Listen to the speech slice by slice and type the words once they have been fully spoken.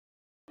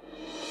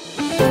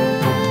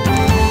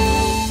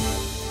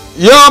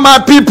Yeah, my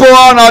people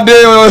on a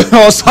day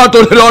on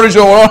Saturday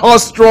on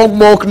strong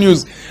mock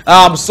news.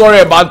 I'm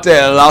sorry about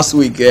last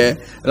week.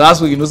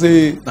 Last week,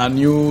 say a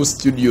new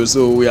studio,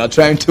 so we are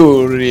trying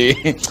to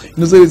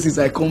say since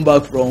I come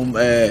back from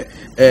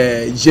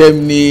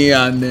Germany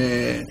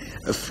and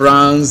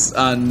France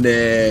and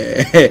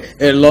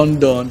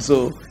London,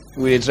 so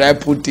we try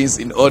put things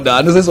in order.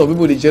 I know say some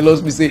people they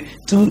jealous me say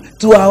 2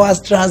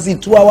 hours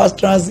transit, 2 hours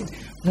transit.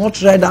 Not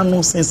try that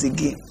nonsense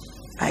again.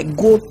 I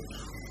go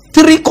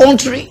 3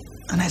 countries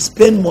and I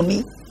spend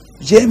money: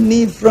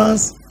 Germany,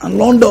 France, and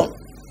London.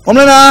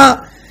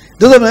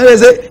 Those of them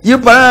say you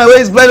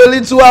Pararan spend only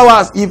 2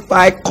 hours. If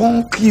I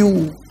conk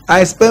you,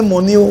 I spend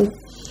money.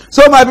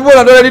 So my people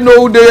that already know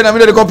who they are. I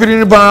mean, the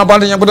company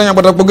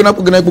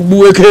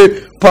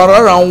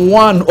Pararan,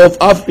 one of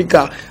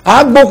Africa.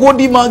 I bought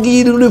the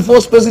Maggi, the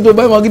first person to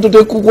buy Maggi to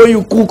take cook when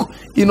you cook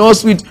in all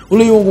sweet.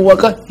 Only you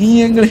work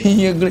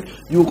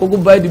you go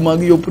buy the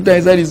Maggi, you put it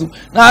inside this.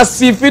 Now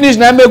see finish.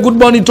 Now make good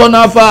money turn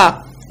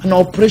far. An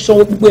operation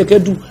what people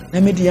can do. Now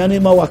make the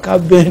animal waka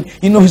bend.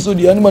 So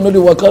the animal not the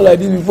waka like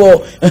this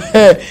before.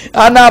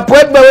 And I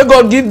point by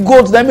God give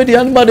goats. Now make the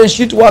animal the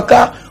shit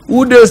waka.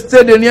 Who they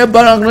stay the near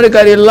Pararan, they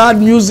carry loud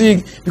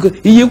music because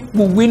he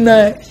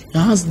winner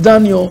hands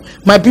down your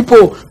my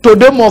people.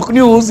 Today mock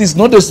news is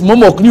not a small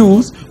mock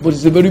news, but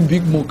it's a very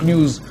big mock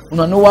news.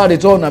 I know why they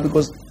talk now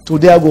because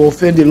today I go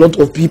offend a lot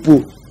of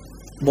people.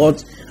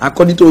 But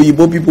according to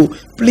Igbo people,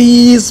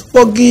 please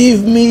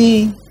forgive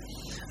me.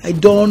 I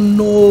don't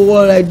know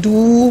what I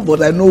do,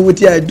 but I know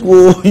what I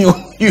do. You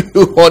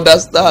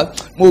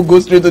understand? We'll go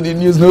straight to the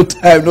news. No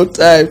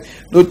time.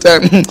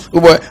 Oh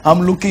boy,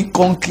 I'm looking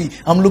conky.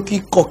 I'm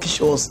looking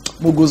cockicious.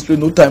 We'll go straight.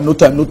 No time.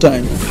 Our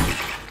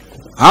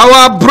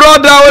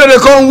brother, where they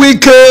come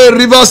Wike,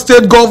 River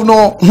State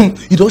Governor,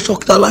 he don't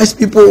shocktalize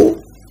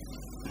people.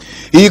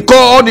 He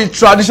called the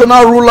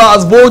traditional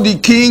rulers, both the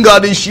king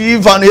and the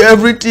chief and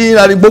everything,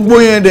 and the Bogbo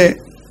in there.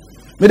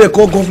 May they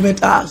call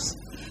government us.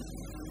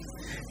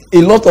 A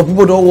lot of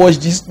people don't watch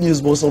this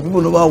news, but some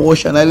people never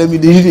watch, and I let me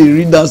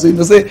read that.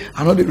 So say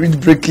I know they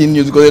read breaking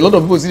news because a lot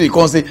of people see they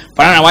can't say,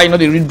 Pararan, why you know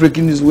they read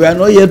breaking news? We are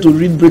not here to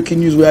read breaking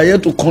news. We are here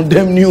to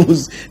condemn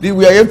news. We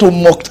are here to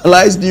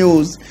mortalize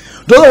news.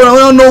 Those of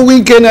don't know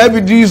weekend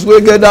every this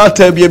we get that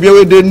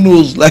where they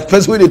news like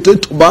first when they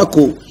take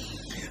tobacco.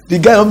 The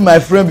guy not my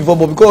friend before,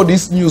 but because of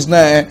this news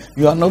now,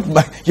 you are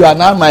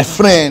now my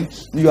friend.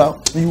 You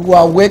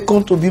are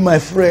welcome to be my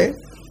friend.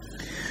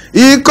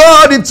 He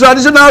called the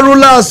traditional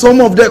rulers, some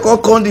of them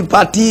call the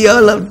party,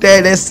 all of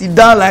them, they sit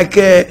down like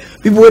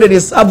people where they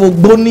serve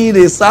Ogboni,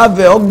 they serve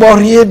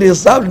Ogborie, they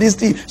serve this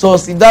thing. So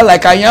sit down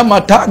like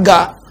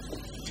Ayamataga.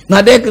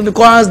 Now they can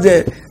ask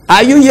them,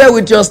 are you here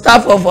with your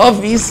staff of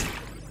office?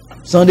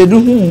 So they do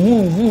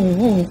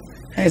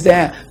I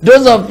say,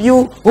 those of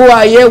you who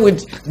are here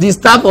with the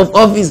staff of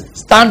office,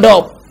 stand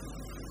up.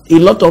 A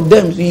lot of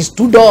them, he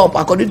stood up,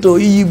 according to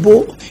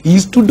Igbo, he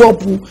stood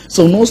up,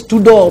 so no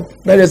stood up.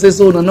 Now they say,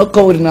 so no, not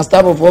come with a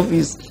staff of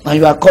office, and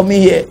you are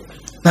coming here.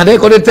 Now they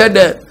could tell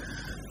them,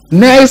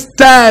 next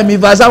time,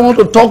 if I want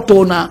to talk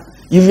to now,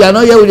 if you are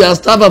not here with your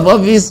staff of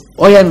office,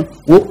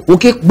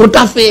 okay,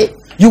 Botafe,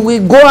 you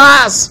will go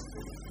ask.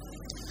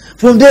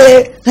 From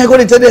there, they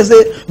could tell them,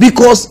 say,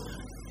 because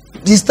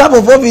the staff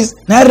of office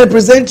now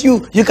represent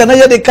you. You cannot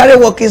hear they carry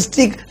walking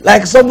stick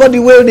like somebody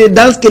where they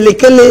dance kele.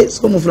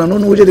 Some of them don't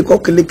know what they call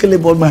kele,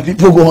 but my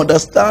people go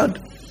understand.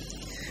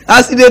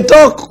 As they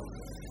talk,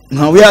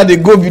 now where they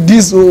go with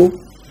this, oh,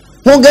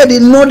 one guy they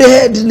know the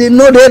head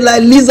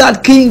like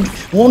Lizard King.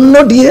 One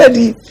know the head,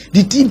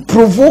 the thing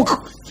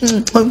provoke.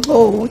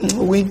 Oh,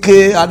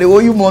 Wike, and they owe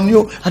you money,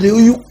 and they owe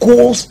you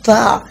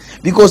co-star.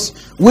 Because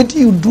what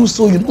you do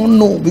so you don't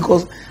know.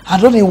 Because I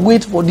don't even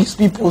wait for these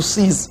people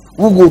since.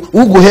 Who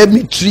go help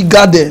me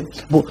trigger them?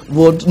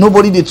 But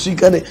nobody they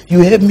trigger them. You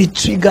help me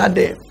trigger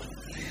them.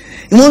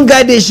 One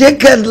guy they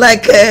shake it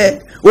like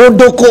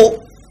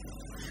Odoko.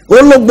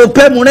 Ologbo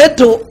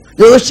Pemoneto.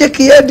 They shake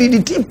it,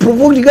 the team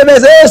provoke the guy. They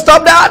say, hey,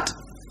 stop that.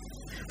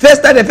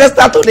 First time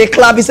they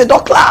clap. He said,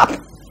 don't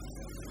clap.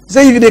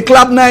 Say if they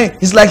clap now,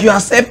 it's like you are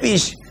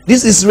selfish.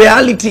 This is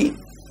reality.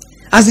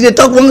 As they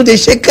talk, when they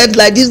shake it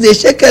like this, they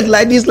shake it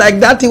like this, like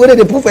that. When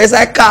they put for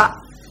inside car.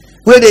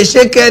 Where they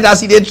shake it,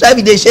 as they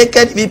drive, they shake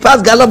it. If he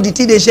pass gallop the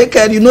tea, they shake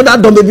it. You know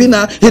that don't be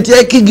now. He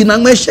take king in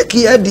a shake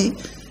it.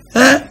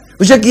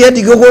 We shake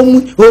it. Go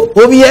home.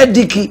 Over here,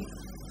 Dicky.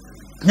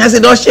 I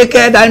said, don't shake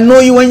it. I know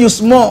you when you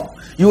small.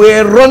 You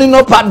were running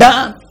up and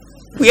down,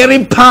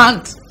 wearing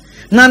pants.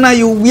 Now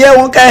you wear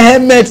one kind of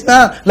helmet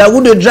now, like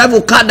who they drive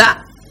Okada.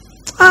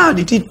 Ah,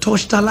 did it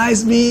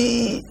totalize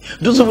me?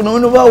 Those of you who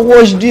never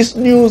watch this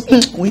news,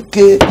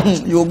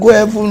 Wike, you go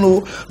heaven.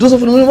 No. Those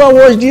of you who never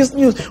watch this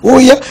news, oh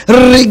yeah,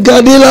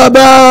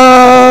 Regadilaba.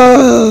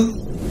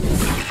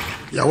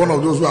 Yeah, one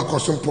of those who are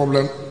causing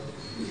problem.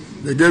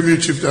 They gave you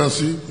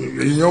chieftaincy,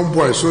 a young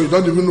boy, so you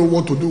don't even know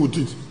what to do with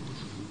it.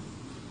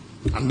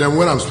 And then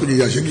when I'm speaking,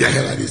 you shake your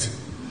head like this.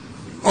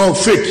 Oh,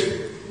 fake.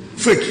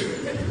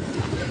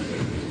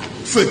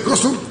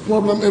 Causing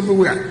problem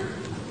everywhere.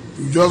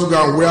 You just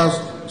go and wear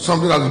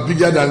something that's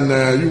bigger than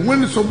you.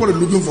 When somebody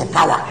looking for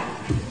power,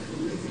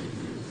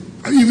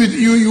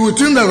 you would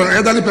think that an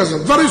elderly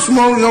person, very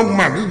small young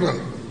man, this man.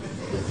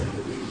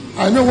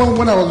 I know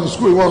when I was in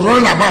school, he was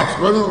running about,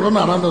 running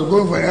around,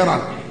 going for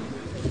errand.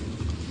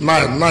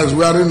 Nice,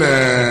 wearing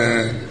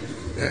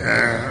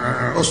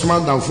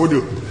Osman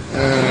Danfodio.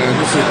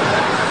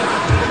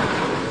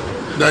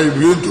 That you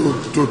begin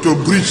to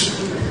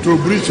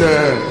breach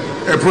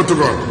a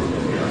protocol.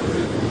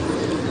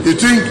 He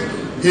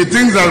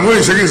thinks that when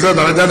he's shaking his head,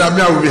 that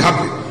I will be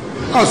happy.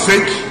 That's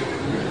fake.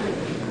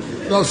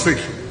 That's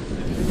fake.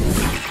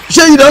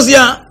 Sure, you don't see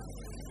her.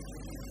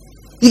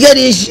 You get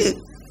this shit.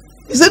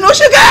 He said, no,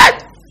 shake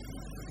it.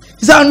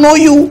 He said, I know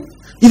you.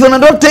 If you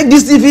don't take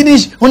this to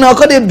finish, una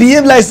call they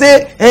behave like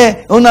say,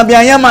 hey, una be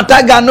a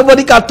mataga,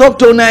 nobody can talk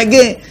to una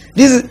again.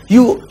 This is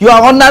you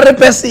are honorary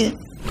person.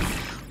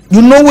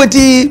 You know what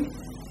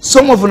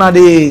some of una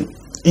they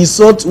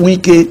insult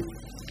Wike,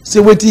 say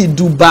what he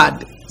do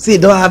bad. Say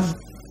don't have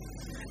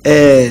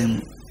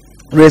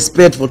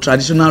respect for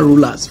traditional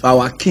rulers, for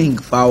our king,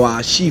 for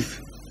our chief.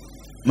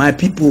 My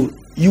people,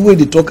 you will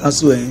talk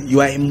as well,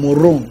 you are a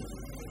moron.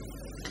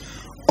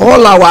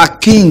 All our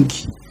king,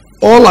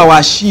 all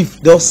our chief,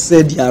 they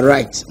said they are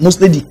right.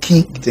 Mostly the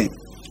king them.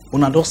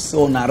 Una just say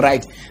on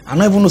right. I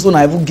don't even know so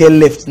I even get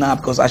left now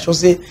because I should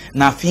say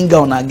na finger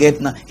on a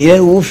get now. Here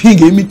who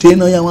finger me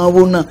ten on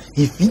ya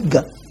he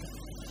finger.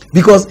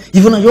 Because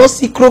if you just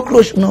see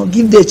cockroach, you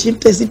give the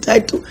chieftaincy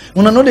title.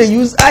 Una know they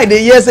use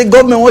they hear say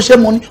government wash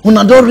money.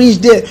 Una don't reach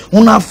there.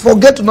 Una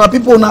forget una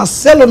people. Una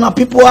sell una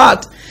people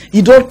out.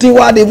 You don't think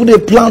why they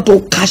would plan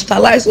to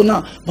capitalize on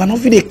now, but not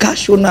feel they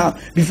cash on now.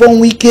 Before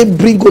we can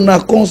bring on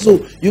our console,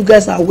 you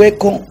guys are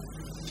welcome.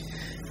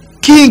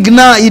 King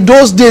now, in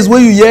those days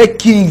when you hear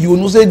king, you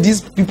know say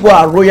these people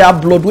are royal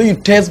blood. When you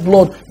test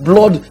blood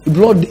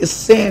they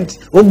scent,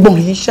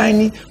 oh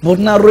shiny, but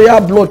now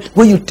royal blood.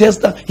 When you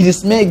test that, it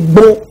smell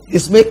bro, it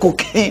smell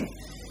cocaine.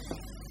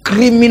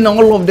 Criminal,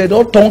 all of them,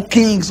 don't turn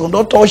kings,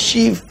 don't turn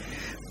chief.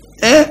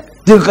 They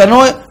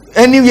cannot.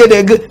 Anywhere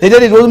they go, they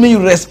don't mean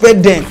you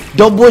respect them.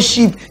 Double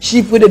sheep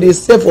where they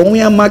sell for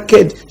one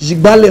market,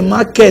 Jigbale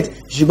market,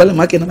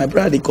 and my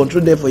brother they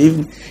control them for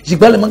even.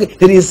 Jigbale market,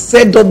 they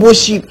sell double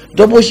sheep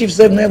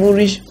sell never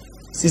reach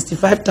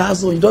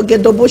 65,000. You don't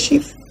get double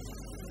sheep.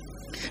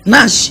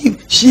 Now sheep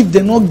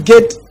they not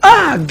get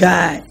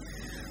guy.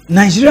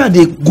 Nigeria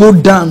they go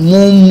down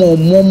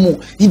more.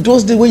 In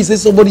those days when you say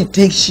somebody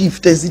take sheep,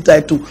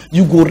 title,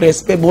 you go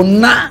respect, but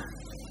now.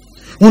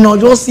 Una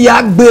just see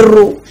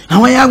Agbero, and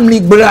when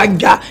young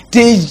Braga,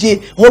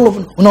 TJ, all of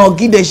them, una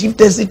give the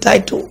chieftaincy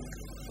title.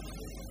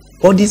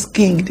 All this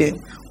kingdom,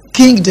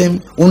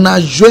 una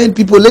join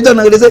people. Later on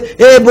they say,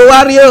 hey,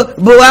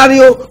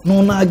 Bowario. No,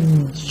 una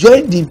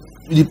join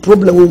the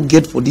problem we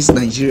get for this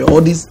Nigeria.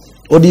 All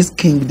this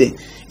kingdom.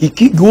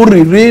 He go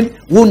reign,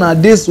 una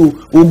deso,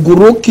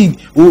 ogoro king,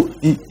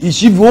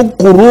 chief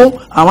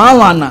okoro,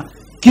 amawana,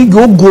 king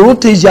ogoro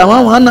teji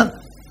amawana.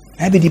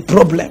 That be the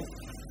problem.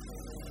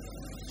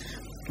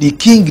 The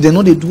king, they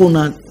know they do on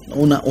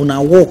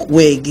a walk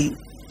way again.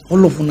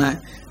 All of una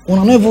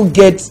never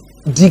get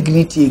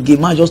dignity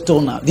again. Man, just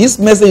tell now. This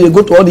message they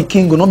go to all the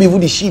king, will not be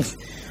even the chief.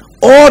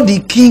 All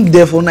the king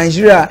there for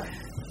Nigeria,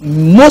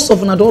 most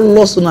of una don't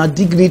lost on our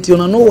dignity.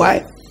 Una know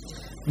why?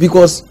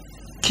 Because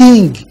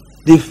king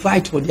they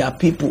fight for their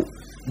people.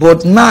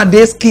 But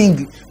nowadays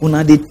king,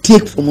 una they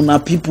take from una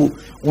people.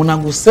 Una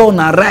go sell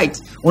una right.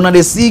 Una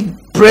they see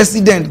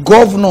president,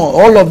 governor,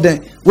 all of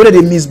them, whether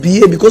they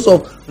misbehave because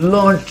of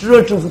launch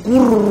of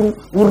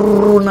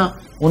una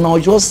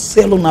just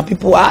sell on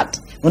people out.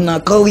 Una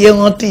call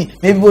young thing,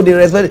 maybe people they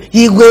respect.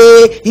 He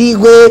will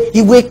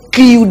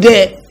kill you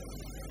there.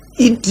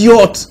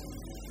 Idiot.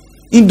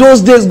 In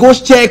those days, go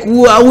check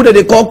who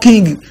they call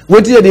king.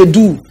 What did they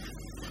do?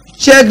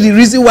 Check the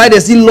reason why they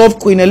still love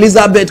Queen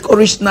Elizabeth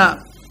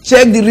Korishna.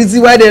 Check the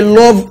reason why they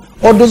love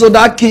all those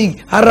other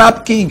king,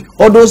 Arab king,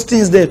 all those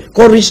things there.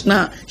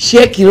 Korishna,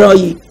 check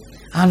it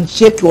and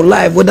check your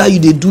life whether you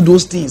they do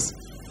those things.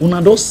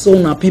 Una those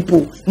son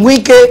people.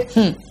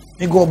 Wike,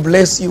 may God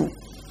bless you.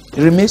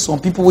 There remain some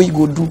people where you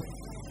go do.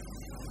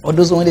 All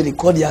those when they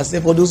call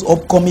themselves, all those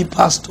upcoming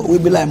pastor will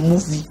be like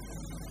movie.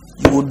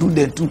 You will do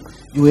them too.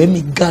 You hear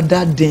me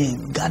gather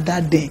them.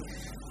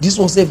 This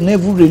one say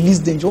never release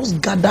them, just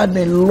gather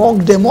them, lock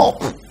them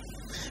up.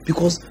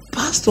 Because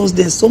pastors,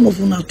 then some of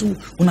una too,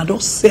 una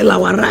don't sell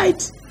our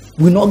rights.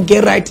 We not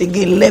get right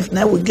again, left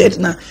now we get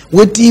now.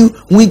 Wait till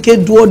we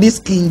can do all this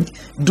king,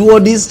 do all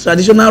this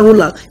traditional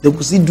ruler, they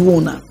will see do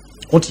una.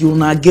 Until you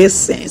not get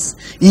sense.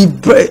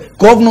 If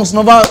governors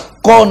never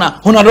call now,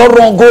 una don't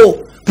wrong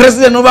go.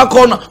 President never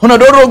call now, una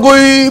don't wrong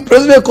go.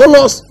 President call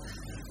us.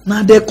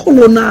 Now they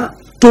call now.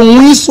 To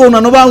win soul,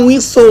 and never win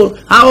soul.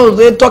 How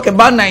they talk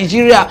about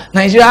Nigeria?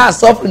 Nigeria is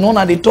suffering.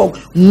 None they talk.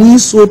 Win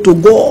soul to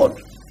God.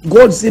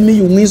 God say me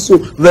you win soul.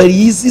 Very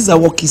easy. Caesar,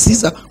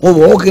 Caesar.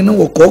 Walking.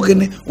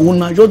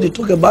 Una just they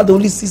talk about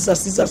only Caesar.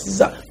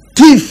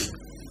 Thief.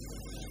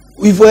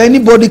 If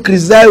anybody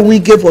criticize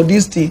Wike for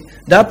this thing,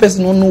 that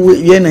person don't know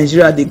where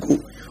Nigeria they go.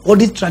 all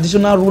these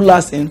traditional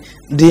rulers, and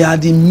they are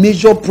the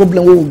major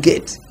problem we will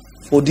get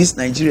for this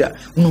Nigeria.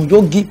 No,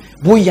 you give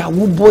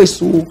boys,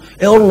 so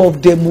all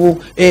of them,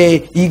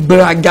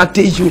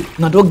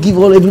 now don't give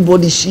all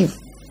everybody shift.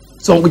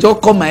 So we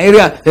just come my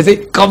area, they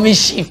say, come in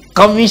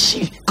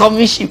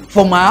shift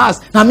for my house.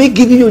 Now me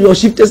giving you your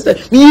shift test.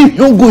 You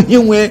don't go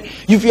anywhere.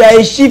 If you are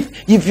a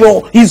shift,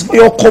 it's for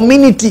your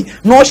community,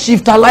 not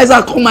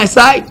shiftalizer come my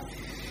side.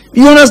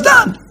 You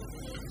understand?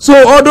 So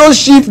all those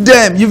shift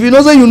them. If you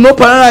know say you know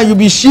Pararan, you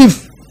be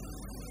shift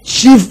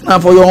now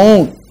for your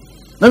own.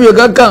 Now you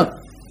got come.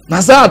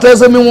 Now say I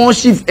tell me one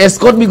shift,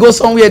 escort me go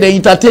somewhere, they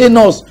entertain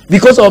us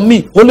because of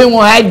me. Only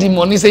one hide the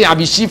money, say I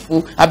be shift.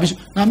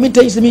 Now me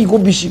tell you say me you go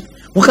be shift.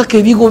 Waka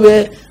kebi go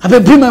there. I be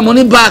bring my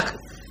money back.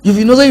 If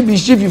you know say you be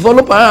shift, you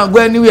follow Pararan go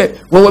anywhere.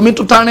 Well, we meet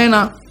to turn in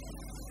now.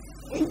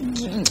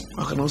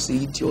 I cannot say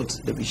idiots.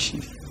 They be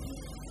shift.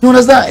 You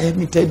understand? Let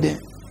me tell them.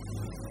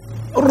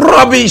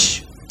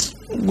 Rubbish.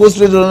 Go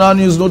straight to the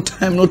news. No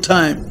time.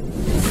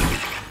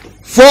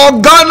 For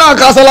Ghana,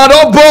 Kasala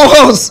don't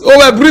blow us. Oh,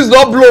 my breeze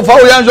don't blow.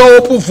 For we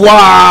open for.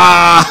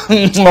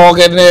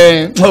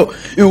 Okay, no.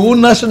 You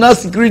national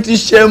security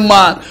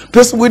chairman,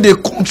 person where they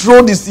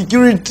control the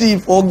security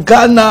for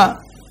Ghana.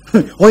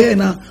 Oh yeah,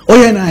 na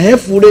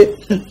F for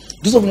it.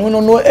 Those of them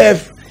don't know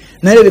F.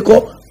 Now they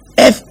call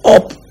F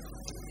up.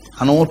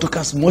 I don't want to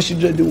cast more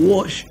children they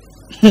wash.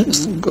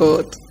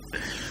 God.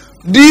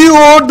 The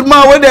old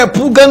man when they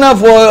put Ghana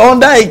for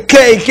under a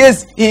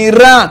case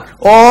Iran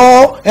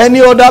or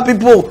any other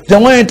people, they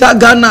want to enter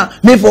Ghana,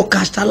 may for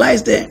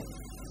capitalize them.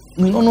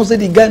 We don't know say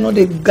the guy not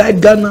the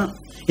guide Ghana.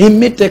 He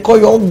made the call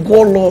your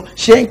golo,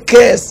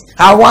 Shenkes,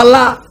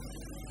 Awala.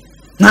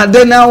 Now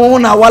then I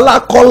want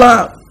Awala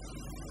caller.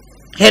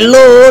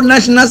 Hello,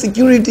 national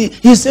security.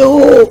 He said,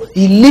 oh,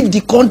 he leave the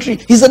country.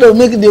 He said they'll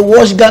make the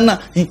wash Ghana.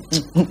 He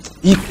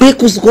pay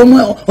come.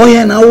 Oh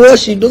yeah, now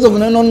wash it. Those of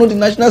them don't know the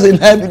national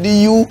security.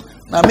 You.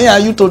 Now me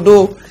and you to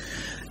do.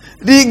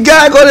 The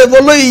guy got to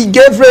follow his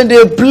girlfriend.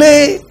 They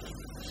play.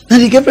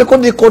 And the girlfriend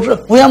got the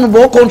control. We have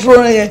no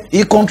control.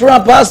 He control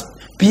past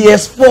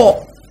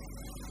PS4.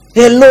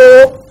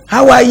 Hello,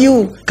 how are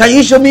you? Can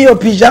you show me your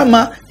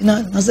pyjama?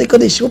 I say,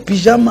 could they show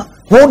pyjama?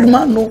 Old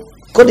man, no.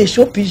 Could they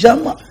show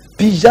pyjama?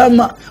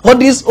 Or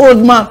this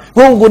old man,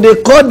 who go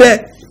they call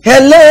them?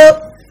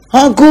 Hello,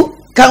 uncle,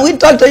 can we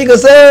talk to you? Go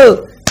say,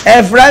 oh,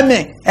 Ephraim,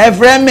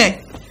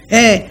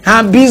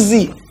 I'm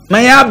busy.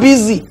 Maya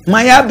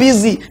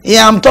busy.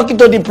 Yeah, I'm talking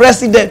to the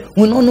president.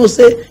 We don't know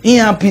say he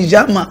in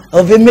pyjama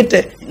of a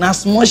meter. Na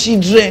small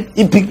children.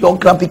 He pick your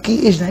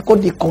grandpikin age. Now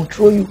they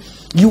control you.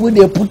 You will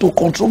they put to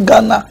control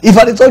Ghana. If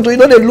I talk to you,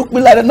 they look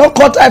me like they not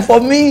cut eye for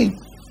me.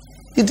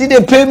 It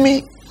they pay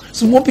me.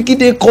 Small pikin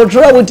they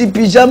control with the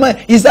pyjama.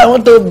 He said I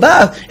want to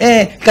bath.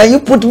 Can you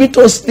put me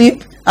to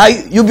sleep?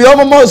 You be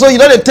on my so you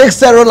know they take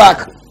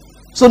Cerelac.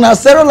 So now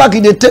Cerelac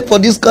they take for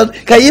this country.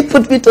 Can you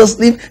put me to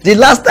sleep? The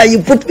last time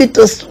you put me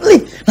to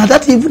sleep. Now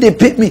that even they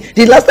pay me.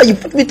 The last time you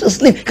put me to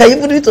sleep. Can you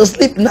put me to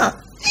sleep now?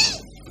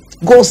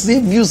 God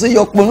save you. Say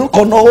your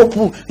cannot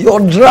open. Your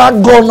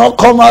dragon not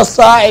come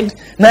outside.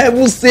 Now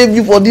even save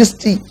you for this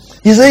thing.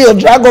 He say your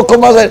dragon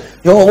come outside.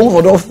 Your home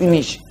for don't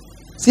finish.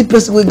 See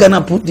person we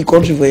gonna put the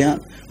country for you.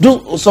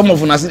 Some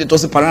of us see the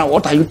toss Pararan.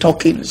 What are you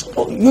talking?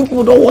 So, you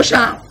people don't wash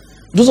out.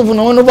 Those of you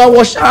don't never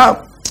wash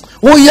out.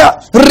 Oh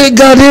yeah,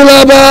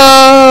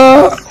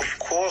 regadilaba. Of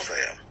course I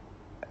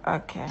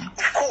am. Okay.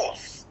 Of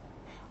course.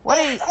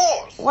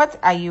 What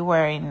are you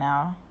wearing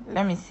now?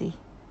 Let me see.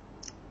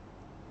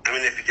 I'm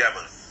in the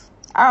pajamas.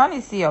 I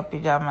only see your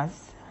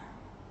pajamas.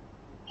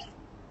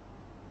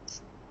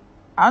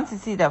 I want to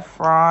see the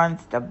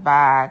front, the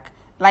back,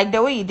 like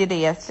the way you did it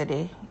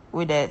yesterday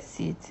with the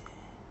suit.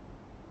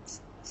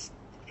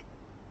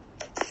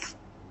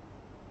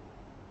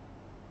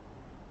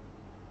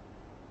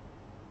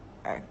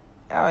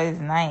 Oh, it's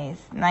nice.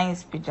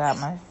 Nice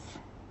pajamas.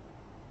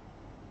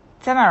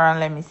 Turn around,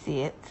 let me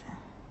see it.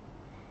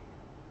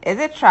 Is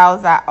it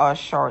trouser or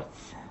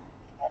shorts?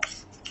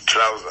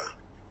 Trouser.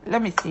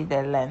 Let me see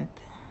the length.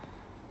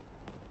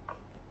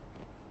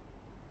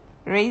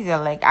 Raise your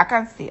leg. I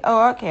can see.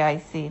 Oh, okay, I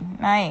see.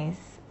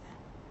 Nice.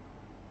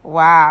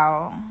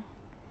 Wow.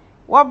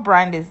 What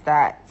brand is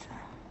that?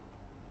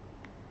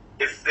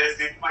 It's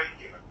in my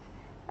here.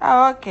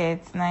 Oh, okay,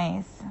 it's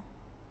nice.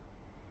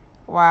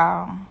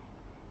 Wow.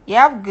 You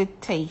have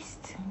good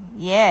taste.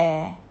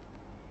 Yeah.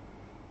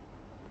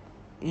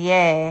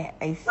 Yeah,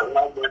 I see.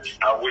 How much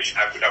I wish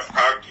I could have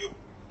hugged you.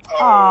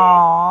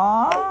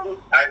 Aww.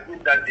 I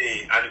did that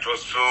day and it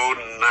was so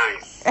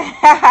nice.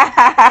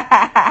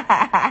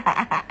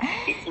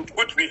 It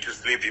put me to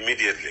sleep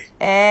immediately.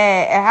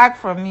 A hug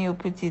from you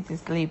put you to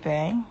sleep,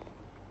 eh?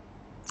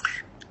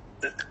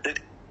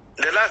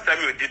 The last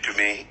time you did to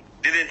me,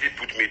 didn't it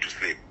put me to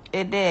sleep?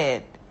 It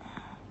did.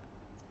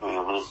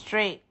 Mm-hmm.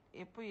 Straight.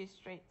 It put you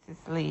straight to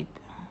sleep.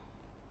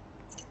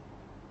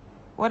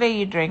 What are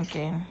you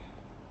drinking?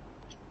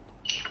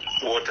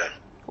 Water.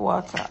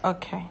 Water.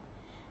 Okay.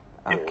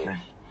 Okay.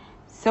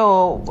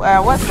 So,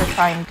 what's the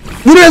time?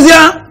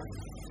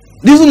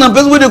 This is a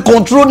person where they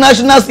control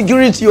national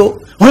security.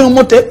 when you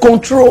want to take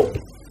control,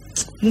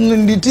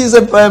 it is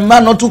a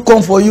man not to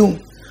come for you.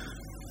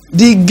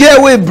 The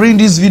girl will bring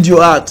this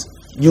video out.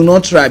 You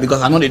not try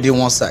because I know they did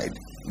one side.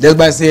 That's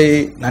why I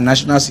say a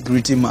national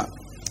security man.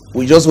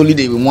 We just only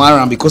they one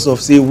around because of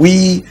say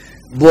we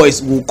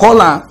boys will call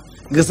her.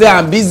 They say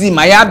I'm busy,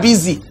 Maya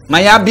busy,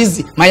 Maya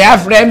busy, Maya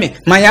frame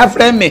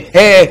me.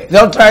 Hey,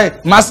 don't try,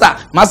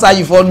 Massa,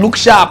 you for look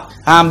sharp.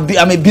 I'm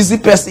a busy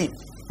person.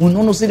 We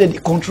don't know say that they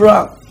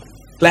control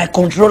like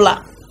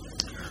controller.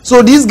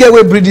 So this guy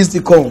will bring this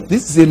to come.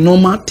 This is a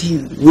normal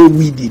thing where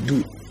we they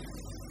do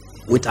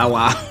with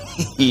our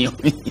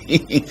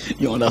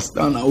you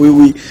understand now?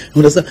 We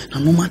understand a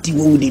normal thing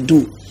what we they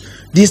do.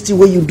 This thing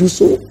where you do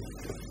so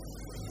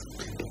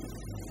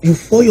you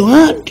fall your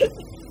hand.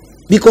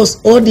 Because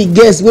all the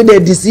girls when they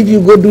deceive you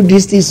go do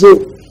this thing, so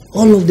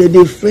all of them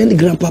they friend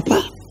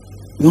grandpapa.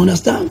 You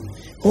understand?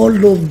 All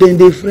of them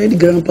they friend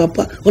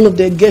grandpapa. All of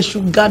them get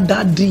sugar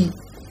daddy.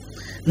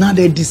 Now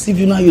they deceive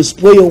you. Now you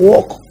spoil your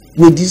work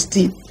with this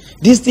thing.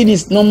 This thing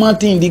is normal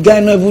thing. The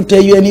guy not even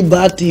tell you any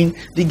bad thing.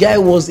 The guy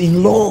was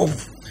in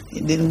love.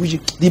 And then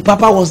the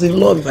papa was in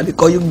love. If they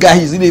call you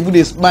guys, even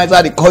the smile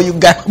how they call you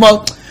guys.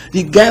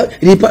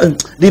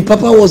 The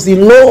papa was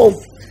in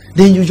love.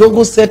 Then you just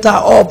go set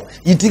her up.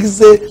 You think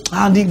say,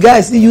 the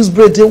guy see use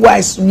bread say why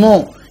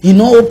small. You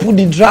know open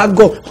the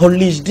dragon,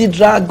 unleash the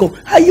dragon.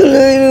 How you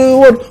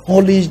what?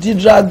 Unleash the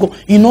dragon.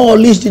 You know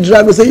unleash the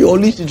dragon. Say you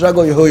unleash the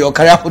dragon, your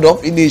career will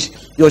not finish.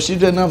 Your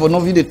children have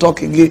not be they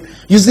talk again.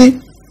 You see?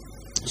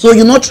 So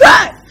you not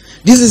try.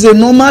 This is a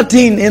normal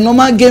thing, a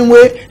normal game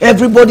where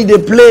everybody they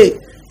play.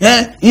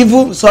 Yeah,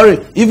 even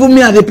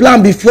me and the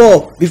plan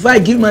before I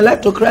give my life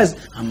to Christ,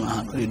 I'm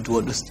going to do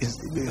all those things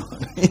today.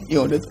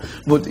 You understand?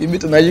 But in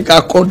the magical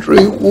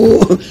country, you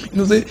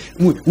know, say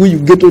when you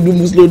get to do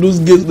Muslim, those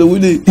girls, the way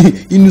they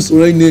in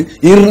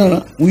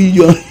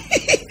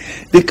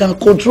they can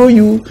control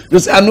you. You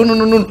say,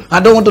 no, I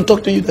don't want to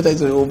talk to you. That I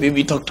say, oh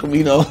baby, talk to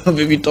me now.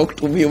 Baby, talk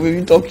to me. Oh,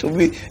 baby, talk to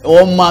me.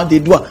 Oh man, they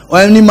do. Or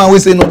any man will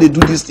say no, they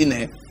do this thing.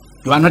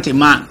 You are not a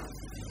man.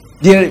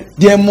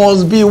 There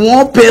must be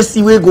one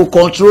person who go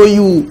control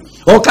you.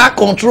 Or can't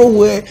control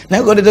where.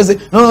 Now God just say,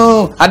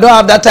 no, I don't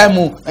have that time.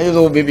 And you say,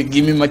 oh baby,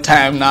 give me my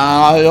time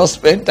now. Just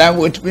spend time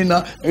with me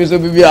now. And you say,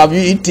 baby, have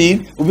you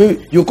eaten? Oh,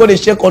 baby, you call the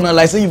check on her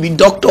like say you be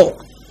doctor.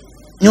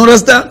 You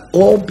understand?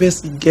 All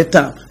person get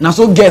time. Now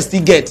so guess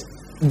still get.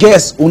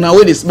 Guess una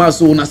way they smart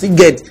so una still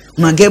get.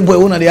 Una get boy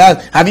una they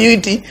ask, have you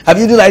eaten? Have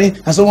you do like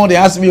this? And someone they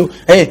ask me,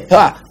 hey,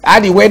 how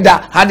the weather?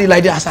 How the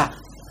like this?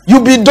 You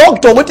be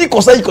doctor, what you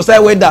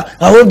consider weather?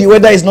 I hope the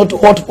weather is not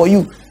hot for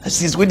you.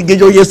 Since when you get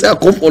your yes, I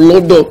come for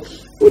London.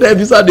 When I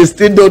visit the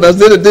state down, I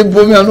say the thing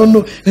for me, I don't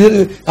know.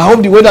 I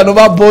hope the weather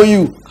never born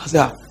you. I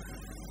say,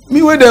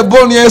 me when they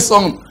born here,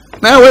 son.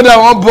 Now weather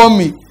won't born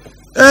me.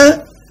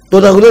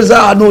 But I would say,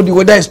 I know the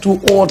weather is too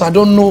hot, I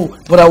don't know.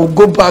 But I will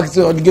go back.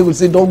 So the girl will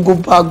say, don't go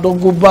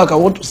back, I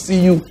want to see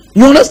you.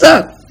 You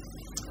understand?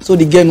 So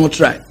the girl not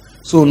try.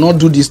 So not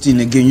do this thing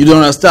again. You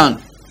don't understand?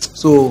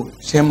 So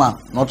Shema,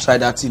 not try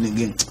that thing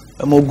again.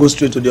 I'm gonna go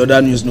straight to the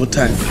other news, no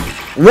time.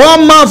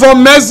 One man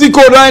from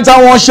Mexico don't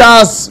enter one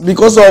chance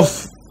because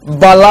of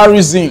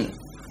Balarism.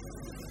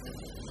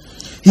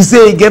 He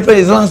say, girlfriend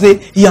is one say,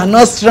 you are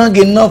not strong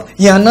enough,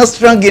 you are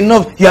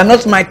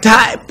not my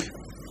type.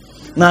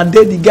 Now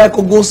then the guy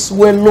could go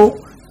swallow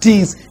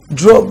things,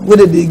 drop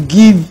whether they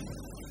give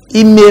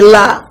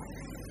emailer.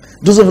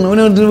 Those of them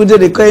when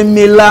they call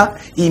emailer,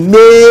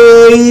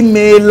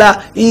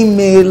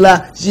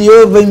 she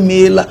over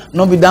emailer.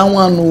 No be that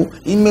one no.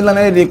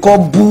 Emailer they call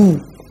boo.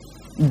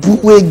 Boo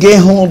we get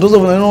home. Those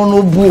of them don't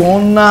know boo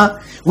on now.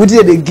 What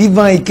they give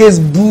her in case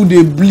boo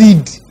they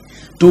bleed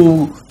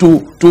to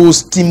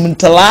stimulate,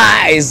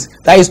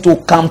 that is to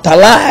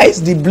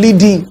counterlize the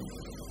bleeding.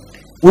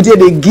 What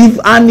they give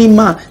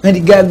animal, and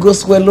the guy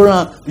goes well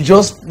around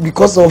just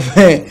because of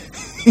I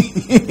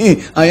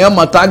am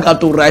a target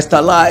to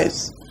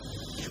restalize.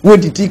 Where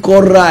the tea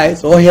call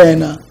rice or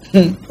henna,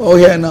 or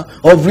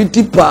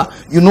tipper,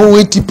 you know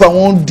where tipper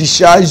won't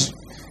discharge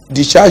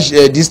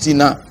this thing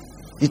now.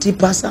 The tea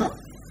pass out.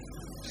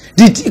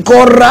 The tea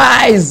call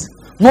rise,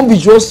 not be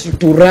just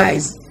to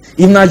rise.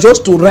 If not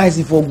just to rise,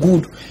 if for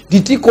good. The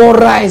tea call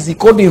rise, he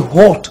call the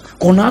hot,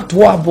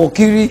 konatuabo,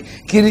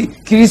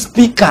 kiri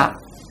speaker.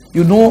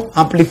 You know,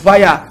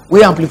 amplifier,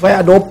 where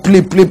amplifier don't play.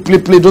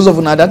 Those of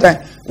them at that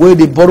time, where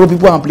they borrow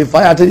people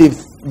amplifier until they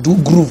do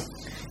groove.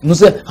 You know,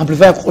 say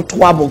amplifier called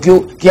twabo,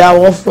 ki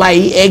a fly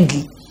egg.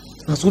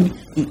 And so,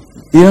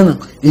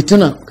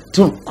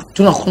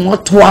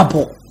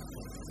 twabo.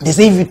 They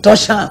say if you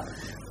touch her,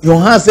 your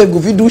hand say go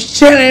if you do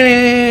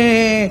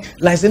share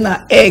like saying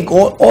an egg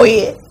or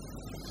oil.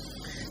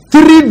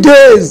 3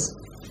 days.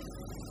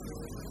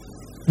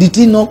 The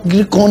thing not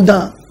come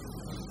down.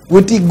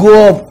 When it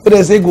go up, when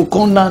they say go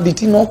come down, the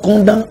thing not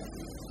come down.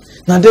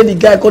 Now then the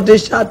guy got a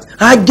shot.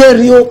 I get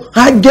you.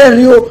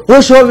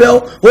 Oh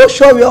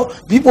show you.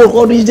 People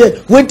call this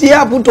day. When it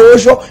happen to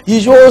Osho,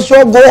 he show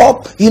go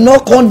up. He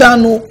not come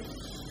down. No.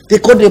 They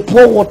call the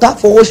pour water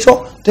for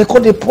Osho. They call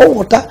the pour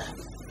water.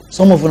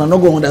 Some of them are not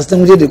going to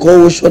understand what they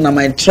call Osho. Now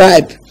my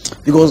tribe.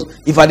 Because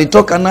if I dey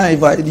talk and now,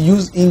 if I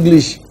use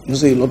English, you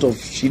say a lot of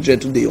children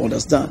today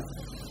understand.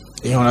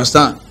 You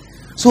understand?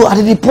 So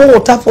I dey pour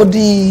water for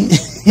the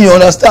you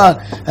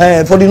understand?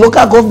 For the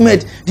local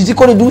government, the thing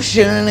call do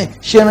sharing.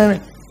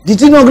 The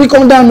thing not agree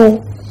come down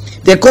no.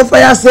 They call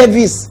fire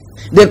service,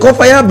 they call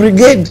fire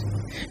brigade,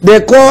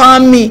 they call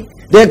army,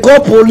 they call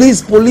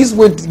police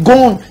with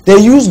gun. They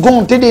use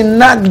gun till they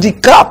knock the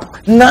cap,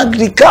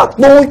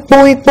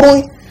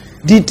 point.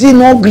 The thing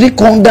not agree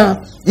come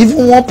down.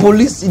 Even one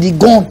police the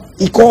gun,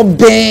 he call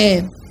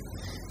Ben.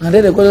 And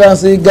then they call and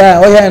say,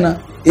 guy, oh yeah na,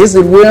 it's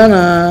a way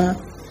na.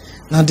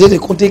 And then they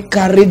call they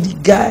carry the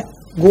guy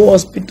go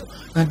hospital.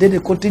 And then they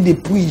call they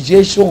put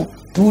injection,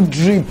 put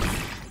drip,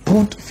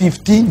 put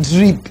 15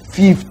 drip.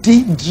 He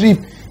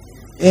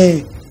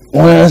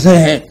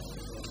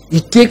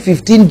take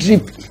 15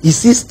 drip. He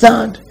see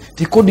stand.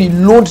 They call the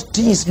load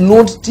things,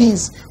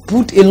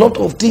 put a lot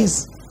of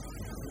things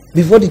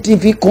before the thing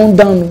fit come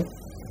down.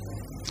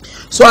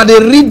 So as they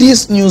read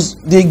this news,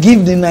 they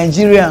give the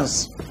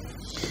Nigerians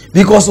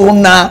because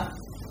now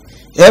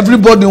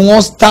everybody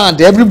wants stand,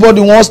 everybody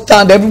wants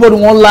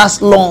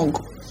last long.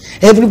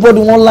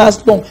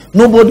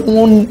 Nobody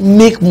want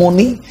make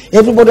money.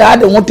 Everybody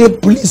they want to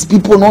please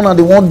people, none of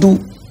they want do.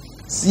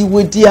 See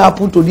what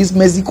happen to this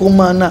Mexico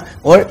man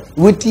or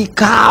what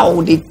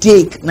cow they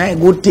take. Now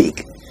go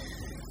take.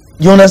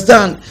 You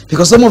understand?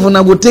 Because some of them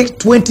go take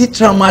 20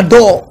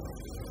 tramadol.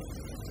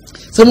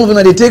 Some of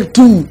them they take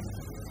 2.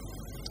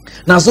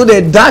 Now so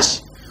they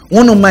dash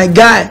one of my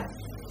guy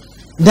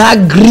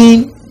that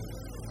green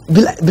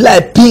be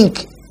like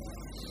pink.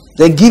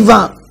 They give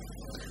am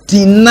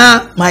till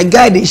now my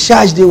guy they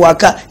charge the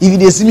waka. If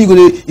they see me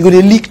you go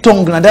they lick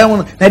tongue. Now that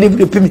one now they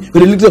pay me go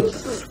they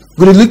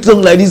lick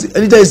tongue like this.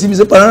 Anytime you see me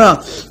say Pararan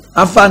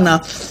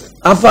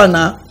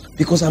afana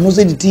because I know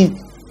say the thing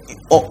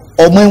or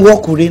my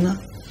work arena.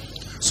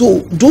 So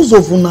those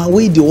of una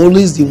way they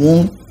always the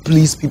one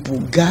please people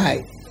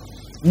guy.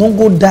 Don't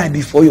go die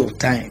before your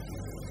time.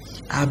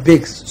 I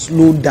beg,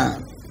 slow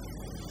down.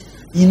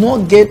 You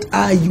not get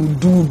how you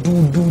do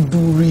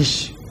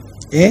rich.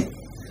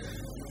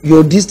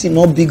 Your this thing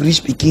not big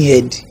rich picking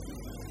head.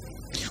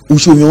 We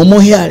show you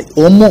more here,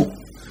 more.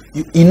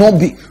 You not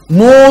be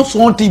no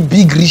something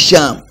big rich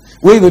am.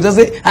 Where you go just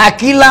say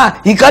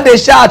Akila, he got a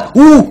shot.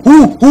 Who?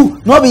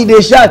 Not be the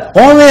shot.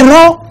 Only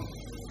wrong.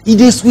 He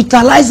dey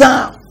sweetalize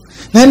am.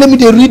 Now let me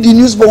dey read the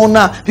news for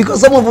una because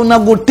some of una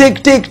go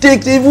take.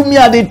 Even me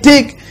I dey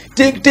take.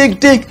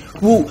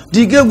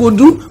 The girl go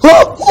do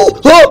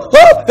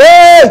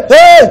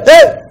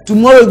hey.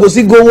 Tomorrow you go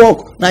see go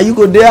work. Now you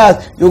go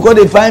there, you go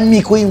dey find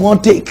me when you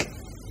want take.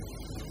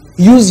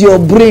 Use your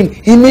brain.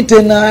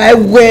 Imite na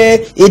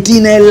ewe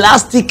 18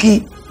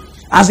 elastic.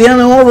 As you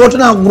know what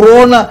na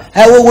grow na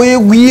ewe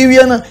we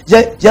na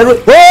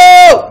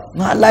oh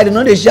na lie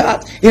no dey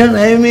shout. You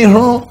know me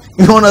wrong.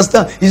 You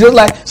understand? It's just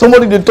like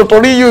somebody dey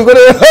torture you. You go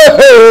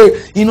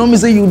you know me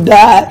say you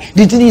die.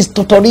 The thing is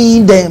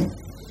torturing them.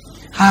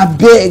 I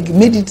beg,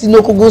 make the thing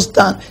no go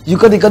stand. You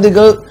got the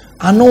girl.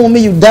 I know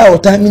me you die or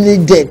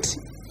terminate death.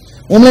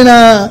 Woman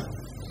na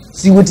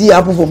see what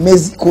happen for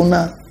Mexico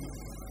now.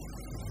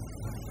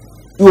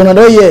 You wanna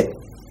know here?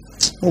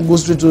 We'll go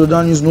straight to the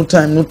down news. No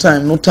time.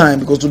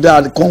 Because today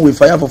I come with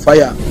fire for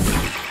fire.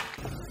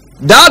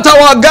 That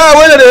our guy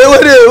when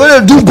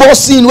they do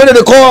bossing, when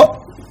they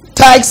call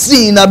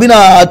taxing, I've been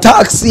a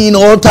taxing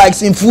or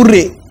taxing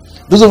fure.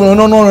 Those of you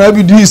no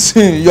every do this.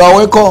 You are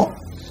welcome.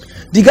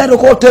 The guy they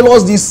call tell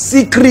us the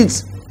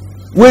secret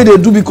where they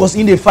do because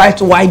in they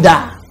fight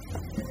wider.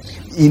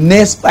 In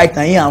next fight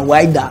na and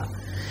wider.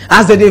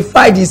 As they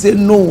fight, he say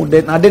no.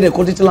 Then now they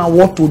call tell him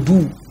what to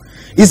do.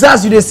 He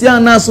says you they see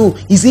now so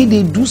he say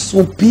they do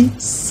soapy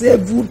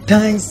several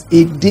times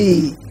a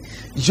day,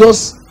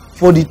 just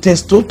for the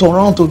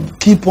testosterone to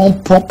keep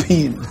on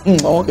pumping.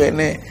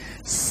 Okay,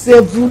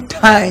 several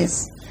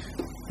times.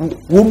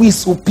 When we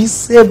soapy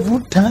several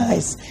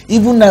times,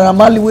 even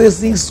Naramali way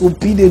sing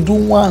soapy they do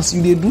once,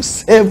 you they do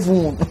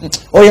 7.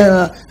 Oh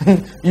yeah,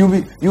 you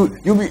be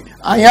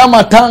I am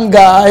a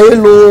tanga,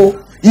 hello,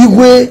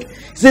 Igwe.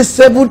 Say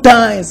 7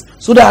 times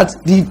so that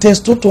the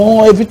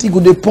testosterone everything go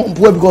they pump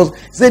well because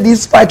say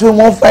this fight when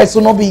one fight so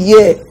not be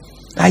here.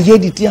 I hear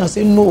the thing and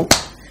say no,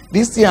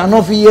 this thing are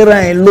not here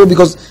and low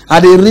because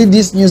as they read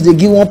this news they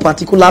give one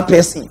particular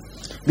person.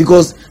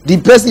 Because the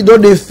person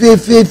don't they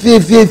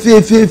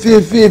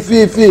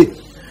fail.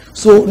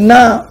 So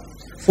now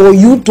for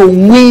you to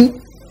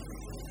win,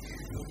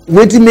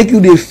 wait to make you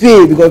they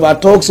fail because if I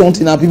talk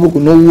something and people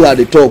could know who are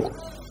they talk,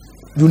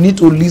 you need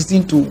to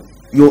listen to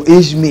your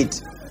age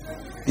mate.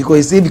 Because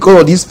he say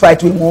because of this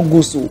fight we won't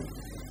go so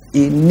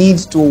he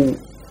needs to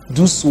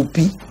do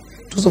soapy.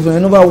 Those of you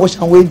never watch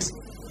and wait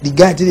the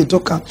guy till they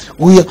talk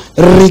we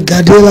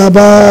regadela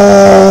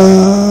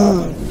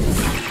ba.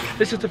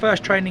 This is the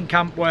first training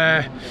camp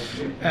where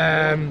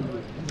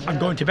I'm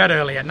going to bed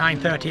early at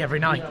 9:30 every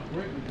night,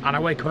 and I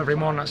wake up every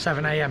morning at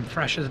 7 AM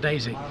fresh as a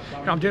daisy. You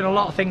know, I'm doing a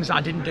lot of things that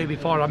I didn't do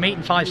before. I'm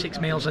eating 5-6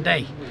 meals a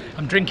day.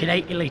 I'm drinking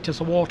 80 litres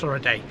of water a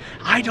day.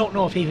 I don't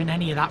know if even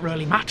any of that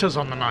really matters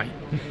on the night.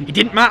 It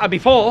didn't matter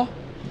before,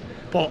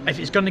 But if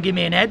it's going to give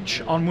me an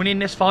edge on winning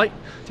this fight,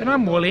 then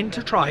I'm willing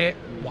to try it.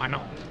 Why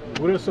not?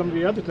 What are some of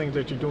the other things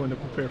that you're doing to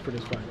prepare for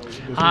this fight?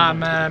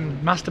 I'm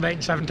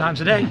masturbating 7 times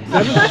a day.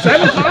 7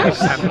 times?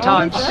 7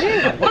 times.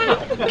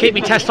 Keep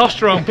me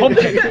testosterone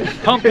pumping.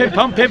 Pump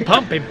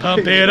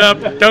it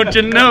up. Don't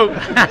you know?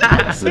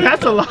 That's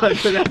a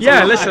lot.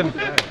 Yeah, listen.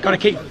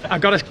 I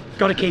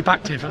gotta keep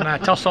active and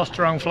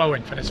testosterone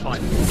flowing for this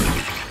fight.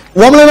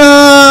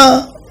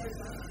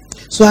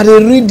 So I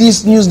read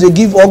this news. They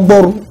give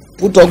Ogboru,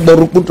 put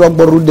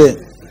Ogboru there.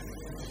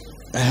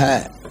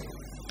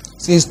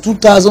 Since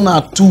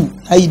 2002,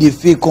 how they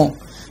fake on?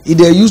 If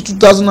they use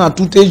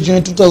 2002 to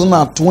join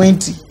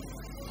 2020,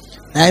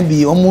 that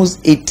be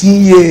almost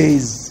 18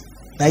 years.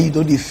 Now you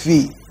don't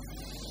feel.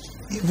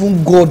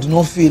 Even God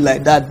not feel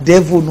like that.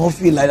 Devil not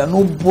feel like that.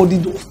 Nobody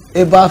don't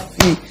ever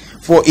feel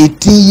for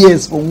 18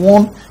 years for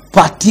one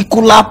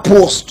particular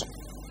post.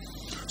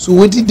 So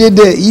what did they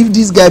do? If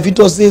this guy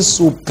Victor says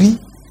soapy,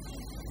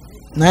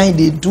 now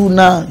they do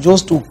now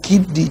just to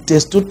keep the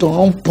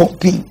testosterone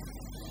pumping.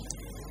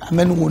 I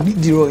mean, we need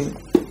the Roy.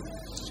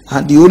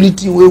 And the only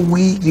thing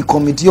we, the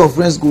committee of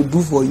friends, go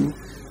do for you,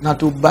 now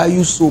to buy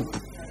you soap.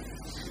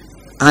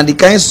 And the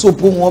kind of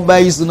soap we won't buy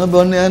you, so not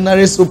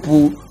ordinary soap,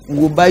 we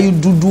will buy you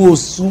dudu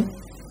osu,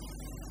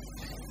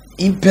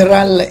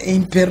 imperial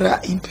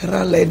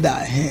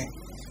leather,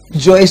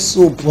 joy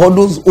soap, all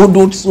those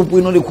old soap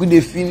we know they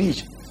could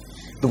finish.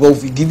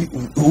 Because if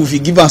you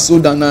give a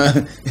soda now,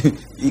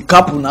 a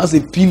cup now say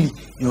pili,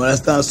 you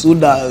understand?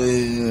 Soda.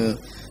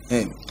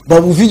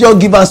 But if you just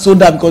give us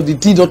soda because the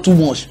tea not too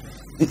much,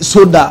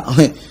 soda,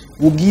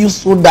 we'll give you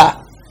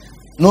soda.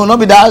 No, not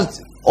be that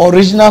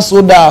original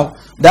soda.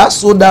 That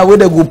soda where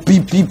they go pee,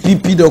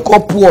 they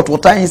call pour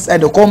water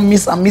inside, they call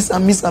miss.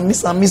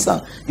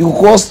 You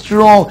call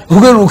strong.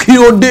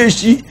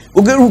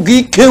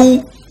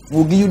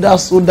 We'll give you that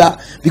soda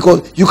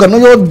because you cannot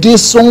just day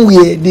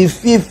somewhere. They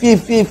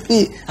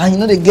feel, and you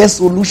know they get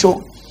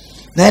solution.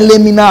 Now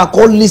let me now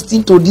call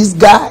listening to this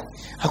guy.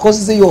 I can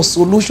say your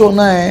solution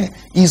now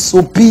is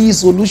soapy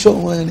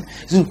solution.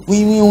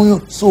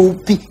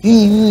 Soapy.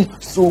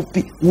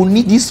 We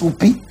need this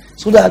soapy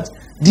so that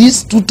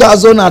this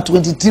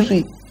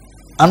 2023.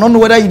 I don't know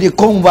whether they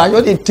come back.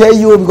 What they tell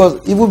you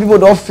because even people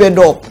don't fed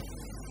up.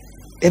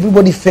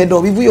 Everybody fed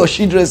up. Even your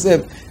children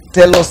self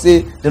tell us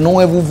say they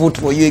don't ever vote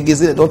for you again.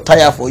 Say they don't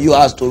tire for you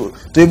as to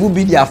even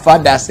be their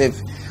father self.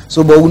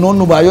 So but we don't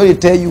know. But they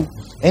tell you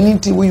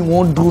anything we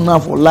want to do now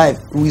for life,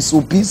 we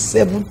soapy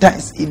 7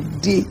 times a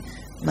day.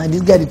 Now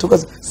this guy they took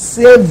us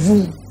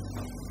 7.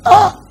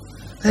 That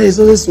is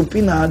always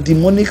soapy now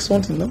demonic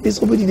something. No,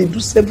 somebody they do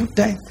 7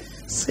 times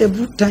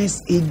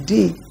a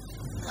day.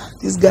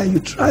 This guy you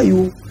try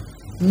you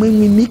when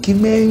we make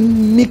him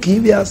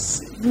we are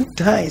 7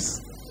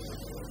 times.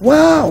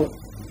 Wow.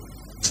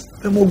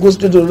 Let me go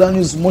straight to the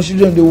news. More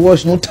children they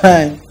watch no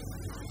time.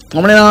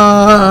 Come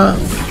on.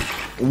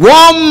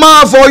 One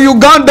man for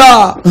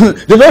Uganda.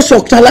 They don't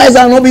shocktalize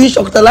and not be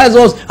shocktalize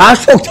us. I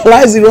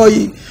shocktalize it.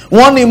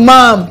 One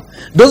imam.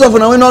 Those of you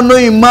who don't know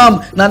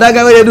imam, now that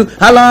guy where they do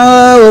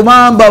hello,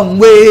 imam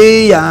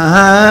bangwe,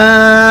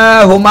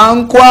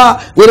 imam kwa,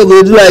 where they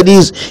go do like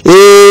this.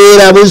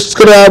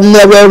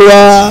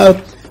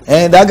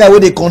 And that guy where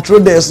they control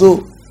there,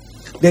 so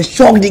they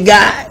shock the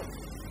guy.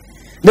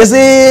 They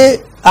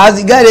say as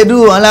the guy they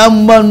do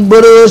alam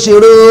bamboro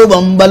shiro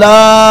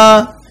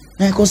bambala.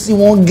 Now you can see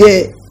one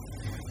girl.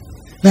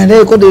 Now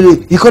they call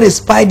the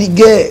spy the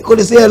girl. Call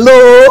they say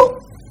hello,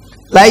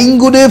 like in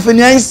good day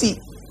finance.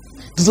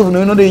 This of you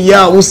know the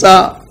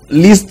usa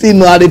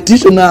listing or the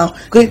teacher now.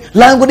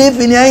 Lango de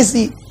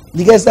finance.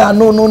 The guy say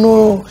no.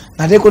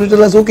 Now they call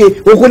tell us okay.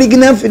 Okoli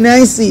gina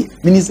finance.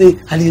 Meaning say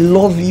I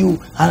love you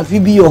and if you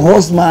be your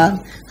husband.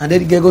 And then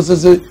the guy goes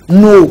say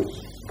no.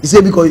 He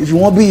say because if you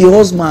want to be your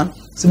husband,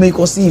 so make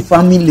you see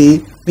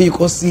family, make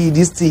you see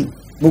this thing.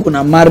 We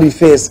gonna marry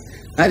first.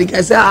 And the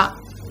guy say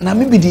now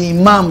maybe the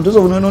imam. Those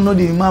of you know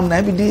the imam.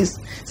 Now maybe this.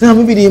 Say now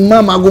maybe the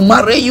imam I go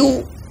marry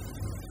you.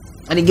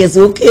 And the guy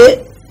say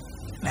okay.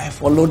 Now I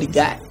follow the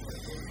guy.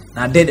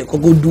 Now then they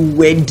could go do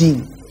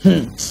wedding.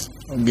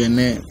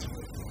 Okay,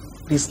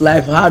 this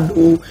life hard.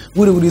 Oh,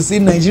 we would say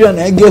Nigeria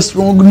and I get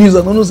strong news.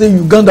 I don't say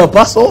Uganda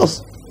pass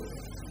us.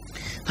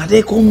 Now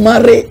they come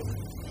marry.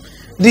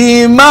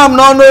 The imam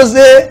no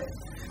say.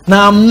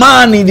 Now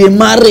man they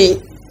marry.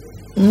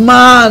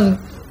 Man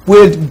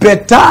with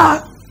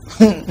better.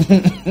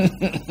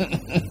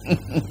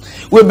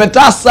 With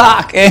better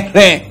sack.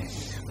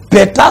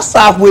 Better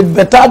sack with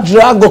better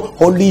drago,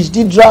 holy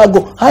the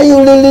drago. How you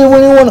really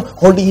when you want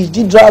holy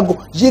the drago?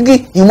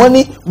 Jiggy, you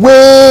money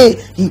way.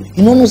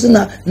 You know say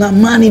na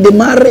money they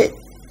marry.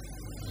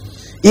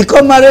 He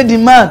come marry the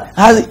man.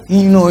 As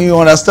you know, you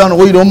understand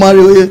why you don't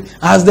marry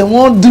as they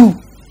won't do.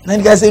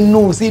 Then the guy say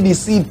no, see the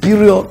seed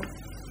period.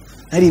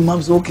 And the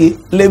imam say okay,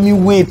 let me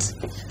wait.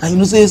 And you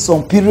know say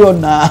some period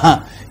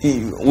now.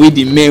 With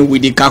the men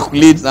with the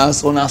calculate now,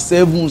 so na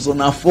 7, so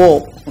na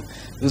 4,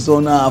 so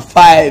na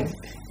 5.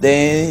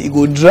 Then it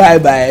go dry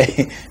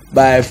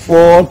by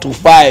 4 to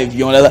 5.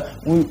 You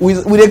understand? We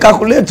they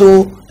calculate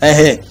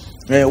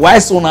Why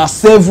son are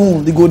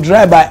 7? They go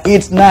drive by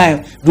 8,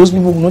 9. Those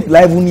people will not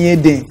live near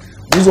them.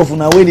 Those of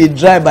una way they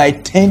drive by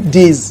 10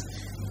 days.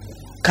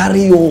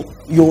 Carry your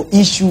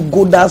issue,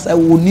 go that side.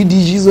 We will need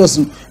Jesus.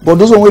 But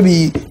those one will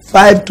be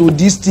 5 to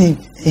this thing.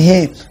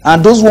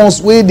 And those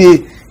ones where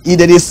they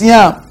either they see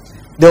them,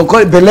 they'll call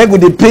it the leg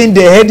with the pain,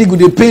 the headache with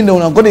the pain.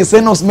 They'll go they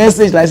send us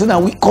message like saying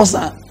that we cause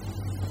her.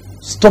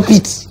 Stop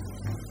it.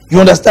 You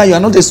understand? You are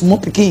not a small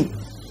picking.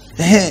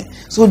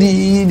 So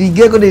the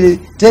girl they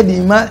tell the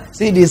imam,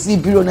 say they see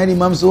period, and the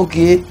imam say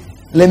okay,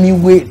 let me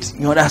wait.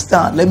 You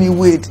understand? Let me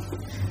wait.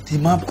 The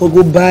imam could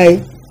go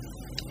by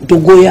to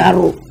go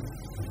yaro.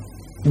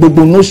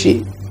 Bobo no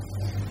she.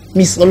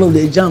 Miss all of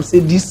the jam say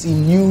this is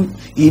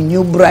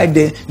new bride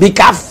there. They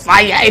can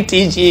fire it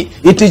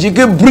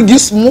can bring you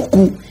smoke.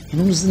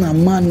 You know say a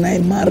man na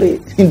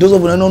married. Those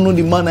of them don't know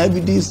the man I be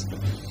this.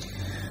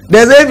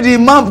 There's if the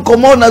imam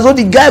come out as so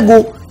the guy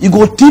go, you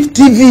go thief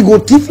TV, go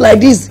thief like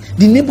this.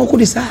 The neighbor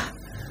could say,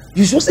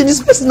 you should say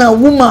this person a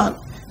woman.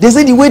 They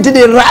say the way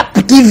they rap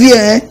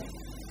TV,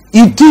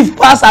 he thief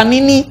pass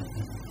Anini,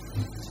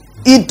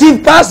 he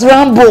thief pass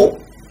Rambo.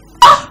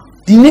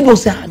 The neighbor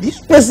say, this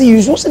person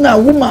you should say a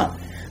woman.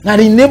 Now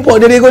the neighbor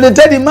they go to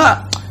tell the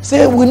man,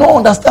 say we don't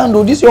understand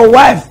though. This your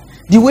wife.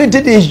 The way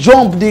they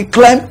jump, they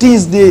climb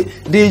things,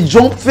 they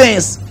jump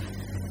fence.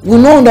 We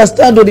don't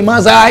understand though. The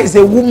man say, it's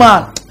a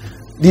woman.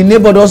 The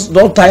neighbor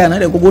don't tire and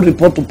they go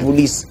report to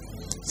police.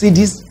 See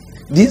this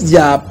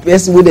their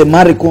person with the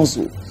marry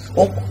council.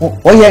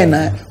 Oh yeah,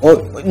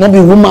 not be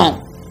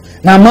woman.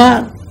 Now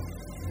man.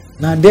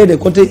 Now there they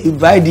go to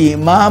invite the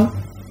imam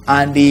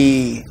and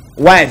the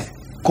wife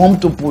come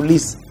to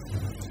police.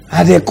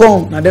 And they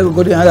come, now they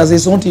go to and say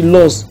something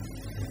lost.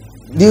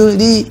 You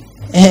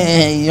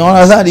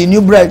understand the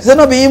new bride. Say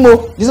not be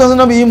imo. This one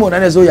not be imo. Now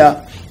they say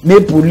yeah,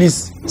 make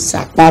police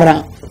sack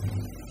Pararan.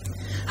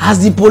 As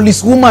the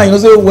police woman, you know,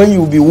 say when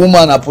you be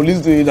woman, a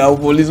police do it, a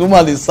police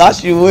woman they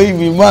search you. When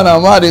you be man, a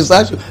man they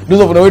search you.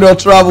 Those of them we don't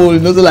travel, you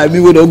know, so like me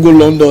we don't go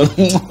London.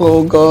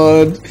 Oh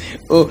God,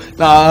 oh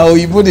now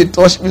you they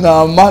touch me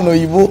now, man or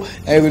you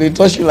they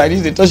touch you like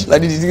this, they touch you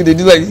like this, they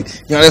do like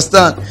this. You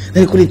understand?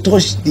 Then they could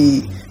touch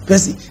the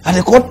person, and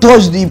they could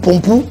touch the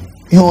pompu.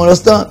 You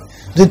understand?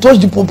 They touch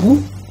the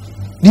pompu.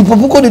 The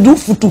pompu could they do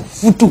futu.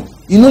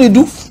 You know they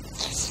do.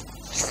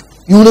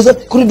 You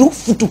understand? Could they do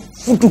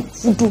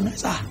futu?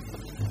 Nice.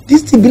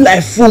 This thing be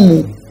like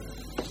FOMO.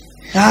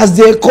 As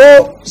they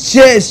call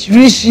shares,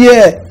 rich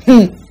here.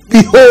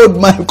 Behold,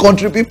 my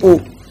country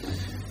people.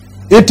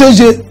 They tell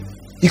you,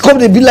 you come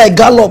they be like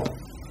gallop.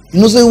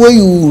 You know, say when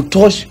you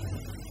touch,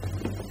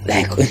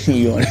 like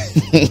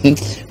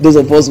those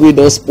of us we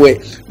don't spoil.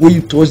 When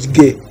you touch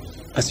gay,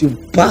 as you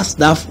pass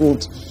that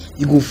foot,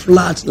 you go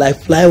flat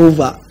like fly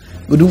over.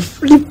 You do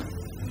flip.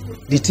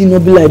 The thing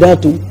not be like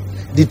that too.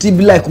 The thing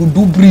be like we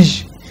do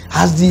bridge.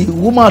 As the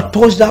woman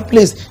touch that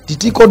place, the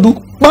thing could do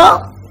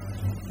bam,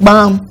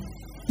 bam,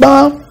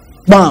 bam,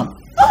 bam.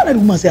 How that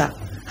woman say,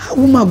 how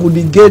woman go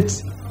dey get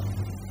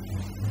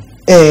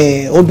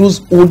all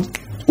those old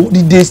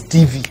days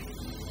TV?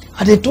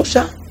 And they touch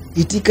her,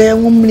 he take a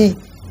woman,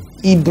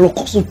 he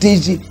broke so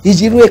teji, he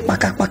jiru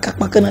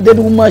paka, na the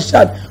woman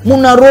shout,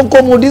 Muna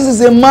ronko, this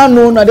is a man,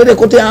 no, na they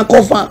kote and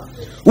coffin.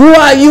 Who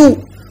are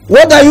you?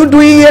 What are you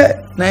doing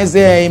here? And I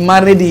say, he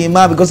married him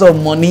because of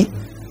money.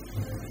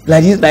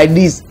 Like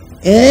this.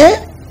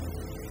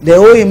 The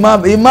whole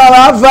imam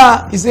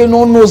Ava, he say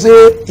no,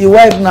 say his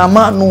wife na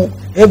man no,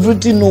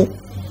 everything no.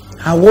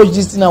 I watched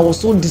this thing, I was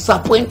so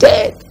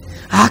disappointed.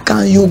 How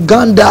can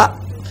Uganda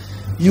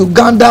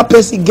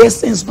person get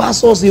sense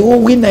pass us? They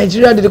won't win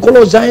Nigeria, they call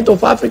us giant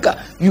of Africa.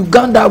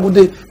 Uganda would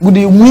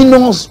they win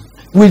us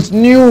with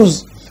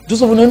news.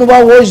 Those of you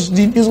never watch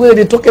the news where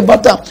they talk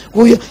about that.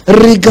 Oh yeah,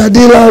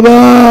 Rigadilaba.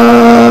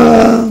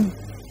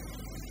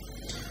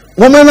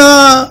 Woman.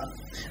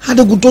 How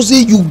they go to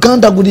say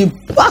Uganda go dey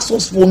pass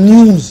us for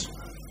news?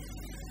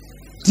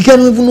 You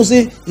can't even know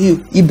say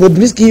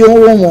Bobrisky your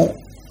woman.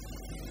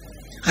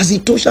 As he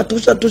touch her,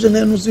 and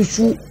then say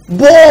shoe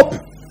Bob,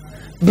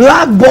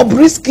 Black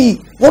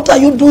Bobrisky. What are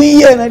you doing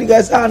here? And the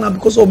guy say, now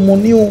because of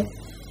money.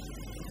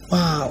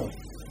 Wow,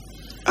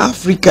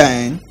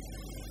 Africa,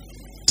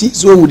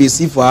 things what we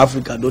see for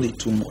Africa don't they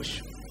too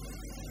much.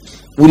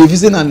 We dey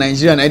visit in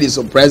Nigeria and they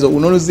surprise us. We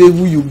not say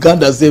who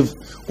Uganda save.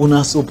 We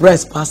not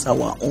surprise pass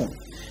our own.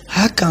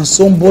 How can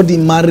somebody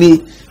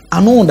marry?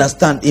 I don't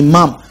understand.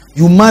 Imam,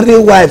 you marry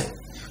a wife,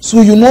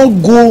 so you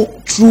not go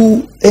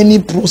through any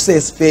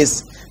process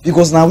first,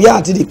 because now we are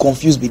actually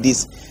confused with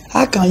this.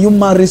 How can you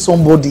marry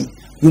somebody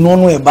you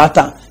don't know about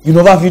her? You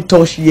never have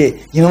touch here,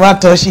 you never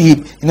touch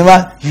hip,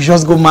 you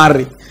just go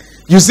marry.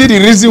 You see the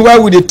reason why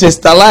we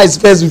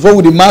testalize first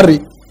before we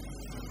marry.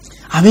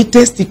 I mean,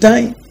 test the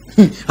time.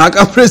 I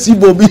can press you,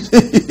 Bobby.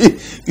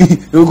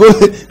 You go,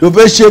 you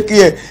better shake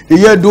here. The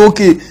year do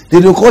okay. They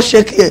do call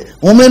shake here.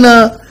 Woman,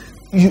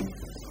 you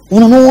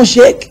no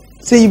shake.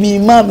 Say you be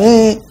imam.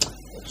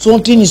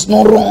 Something is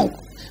not wrong.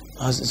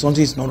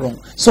 Something is not wrong.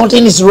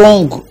 Something is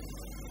wrong.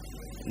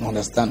 You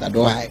understand? I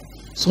don't hide.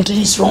 Something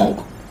is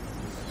wrong.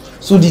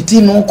 so the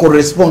thing no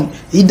correspond.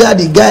 Either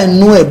the guy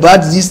know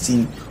about this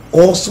thing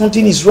or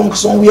something is wrong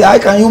somewhere. How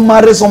can you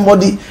marry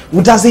somebody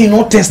without saying you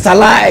no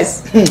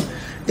testalize?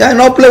 You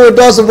not play with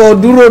us for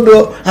duro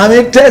do. I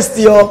mean test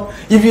yo.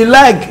 If you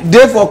like,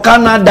 day for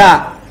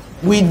Canada,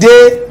 we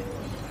day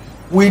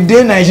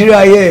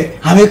Nigeria here.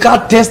 I make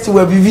a test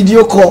with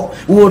video call.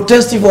 We will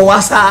test you for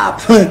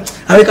WhatsApp.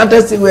 I make a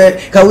test where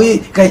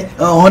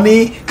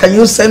honey, can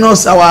you send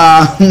us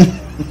our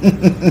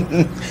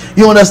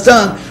you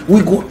understand?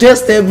 We go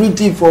test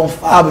everything from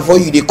far before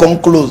you they come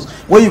close.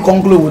 When you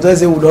come close, we tell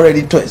say we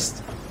already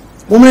test.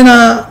 Women,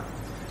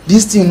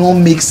 this thing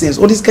don't make sense.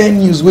 All this kind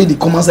of news where they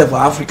come outside for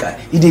Africa,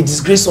 if they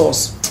disgrace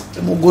us,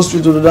 we'll go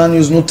straight to the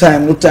news. No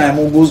time. We'll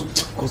go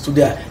because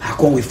today I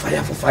come with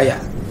fire for fire.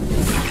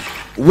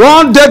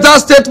 One data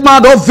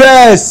statement of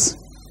verse.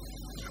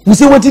 We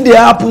say what did they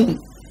happen?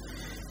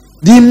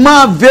 The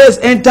man verse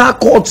enter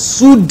court,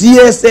 sue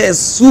DSS,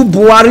 sue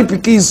Buhari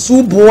Pikin,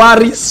 sue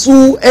Buhari,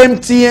 sue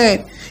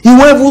MTN. He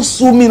won't even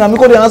sue me. And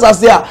because the answer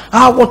say,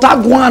 what I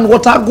go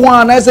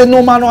on. I say,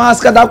 no man, no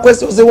ask that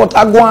question. Say, what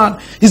I go on.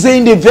 He say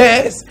in the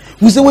verse.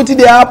 We say, what did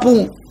they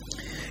happen?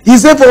 He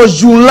say for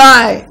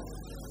July.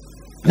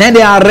 Then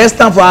they arrest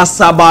him for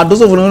Asaba. Those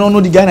of you who don't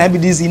know the guy,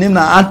 his name is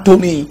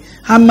Anthony.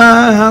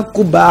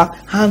 Anthony.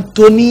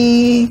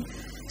 He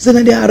said,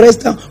 then they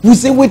arrest him. We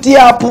say, what did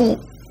happen?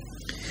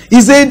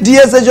 He said,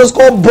 DSS just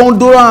called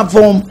Bondura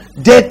from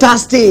Delta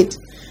State.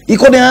 He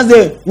called and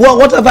say,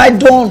 what have I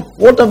done?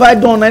 What have I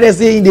done? And they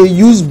say they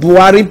use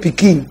Buhari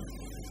Pikin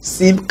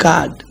SIM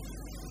card.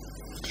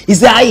 He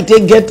said, how you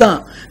take get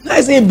them? Now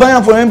I say buy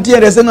them from MTN.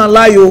 They say no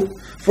lie yo.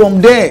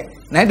 From there,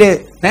 now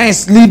I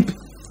sleep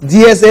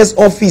DSS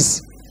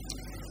office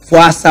for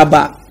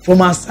Asaba. From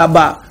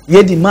Asaba,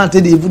 yeah the man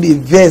tell they put the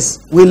verse.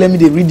 Wait, let me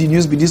they read the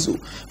news be this so.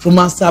 From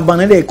Asaba,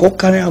 now they call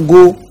carry and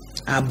go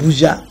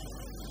Abuja.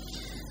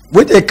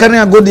 Wait, they carry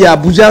and go the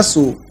Abuja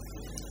so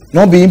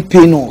not being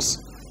paying us.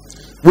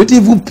 What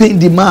even pay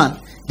the man?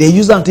 They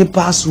use them to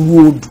pass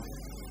road,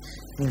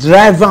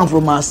 drive on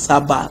from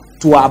Asaba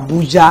to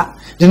Abuja.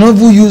 They don't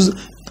even use.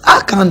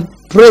 How can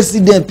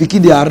president pick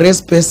the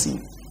arrest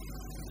person?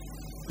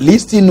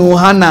 Listen, no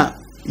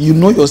Hannah, you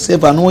know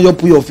yourself. I know you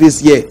put your face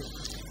here.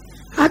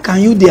 How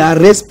can you the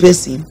arrest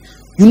person?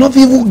 You not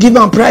even give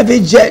them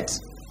private jet.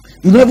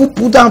 You not even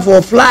put them for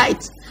a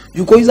flight.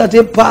 You can use that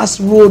to pass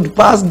road,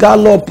 pass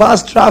gallop,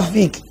 pass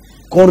traffic.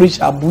 Go reach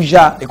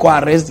Abuja. They go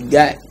arrest the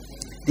guy.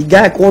 The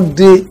guy called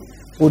day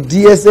for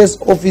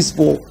DSS office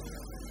for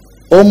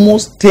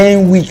almost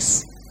 10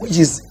 weeks, which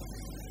is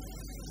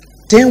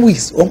 10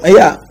 weeks,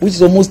 which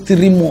is almost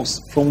 3 months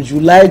from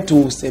July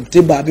to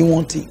September. I've been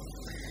wanting,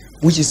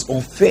 which is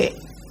unfair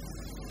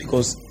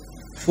because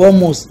 4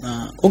 months,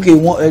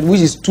 which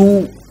is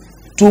two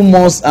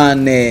months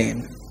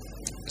and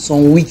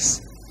some weeks.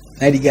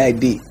 Now the guy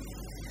did.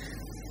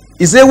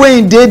 He said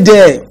when he did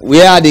there,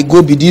 where they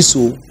go be this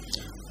so,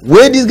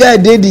 where this guy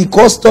did the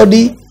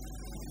custody.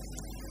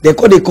 They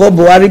call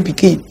Buhari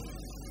Pikin,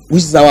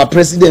 which is our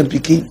president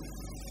Pikin.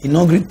 He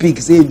not great pick.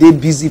 Say they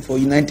busy for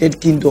United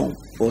Kingdom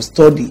for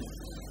study.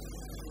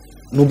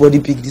 Nobody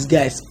pick this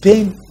guy.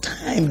 Spend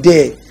time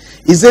there.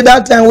 He said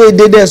that time where he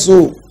did there,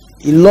 so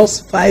he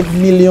lost 5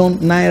 million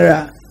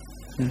naira.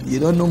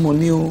 You don't know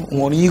money.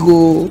 Money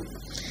go.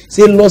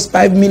 Say he lost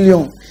 5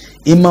 million.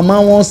 If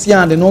mama wants see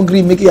him, they not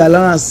agree make it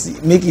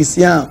allowance, make it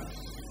see him.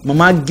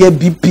 Mama get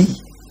BP.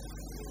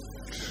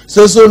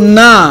 So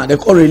now they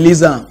call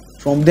release him.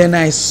 From then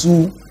I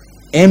sue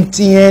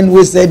MTN,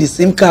 we said the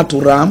same card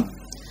to RAM,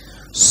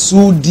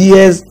 sue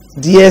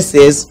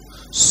DSS,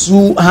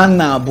 sue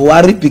Hannah,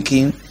 Buhari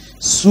Pikin,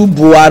 sue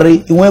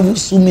Buhari. He won't even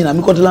sue me.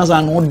 I'm going to answer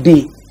another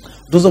day.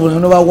 Those of you who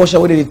never watch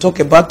where they talk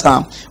about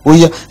time.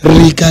 We are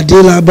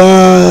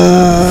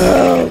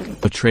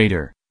a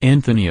traitor,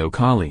 Anthony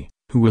Okali,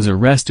 who was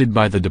arrested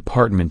by the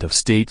Department of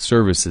State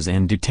Services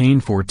and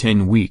detained for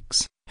 10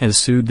 weeks, has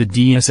sued the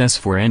DSS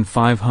for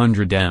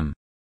N500M.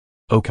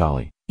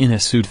 Okali, in a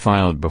suit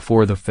filed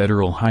before the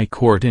Federal High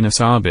Court in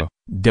Asaba,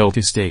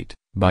 Delta State,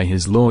 by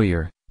his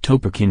lawyer,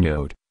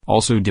 Topakinyode,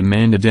 also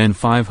demanded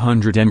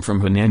N500M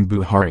from Hanan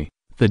Buhari,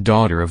 the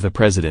daughter of the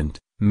president,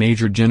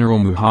 Major General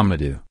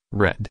Muhammadu,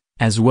 Red,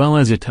 as well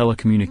as a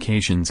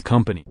telecommunications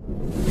company.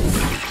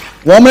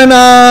 Woman,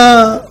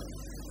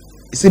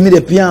 see me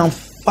the pay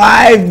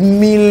 500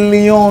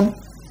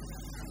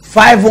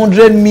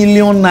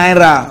 million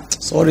naira.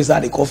 Sorry, sir,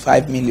 they call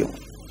 5 million.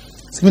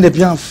 See me the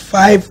pay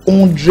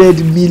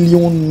 500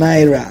 million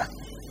naira.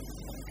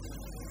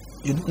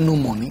 You don't know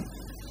money.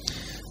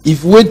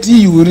 If waiting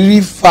you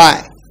really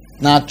fight,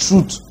 now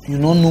truth, you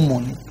don't know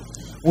money.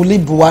 Only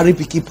Buhari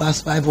Piki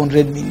pass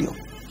 500 million.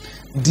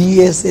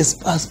 DSS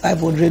pass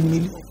 500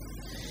 million.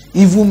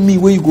 Even me,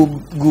 where you go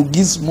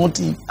give small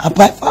thing, I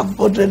buy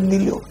 500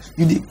 million.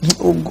 You did,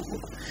 oh God.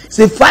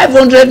 Say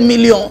 500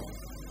 million.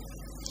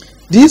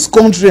 This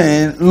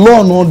country,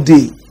 law no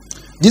day.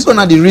 This one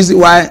are the reason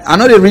why I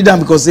know they read them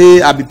because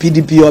say I be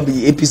PDP or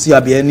be APC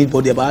or be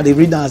anybody, but they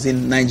read them as a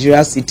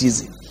Nigeria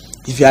citizen.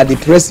 If you are the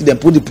president,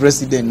 put the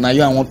president. Now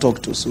you I want to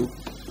talk to so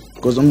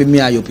because don't be me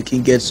and your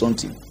picking get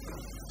something.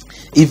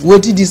 If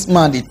wetin this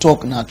man dey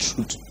talk na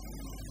truth,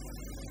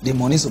 the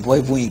money suppose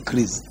even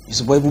increase. You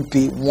suppose even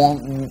pay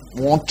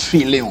 1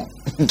 trillion.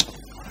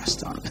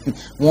 Understand?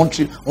 1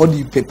 trillion. All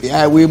the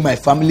paper wey my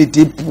family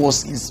take poor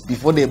since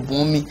before they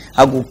born me,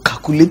 I go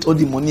calculate all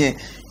the money.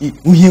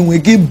 We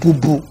get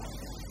bobo.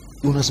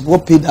 You not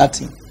suppose pay that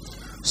thing.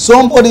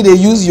 Somebody they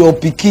use your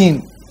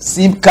pikin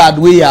SIM card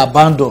where you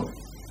abandon.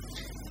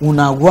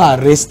 Una go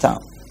arrest am.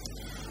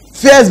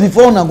 First,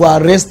 before una go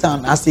arrest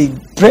am as a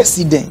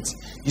president,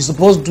 you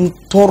supposed to do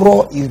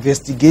thorough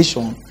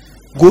investigation.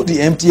 Go to the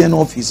MTN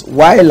office.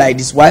 Why like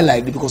this? Why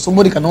like this? Because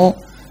somebody cannot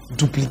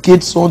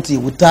duplicate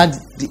something without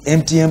the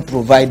MTN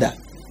provider.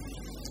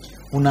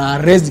 Una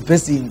arrest the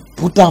person,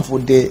 put am for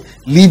the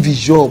leave his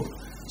job.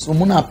 So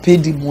una pay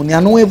the money. I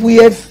know every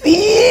year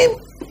film.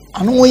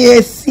 I know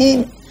hear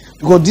film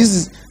because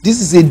this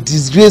is a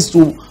disgrace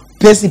to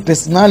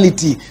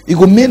personality. It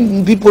go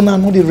make people now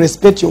know they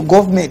respect your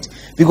government.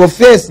 Because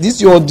first,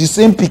 this your the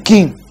same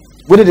pikin.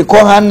 Whether they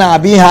call her now,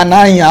 be her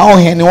now,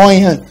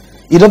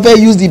 you don't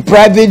use the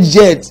private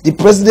jet, the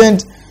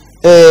president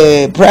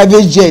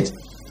private jet.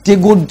 They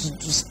go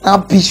to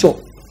snap picture.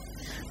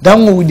 That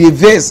one with the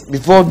verse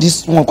before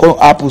this one called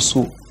Apple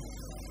so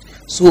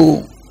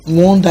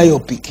wonder your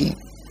pikin.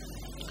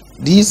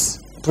 This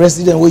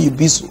president where you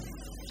be so,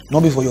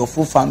 not be for your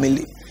full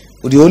family.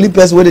 But the only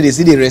person where they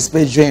see the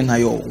respect join na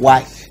your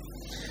wife.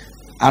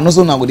 And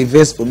also now with the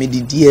verse for me,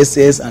 the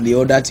DSS and the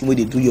other thing where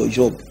they do your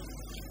job.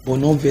 But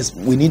no verse,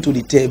 we need to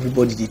tell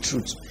everybody the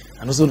truth.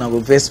 And also now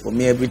with verse for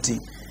me everything.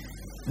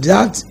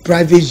 That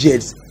private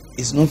jet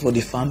is not for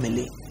the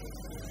family.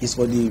 It's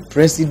for the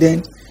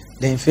president.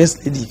 Then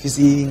first lady, if you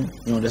see,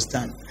 you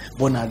understand.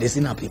 But now they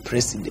say not be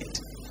president.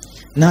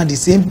 Now the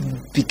same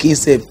PK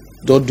self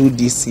don't do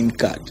this SIM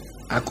card.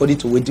 According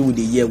to what with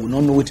the year, we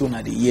don't know what on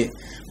the year.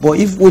 But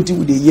if what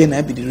with the year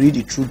now be the real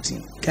the truth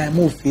thing, can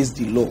more face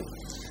the law.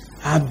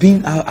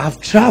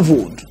 I've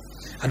traveled.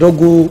 I don't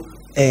go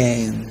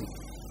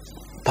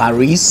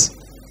Paris.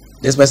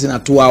 This person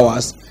at 2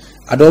 hours.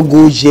 I don't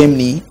go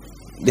Germany.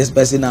 This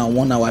person at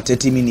 1 hour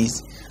 30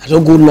 minutes. I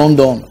don't go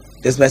London.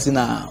 This person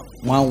at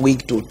 1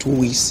 week to 2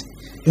 weeks.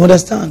 You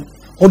understand?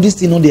 All these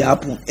things they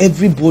happen.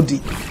 Everybody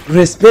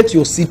respect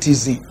your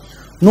citizen.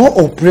 Not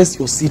oppress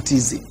your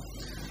citizen.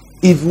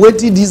 If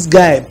waiting this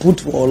guy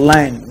put for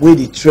online where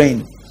the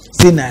train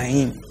say na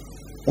him,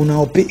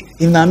 una pay.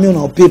 If na me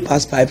una pay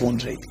past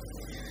 500.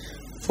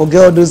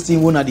 Forget all those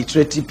things when are the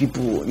treaty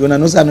people. You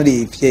know say I know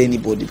they fear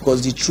anybody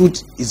because the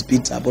truth is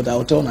bitter. But I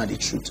will tell you the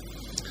truth.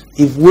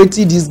 If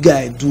waiting this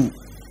guy do,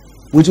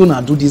 which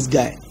una do this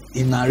guy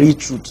in a real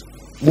truth,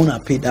 una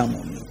pay that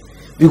money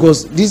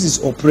because this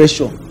is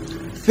oppression.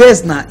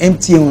 First na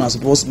MTN una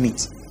supposed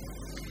meet.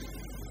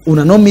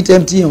 Una not meet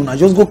MTN, una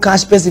just go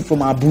cash person from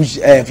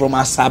Abuja, from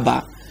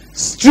Asaba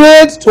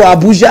straight to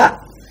Abuja.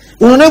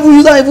 Una never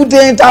use that even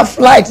they enter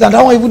flights and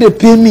that one even they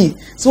pay me.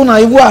 So now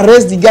even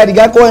arrest the guy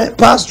go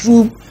pass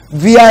through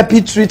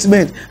VIP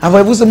treatment. And for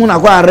even someone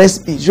go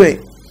arrest me, joy.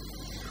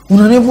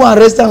 Una never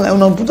arrest them,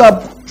 una put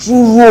up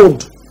through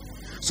road.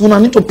 So una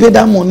need to pay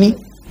that money.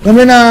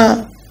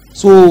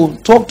 So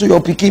talk to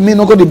your pikin, may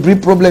not go the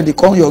brief problem, they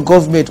call your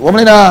government.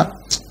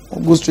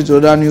 Go straight to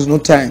other news, no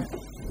time.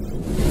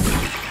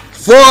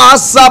 For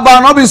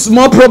Asaba, not be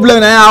small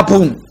problem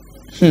happen.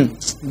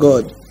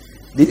 God,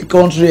 the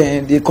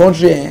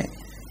country,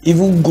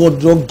 even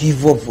God don't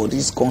give up for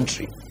this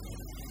country.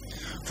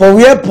 For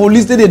where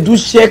police they do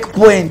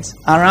checkpoint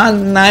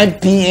around 9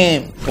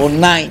 p.m. for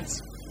night.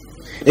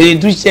 They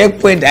do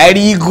checkpoint. I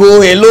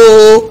go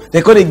hello.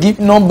 They call they give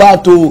number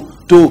to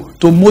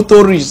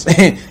motorists.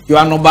 You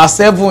are number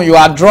 7. You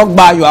are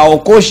Drogba. You are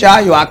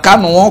Okosha. You are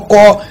Kano. One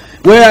call.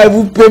 Where I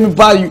even pay me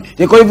pass you,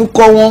 they can't even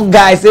call one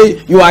guy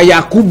say you are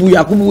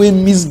Yakubu will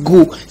miss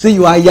go. Say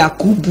you are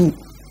Yakubu.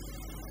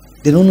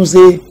 They don't know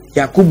say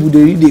Yakubu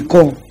they really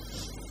come.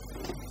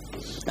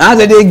 As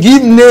they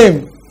give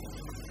name,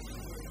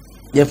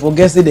 they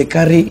forget say they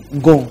carry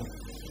gun.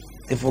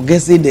 They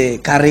forget say they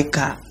carry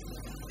car.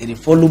 They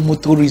follow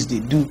motorists they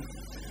do.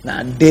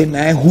 And then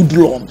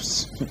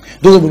hoodlums.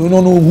 Those people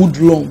don't know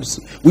hoodlums,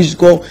 which is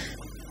called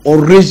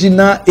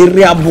original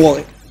area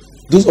boy.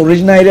 Those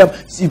original area,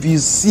 if you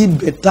see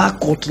better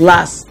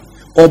cutlass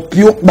or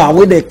piokba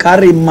where they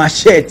carry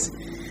machete,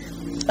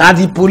 and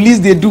the police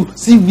they do,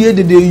 see where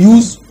they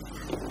use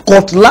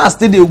cutlass,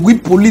 they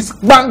whip police,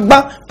 bang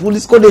bang,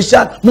 police go they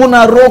shout,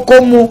 mona run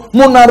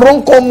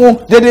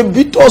komo, they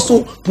beat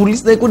also,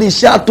 police they go they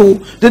shout,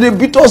 they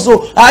beat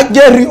also, I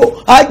get you,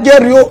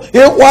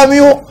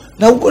 wamio.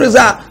 Now we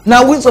say,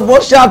 now we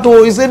support shout,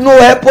 he said no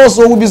help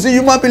also, we be see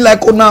you might be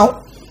like oh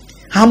now,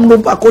 ham no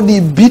back on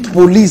the beat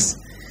police.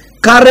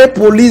 Carry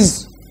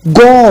police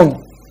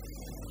gun,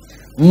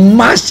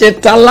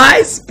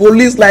 machetize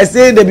police like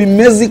say they be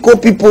Mexico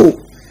people,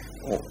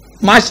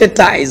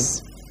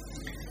 machetize.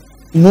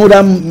 You know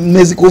that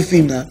Mexico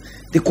film now?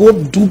 They go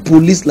do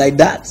police like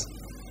that.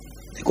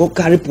 They go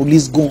carry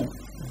police gun,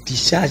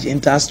 discharge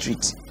enter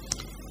street.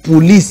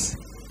 Police,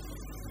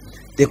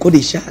 they go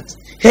the shout,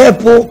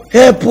 help.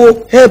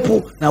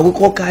 Now we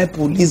go carry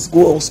police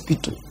go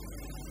hospital.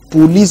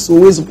 police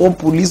always support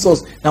police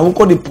us. Now we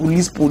call the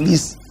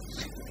police.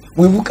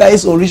 We look at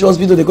some rich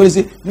hospital, they call it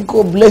say,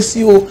 God bless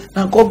you.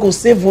 Now God go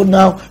save you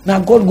now. Now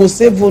God go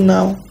save you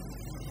now.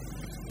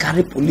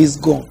 Carry police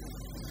gun.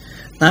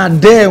 Now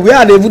then, where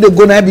are they even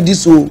go now be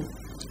this so?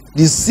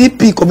 The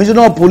CP,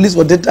 Commissioner of Police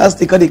for Delta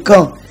State, they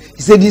come.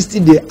 He said this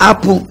thing they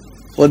happen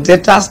for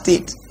Delta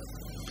State.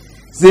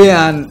 Say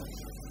and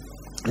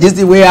this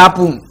thing will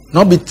happen.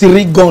 Not be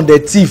 3 gun the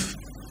thief.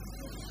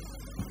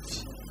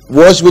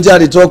 Watch what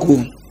they talk.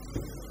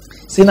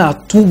 Say now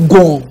 2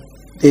 gun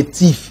the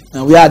thief.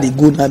 Now where they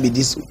go now be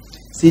this one.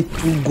 Say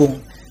 2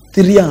 gun,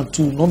 3 and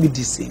 2 not be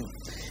the same.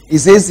 He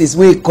says his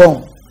way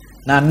come.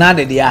 Now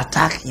that they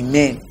attack him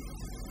men.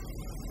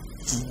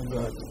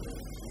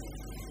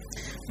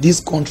 This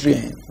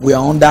country we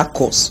are under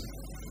course.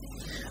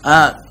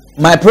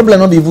 My problem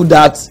not be even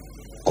that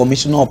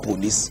Commissioner of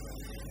Police.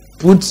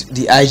 Put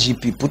the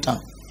IGP, put on.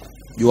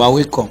 You are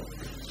welcome.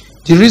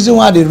 The reason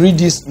why they read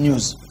this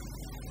news,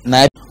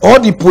 now all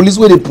the police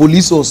where they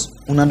police us,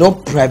 una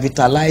don't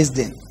privatize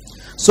them.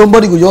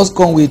 Somebody will just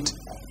come with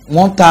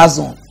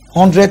 1,000,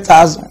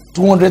 100,000,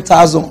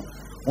 200,000.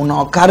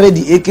 Una carry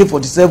the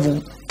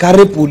AK-47,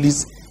 carry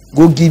police,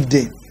 go give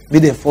them. May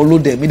they follow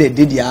them, may they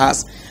do their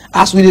ass.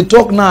 As we dey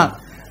talk now,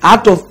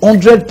 out of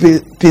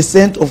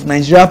 100% of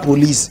Nigeria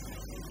police,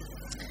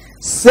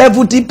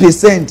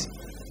 70%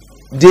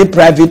 they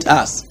private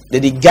ass.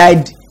 They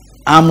guide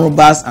armed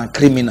robbers and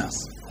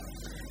criminals.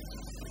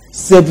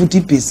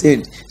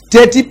 70%.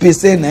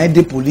 30% na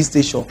the police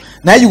station.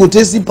 Now you go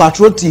to see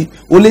patrol team,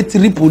 only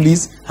 3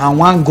 police and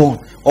 1 gun,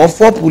 or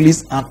 4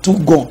 police and 2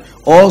 gun,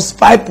 or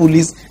 5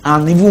 police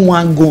and even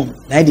 1 gun.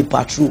 Now the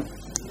patrol.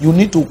 You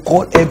need to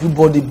call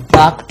everybody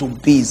back to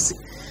base.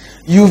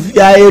 If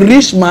you are a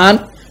rich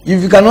man,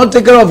 if you cannot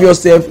take care of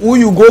yourself, who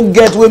you go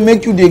get will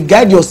make you they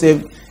guide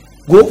yourself.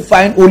 Go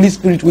find Holy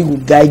Spirit who will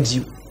guide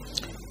you.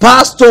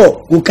 Pastor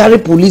will carry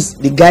police,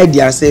 they guide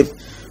themselves.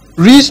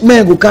 Rich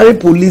men will carry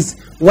police.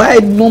 Why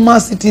normal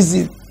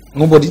citizen?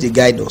 Nobody they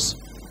guide us.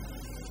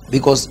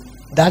 Because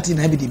that is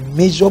be the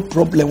major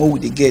problem what we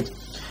they get.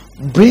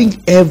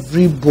 Bring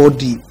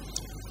everybody,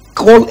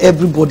 call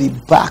everybody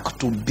back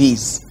to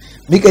base.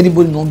 Make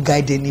anybody not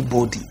guide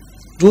anybody.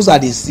 Those are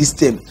the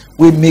system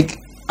we make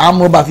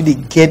armed robbers if they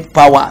get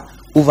power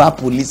over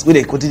police. Where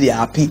they continue they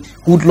happy,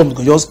 hoodlums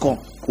can just come.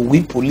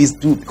 We police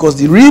do because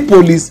the real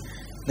police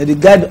they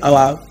guide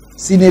our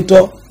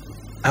senator,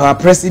 our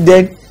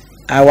president,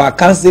 our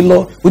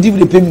councillor, who even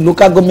they pay me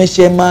local government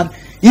chairman,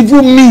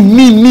 even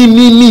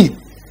me.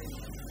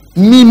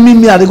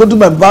 I they go to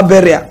my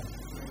barberia.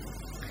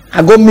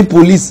 I go meet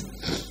police.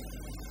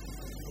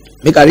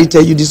 Make I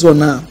tell you this one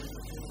now.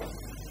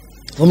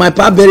 For my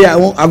barberia,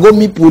 I go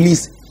meet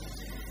police.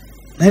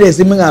 Now they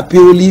say I pay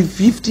only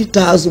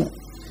 50,000.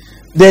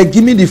 They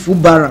give me the full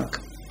barrack.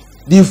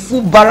 The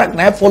full barrack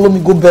now follow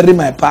me go bury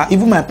my pa.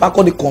 Even my pa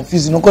call they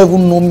confused. You know, can't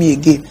even know me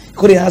again.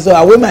 Cause they answer,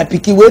 I wear my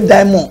picky, where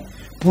diamond.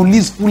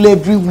 Police full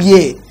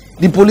everywhere.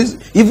 The police,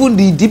 even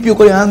the DPO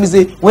call they ask me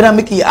say, when I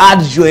make it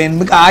hard join,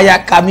 make a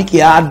higher car, make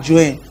it hard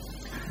join.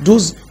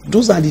 Those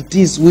are the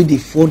things where they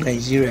for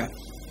Nigeria.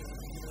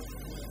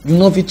 You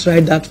know if you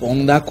try that for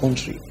another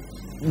country,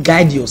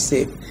 guide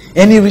yourself.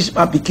 Any rich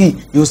man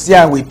pikin, you see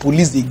how we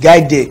police they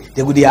guide there,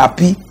 they go they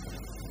happy.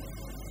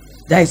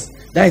 That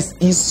is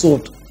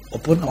insult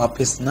upon our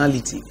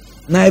personality.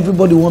 Now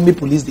everybody want me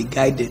police they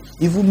guide them.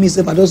 Even me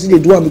self, I don't see they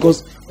do them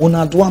because on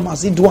a do them, I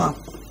see do them.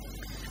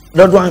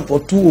 Not do them for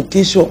 2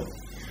 occasions.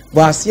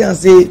 But I see and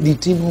say the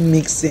thing don't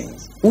make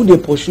sense. Who they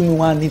pursue me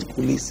when I need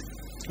police?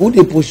 Who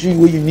they pursue you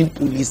when you need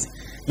police?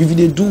 If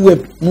they do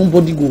well,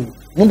 nobody go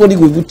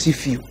even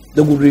thief you.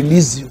 They will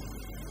release you.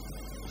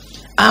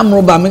 Armed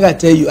robber, make I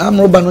tell you, armed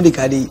robber no they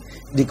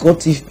call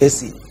thief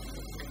person.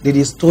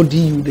 They study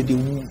you,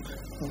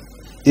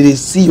 they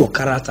see your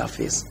character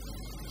first.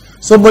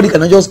 Somebody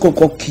cannot just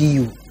kill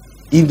you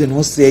if they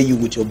don't say you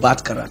with your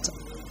bad character.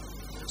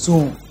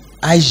 So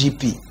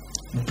IGP,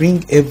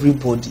 bring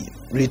everybody,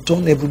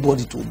 return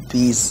everybody to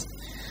base.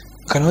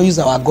 We cannot use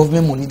our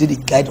government money to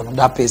guide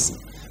another person.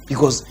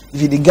 Because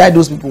if they guide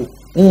those people,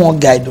 who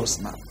won't guide us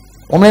now?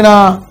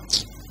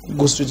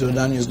 Go straight to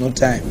the news, no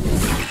time.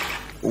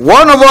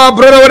 One of our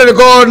brother, what they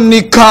call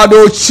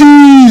Nikado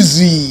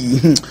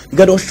Cheesy. You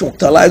got to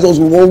shocktalize us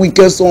with one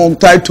wicked song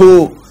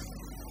title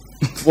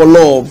For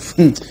Love.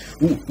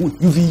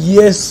 You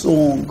hear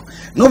song.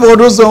 No, but all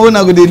those songs when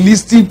I go they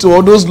listen to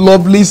all those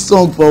lovely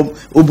songs from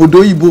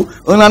Obodo Ibo.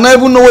 And I don't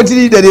even know what it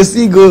is that they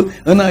sing.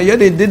 And I hear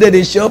they did that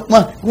they shop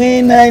man.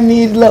 When I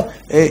need love,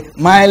 hey,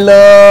 my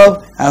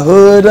love, I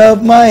hold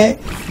up my head.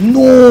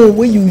 No,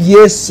 when you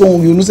hear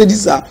song, you know say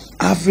this is a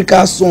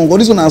Africa song. Or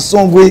this one a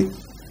song where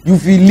you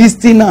feel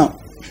listening now.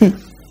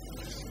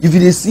 If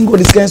they sing all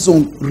this kind of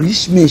song,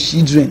 rich men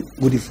children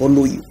go they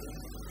follow you.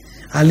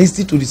 I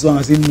listen to the song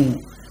and say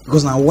no.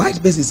 Because now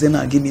white person say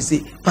now give me say,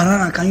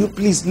 Pararan, can you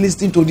please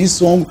listen to this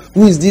song?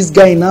 Who is this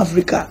guy in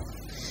Africa?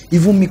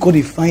 Even me could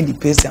they find the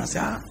person and say,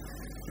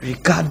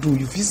 Ricardo,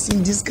 you feel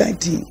sing this guy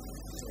thing.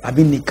 I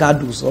mean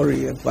Ricardo,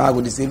 sorry, if I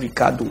would say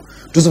Ricardo.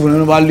 Those of you who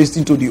never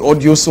listening to the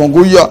audio song,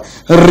 oh yeah,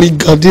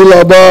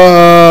 Rigadilaba.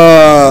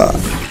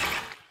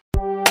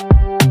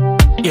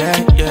 Yeah.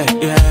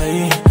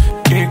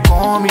 They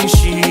call me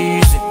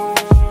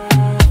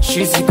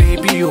she's the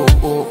baby,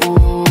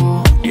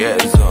 oh,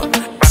 yes.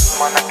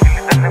 Batman, I kill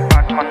it, and the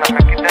Batman, I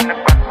make it, and the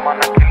Batman,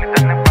 I kill it,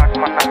 and the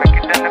Batman, I make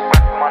it, and the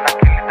Batman, I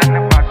kill it, and the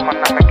Batman,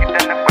 I make it,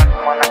 and the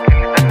Batman, I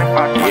kill it, and the Batman, I make it, and the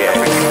Batman.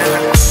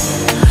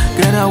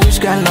 Girl, I wish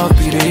God love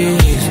be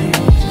this.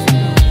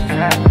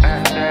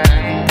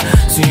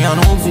 See, I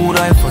know good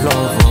I for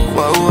love,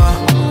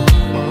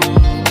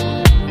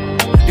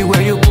 the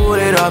way you put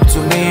it up to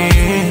me.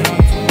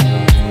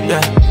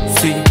 Yeah,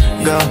 see,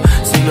 girl,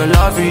 see your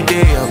love every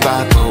day, you're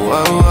back,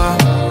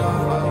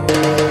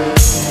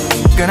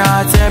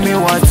 Gonna tell me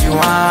what you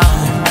want.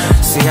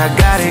 See, I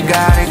got it.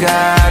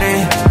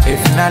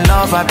 If not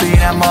love, I be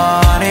the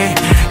money.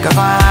 Cause I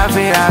have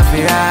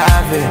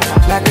it.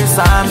 Like the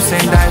song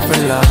sing, die for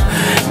love.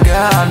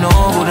 Girl, I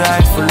know who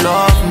die for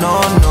love. No,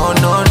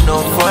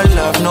 for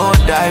love, no,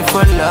 die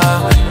for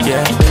love.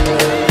 Yeah.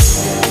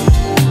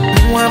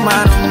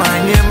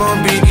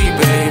 Biggie,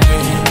 baby.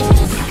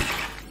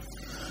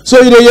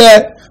 So you know, yeah.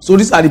 So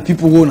these are the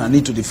people who I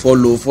need to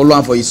follow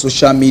am for his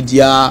social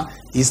media,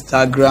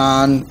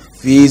 Instagram,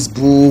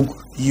 Facebook,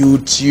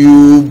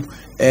 YouTube,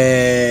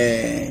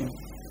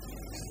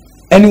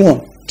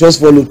 anyone. Just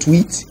follow,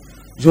 tweet,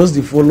 just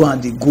the follow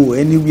and they go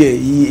anywhere.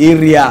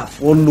 Area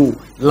follow,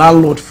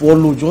 landlord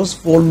follow, just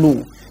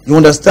follow. You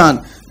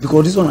understand?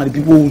 Because these are the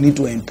people who need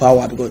to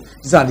empower. Because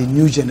these are the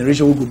new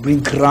generation who will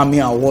bring Grammy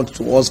awards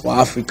to us for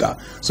Africa.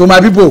 So my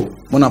people,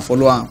 wanna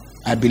follow him.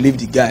 I believe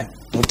the guy.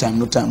 No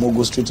time. We'll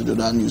go straight to the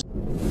other news.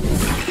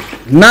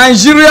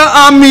 Nigeria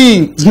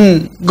Army.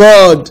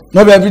 God.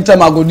 Not every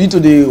time I go need to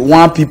the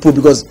one people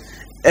because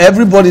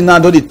everybody now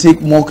don't they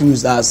take mock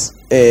news as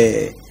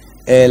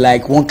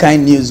like one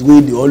kind news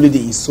where they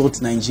already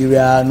insult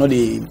Nigeria, not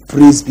they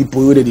praise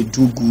people where they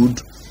do good.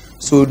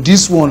 So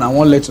this one I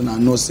want to let you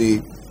know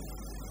say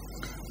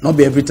not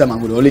be every time I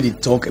would already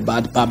talk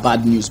about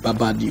bad news.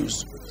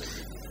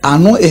 I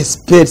no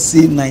expect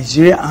say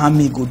Nigeria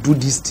Army go do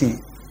this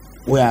thing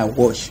where I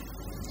watch.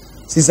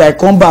 Since I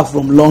come back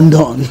from London,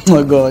 oh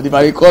my God, if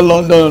I call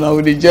London, I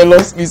will be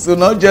jealous. Me so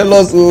not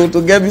jealous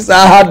to get visa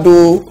hard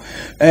though.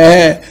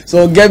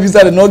 So get visa,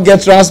 they not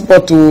get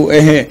transport to.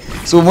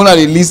 So when are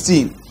they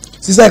listing?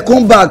 Since I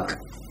come back,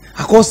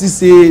 I can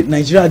say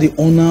Nigeria they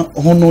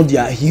honor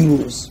their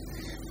heroes,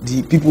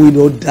 the people who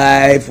don't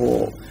die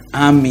for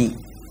army.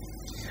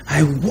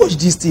 I watch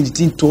this thing, the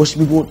thing touch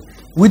me, but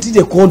what did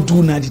they call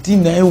do now? The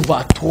thing that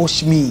over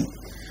touch me.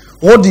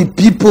 All the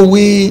people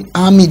wey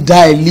army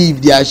die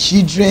live, their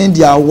children,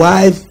 their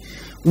wife,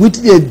 what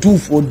they do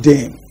for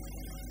them?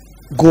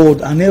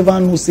 God, I never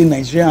know say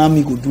Nigeria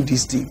army go do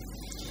this thing.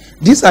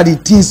 These are the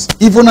things.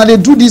 If una they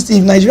do this thing,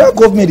 if Nigeria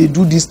government they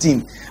do this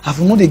thing, I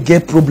for know they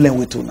get problem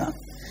with una.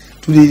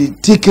 To they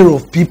take care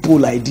of people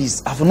like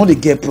this, I for know they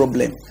get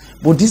problem.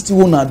 But this thing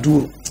wanna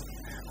do,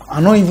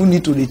 I don't even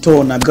need to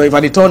return because if I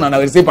return and I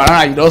will say,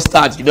 Pararan, you don't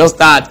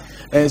start.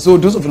 So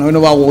those of you who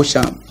never watch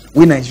them.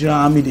 We Nigerian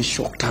army they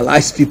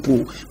shocktalize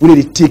people. We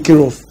they take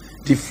care of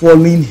the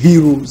fallen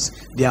heroes,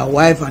 their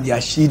wife and their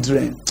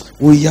children.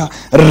 We are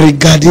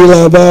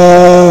Regadilaba.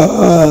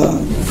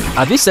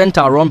 At this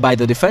center run by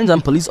the Defense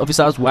and Police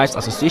Officers Wives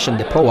Association,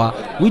 the POWA,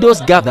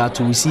 widows gather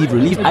to receive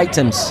relief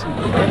items.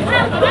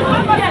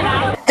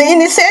 The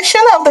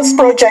initiation of this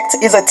project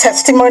is a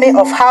testimony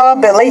of our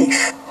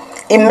belief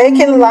in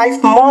making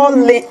life more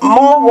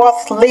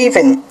worth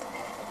living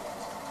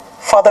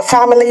for the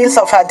families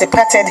of our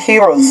departed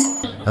heroes.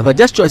 The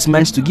gesture is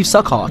meant to give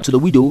succor to the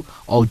widow,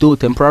 although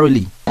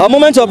temporarily. A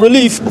moment of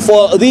relief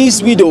for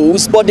these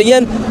widows, but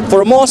again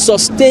for a more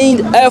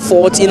sustained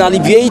effort in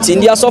alleviating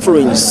their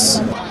sufferings.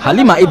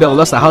 Halima Abel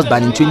lost her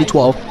husband in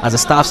 2012 as a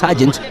staff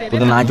sergeant with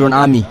the Nigerian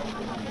Army.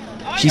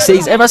 She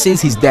says ever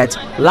since his death,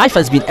 life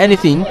has been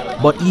anything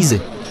but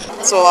easy.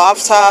 So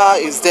after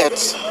his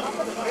death,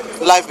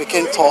 life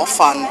became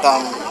tough and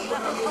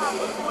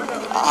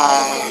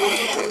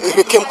I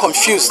became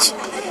confused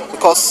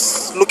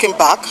because looking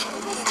back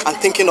and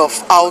thinking of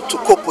how to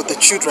cope with the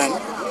children,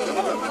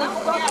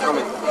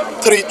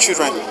 3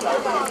 children,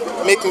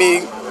 make me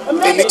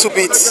a little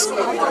bit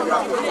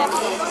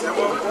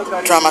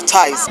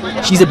dramatized.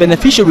 She's a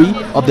beneficiary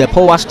of the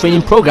POWA's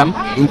training program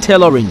in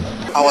tailoring.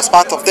 I was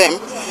part of them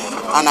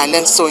and I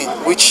learned sewing,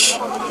 which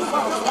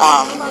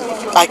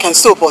I can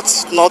sew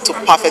but not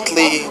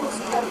perfectly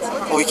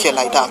okay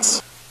like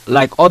that.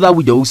 Like other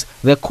widows,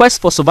 the quest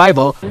for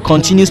survival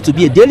continues to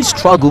be a daily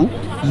struggle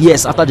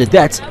years after the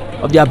death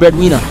of their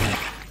breadwinner.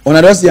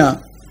 Una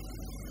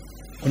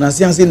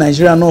see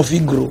Nigeria no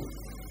fit grow.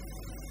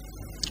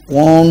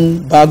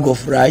 1 bag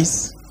of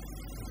rice,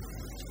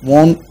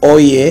 1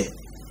 oil,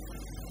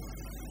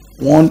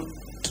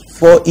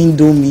 4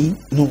 Indomie,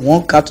 no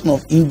 1 carton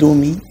of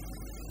Indomie,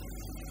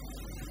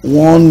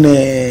 1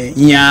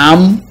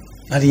 yam,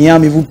 and the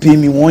yam even pay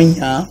me 1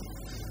 yam.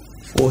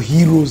 For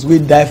heroes wey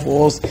die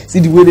for us.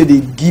 See the way that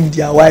they give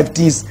their wife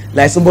things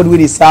like somebody wey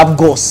dey serve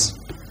gods.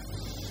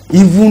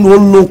 Even all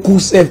local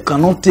self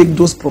cannot take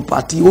those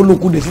property. All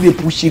local they say they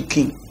put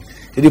chicken,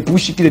 they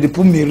put chicken, they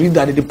put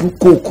merida, they put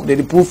coke, they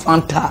put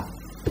Fanta.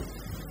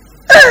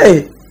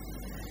 Hey,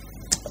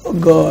 oh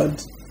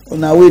God,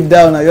 on our way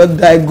down, I just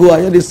die go.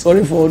 I just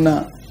sorry for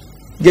now.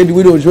 Get the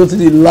way they just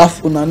they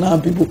laugh on now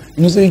people.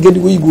 You know, so you get the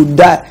way you go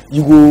die,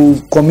 you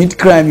go commit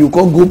crime, you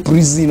can't go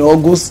prison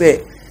or go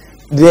say.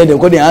 There they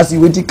go they ask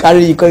you what you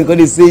carry, you can't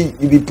they say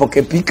you be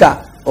pocket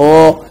picker.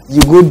 Or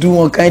you go do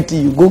one kind of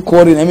thing, you go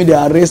quarrel, I mean they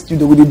arrest you,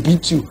 they go they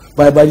beat you.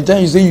 By the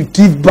time you say you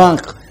thief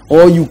bank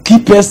or you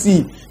keep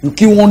person, you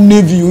kill one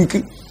navy,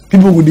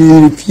 people will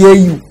they fear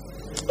you.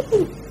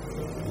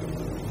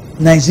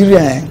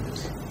 Nigeria,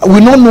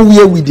 we don't know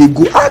where we they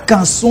go. How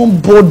can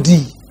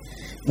somebody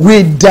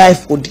will die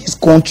for this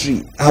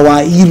country,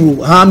 our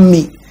hero,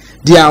 army,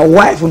 their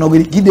wife, not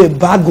going to give them a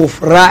bag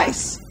of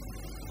rice,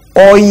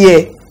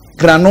 oil,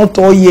 granite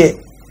oil,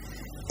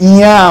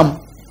 yam.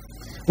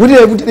 We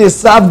they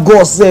serve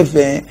God self,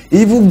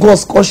 even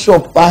God's call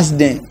shop past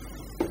them.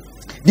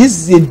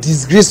 This is a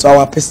disgrace to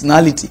our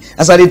personality.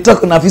 As I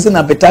talk on a vision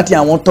and better thing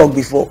I won't talk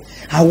before.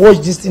 I watch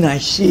this thing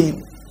and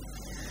shame.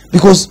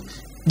 Because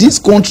this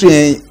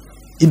country,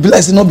 it be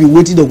like not be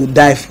waiting to go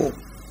die for.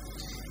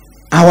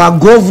 Our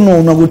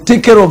governor will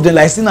take care of them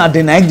like saying that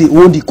they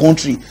hold the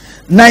country.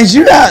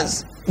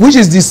 Nigerians, which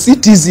is the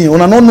citizen,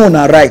 on not know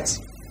na right.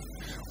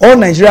 All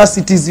Nigerian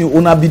citizens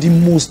wanna be the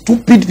most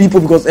stupid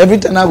people because every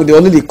time now they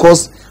only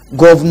cause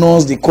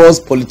governors, they cause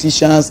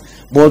politicians,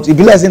 but it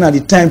be like saying at the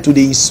time to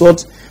they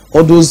insult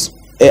all those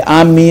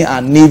army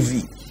and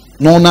navy.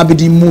 No, wanna be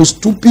the most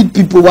stupid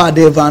people what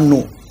they ever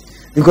know.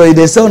 Because if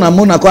they say una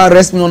mona go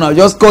arrest me, una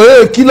just call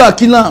hey killer.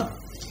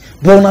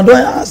 But una don't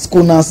ask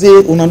una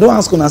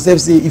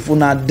say if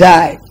una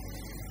die,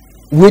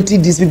 what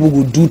did these people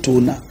go do to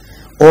una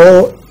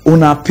or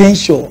una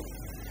pension?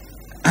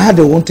 How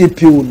they want to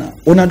pay una.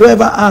 Una don't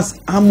ever ask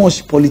how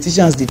much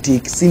politicians they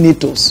take,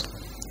 senators,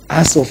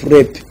 House of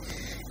Rep,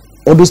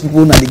 all those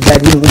people now they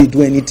guide, we don't really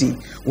do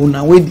anything.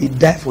 Una way they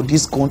die for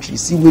this country,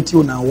 see what you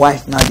una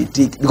wife now they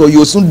take. Because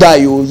you soon die,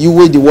 you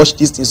way they watch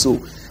this thing,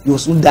 so you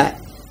soon die.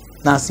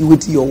 Now see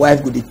what your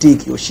wife go they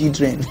take, your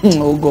children.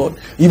 Oh God.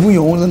 Even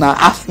your own now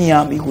half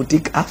yam, you go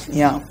take half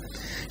yam.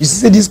 You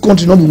see this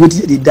country not be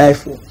waiting they die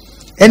for.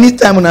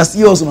 Anytime when I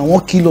see us, una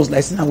want kill us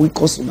like saying we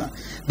cause una.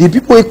 The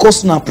people who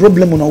cause una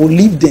problem, una will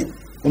leave them.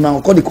 Una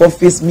will call the court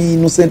face me,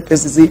 innocent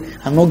person, say,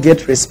 I not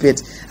get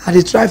respect. And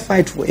they try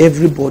fight for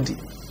everybody.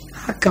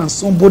 How can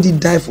somebody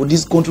die for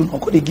this country? Una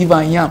call they give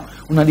a yam.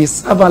 Una they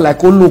serve her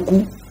like all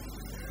local.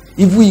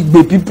 If we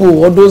be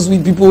people, all those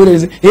people who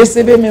say, hey,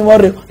 sebe me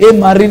worry, hey,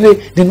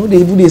 marire, they know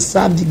they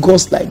serve the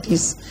ghost like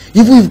this.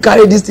 If we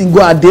carry this thing, go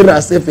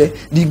adera self,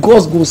 the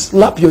ghost go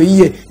slap your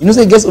ear. You know,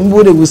 say, guess some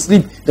people they will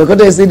sleep.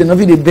 They say they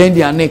they bend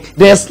their neck.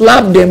 They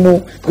slap them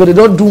more because they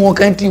don't do one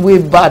kind of thing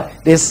way bad.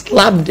 They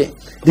slap them.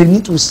 They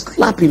need to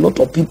slap a lot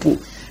of people.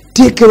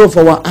 Take care of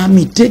our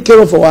army. Take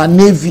care of our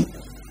navy.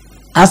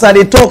 As I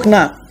talk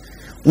now,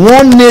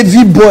 one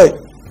navy boy,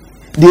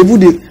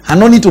 I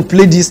don't need to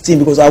play this thing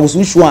because I was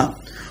so sure.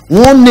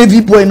 One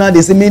navy boy now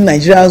they say, "Man,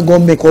 Nigeria's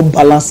gonna make up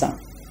balance,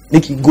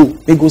 make it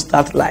go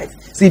start life."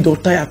 See,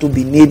 don't tire to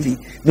be navy.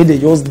 May they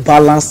just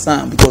balance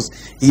because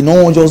you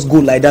don't just go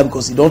like that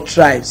because you don't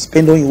try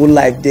spend all your whole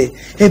life there.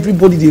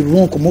 Everybody they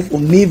run come up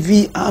from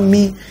navy,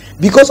 army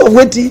because of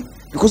waiting,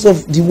 because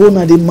of the one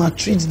that they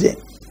maltreat them.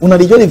 When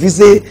they just if you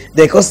say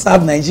they can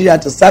serve Nigeria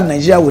to serve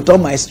Nigeria with all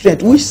my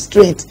strength, which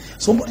strength?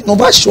 Somebody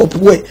number shop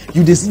where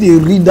you they see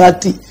they read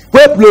that thing.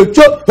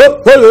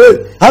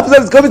 After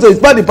it's coming to his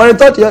party, parent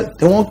thought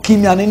they won't kill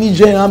me and any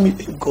Nigerian army.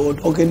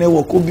 God, okay,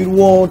 never could be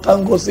war.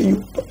 Thank God, say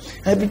you.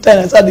 Every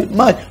time I said the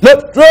man,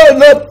 left,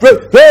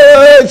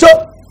 pray,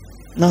 chop.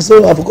 Now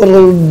so I forgot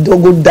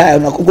don't go die.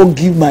 And I could go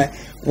give my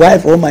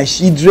wife or my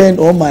children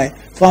or my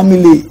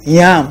family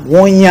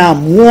one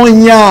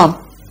yam.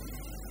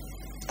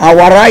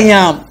 Our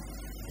yam.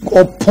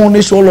 God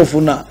punish all of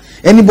you.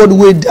 Anybody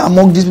who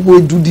among these people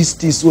who do this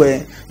thing, so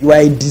you are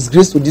a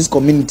disgrace to this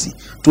community,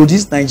 to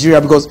this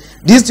Nigeria, because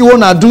this thing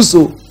wanna do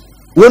so.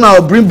 When I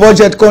bring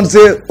budget, come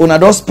say, when I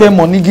don't spend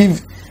money,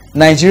 give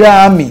Nigeria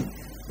army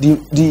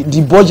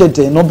the budget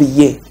not be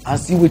here. I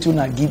see what you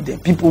wanna give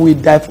them. People will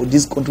die for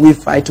this country. We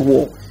fight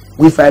war,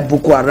 we fight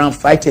Boko Haram,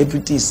 fight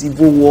everything,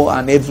 civil war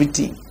and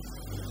everything.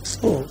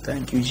 So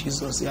thank you,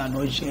 Jesus. You are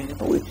not genuine.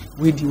 But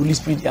with the Holy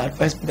Spirit, they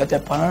advise me that I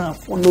Pararan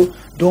follow.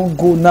 Don't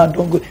go now,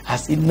 don't go. I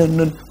said,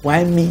 no.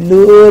 Why me,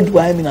 Lord?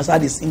 Why me? That's how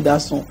they sing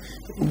that song.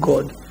 Oh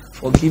God,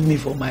 forgive me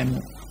for my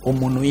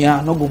monoya.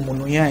 I'm not go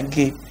monoya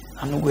again.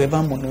 I'm not go ever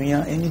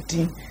monoya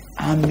anything.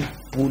 Army,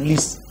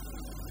 police,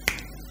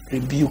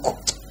 rebuke.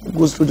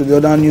 Goes through to the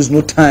other news,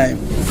 no time.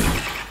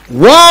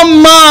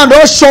 One man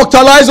don't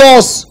shocktalize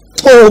us.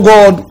 Oh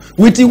God,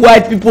 with the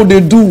white people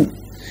they do.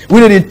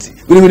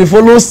 They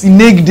follow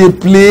snake they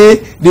play,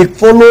 they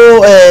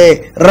follow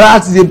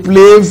rats they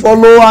play,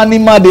 follow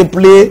animal they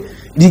play.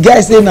 The guy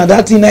say now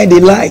that thing they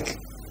like.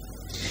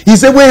 He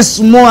said when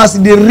small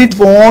as they read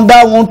for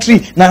under one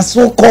tree, now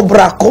so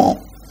cobra come.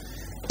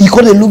 He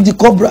could look the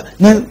cobra.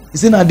 Now he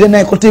said, "Now then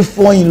I could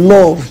fall in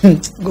love."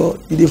 God,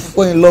 he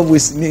fall in love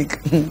with snake.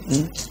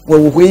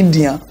 Well, we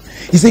India.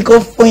 He said, "He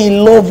could fall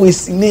in love with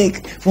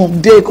snake." From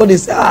there, he could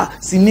say,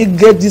 snake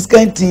get this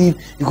kind of thing.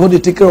 He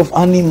could take care of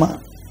animal.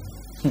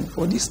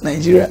 For this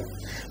Nigeria,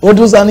 all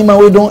those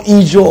animals we don't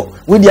injure,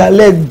 with their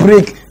leg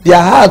break,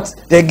 their heart,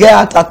 they get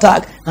heart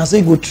attack, and so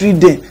you go treat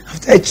them.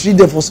 After I treat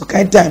them for some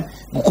kind of time,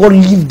 you can't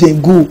leave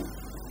them go.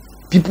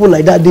 People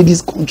like that did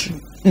this country.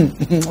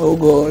 Oh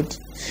God.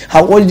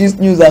 I watch this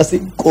news, I say,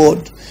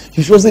 God,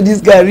 you should say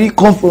this guy really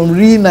come from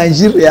real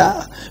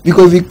Nigeria.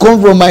 Because if he come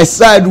from my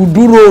side,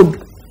 Udu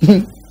Road.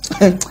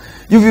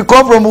 If you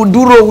come from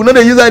Udu Road, we know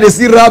they use how they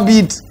see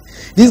rabbit.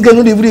 This guy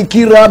know they even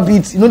kill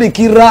rabbits, you know they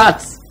kill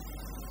rats.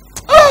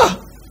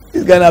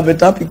 This guy na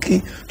better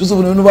picky. Those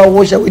who never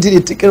watch how they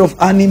take care of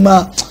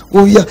animal.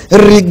 Oh yeah,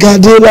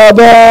 regardez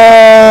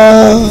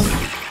là-bas.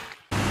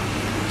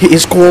 He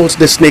is called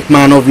the Snake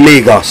Man of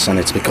Lagos, and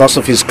it's because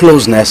of his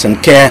closeness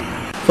and care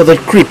for the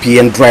creepy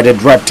and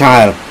dreaded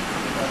reptile.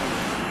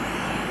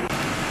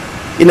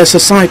 In a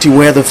society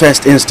where the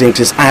first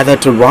instinct is either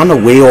to run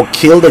away or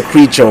kill the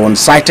creature on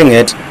sighting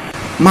it,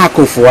 Mark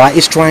Ofua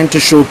is trying to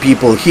show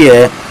people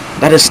here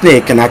that a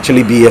snake can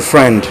actually be a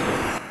friend.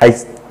 I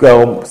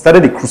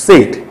started a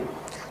crusade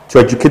to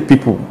educate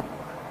people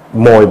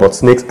more about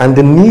snakes and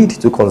the need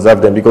to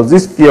conserve them, because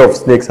this fear of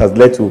snakes has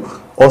led to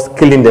us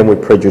killing them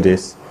with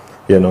prejudice,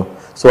 you know.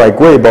 So I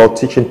go about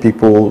teaching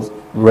people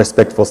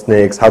respect for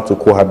snakes, how to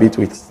cohabit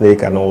with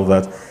snake and all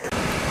that.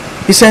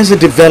 He says he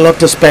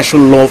developed a special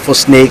love for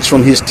snakes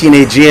from his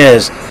teenage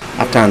years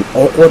after an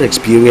awkward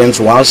experience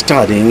while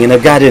studying in a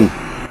garden.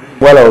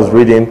 While I was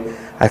reading,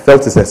 I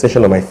felt a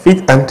sensation on my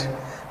feet and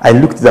I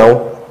looked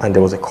down and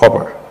there was a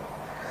cobra.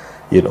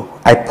 You know,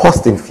 I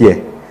paused in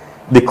fear.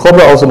 The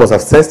cobra also must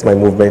have sensed my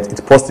movement.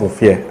 It paused in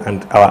fear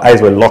and our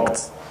eyes were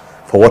locked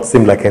for what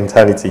seemed like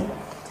eternity.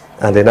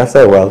 And then after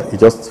a while, he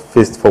just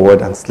faced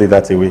forward and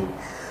slithered away.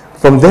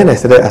 From then I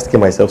started asking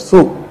myself,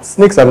 so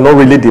snakes are not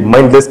really the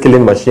mindless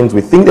killing machines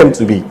we think them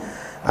to be.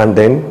 And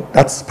then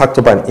that sparked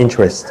up an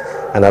interest,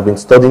 and I've been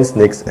studying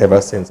snakes ever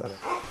since.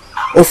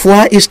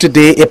 Ofua is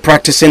today a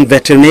practicing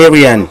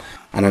veterinarian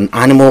and an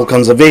animal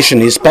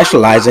conservationist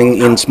specializing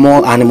in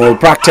small animal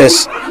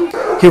practice.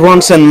 He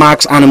runs St.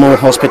 Mark's Animal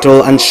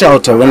Hospital and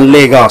Shelter in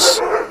Lagos.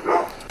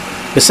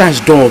 Besides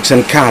dogs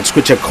and cats,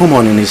 which are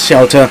common in his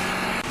shelter,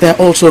 there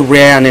are also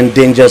rare and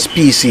endangered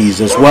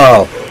species as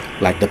well,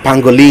 like the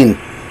pangolin.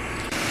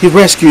 He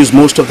rescues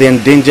most of the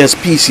endangered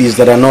species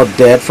that are not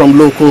dead from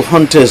local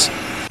hunters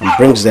and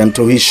brings them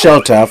to his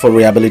shelter for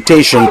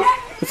rehabilitation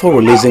before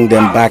releasing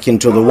them back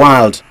into the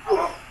wild.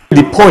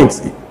 The point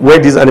where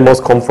these animals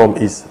come from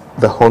is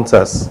the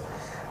hunters.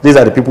 These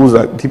are the people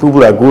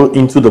that go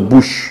into the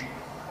bush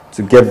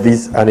to get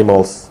these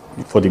animals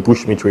for the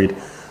bushmeat trade.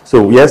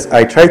 So yes,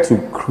 I try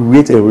to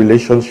create a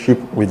relationship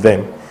with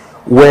them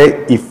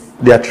where if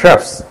they are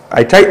traps,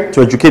 I try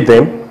to educate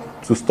them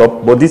to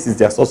stop, but this is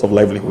their source of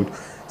livelihood.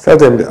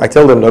 I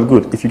tell them that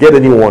good, if you get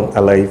anyone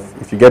alive,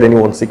 if you get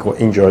anyone sick or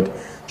injured,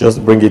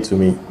 just bring it to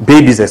me.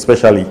 Babies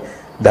especially,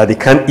 that they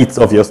can't eat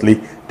obviously,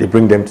 they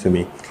bring them to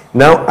me.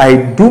 Now I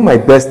do my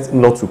best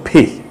not to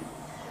pay.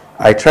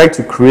 I try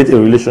to create a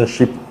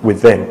relationship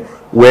with them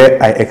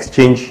where I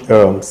exchange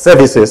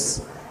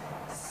services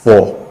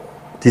for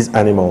these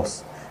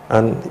animals,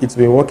 and it's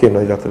been working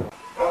like that.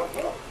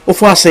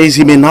 Ofua says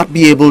he may not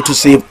be able to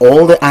save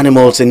all the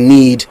animals in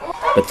need,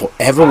 but for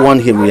everyone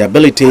he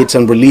rehabilitates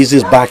and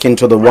releases back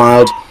into the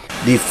wild,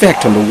 the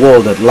effect on the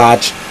world at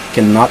large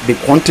cannot be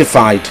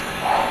quantified.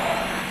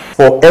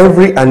 For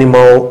every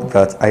animal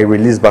that I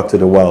release back to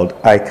the wild,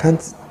 I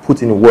can't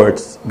put in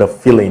words the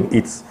feeling.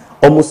 It's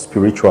almost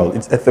spiritual,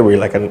 it's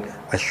ethereal, I can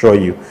assure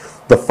you.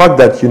 The fact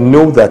that you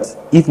know that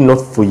if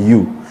not for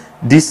you,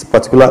 this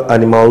particular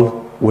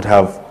animal would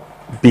have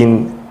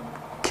been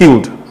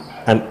killed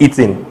and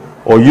eaten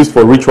or used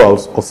for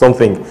rituals or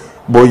something,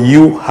 but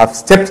you have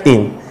stepped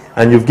in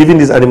and you've given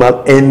this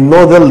animal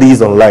another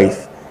lease on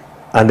life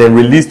and then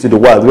released to the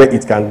wild where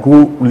it can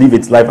go live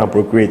its life and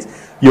procreate.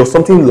 You're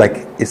something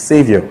like a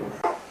savior.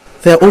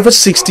 There are over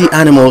 60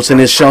 animals in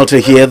his shelter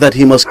here that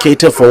he must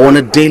cater for on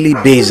a daily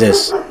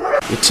basis.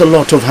 It's a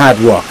lot of hard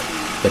work,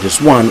 but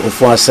it's one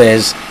Ofua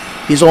says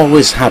he's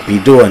always happy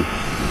doing.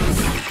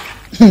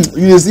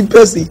 You see,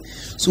 Percy,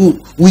 so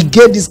we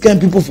get this kind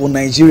of people for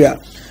Nigeria.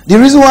 The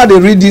reason why they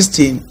read this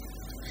thing,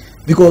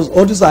 because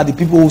all these are the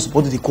people who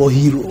support they call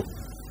hero.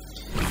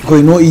 Because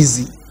it's not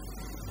easy.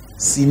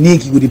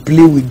 Snake, you go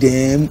play with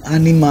them,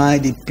 animal,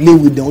 they play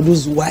with them, all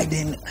those wild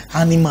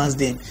animals,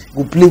 them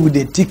go play with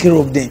them, take care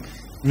of them,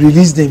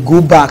 release them,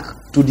 go back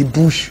to the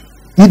bush.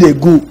 Here they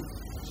go.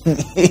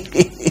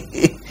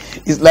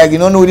 It's like you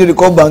don't know what they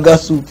call banga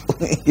soup.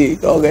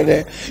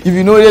 Okay, if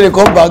you know what they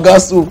call banga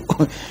soup,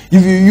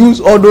 if you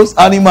use all those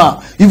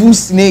animals, even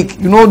snake,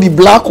 you know the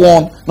black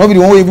one, not the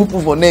one we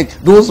put for neck,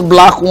 those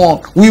black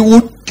one, we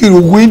would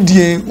kill with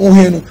them.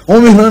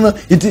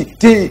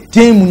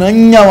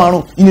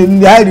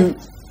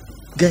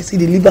 Guys, see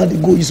the liver they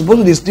go. You're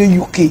supposed to stay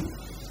UK.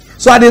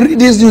 So I dey read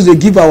this news they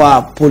give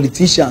our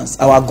politicians,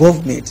 our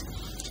government.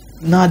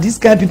 Now this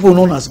kind of people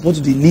not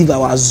supposed to leave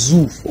our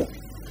zoo for.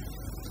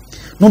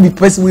 Not be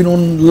person we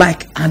don't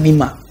like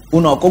animal.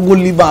 Una go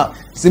leave her,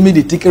 say me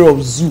they take care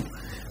of zoo.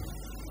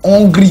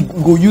 Hungry,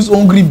 go use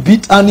hungry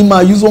beat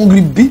animal, use hungry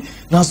beat.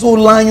 Now so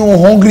lion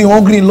hungry.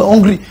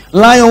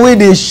 Lion where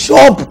they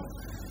shop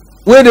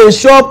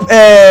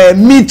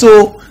meat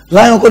oh,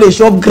 lion go they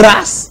shop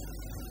grass.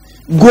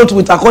 Goat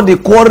with a call the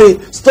quarry,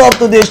 stop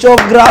to the shop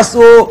grass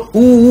oh,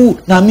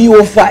 now me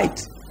will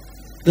fight.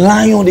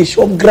 Lion they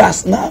shop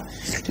grass now,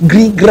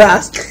 green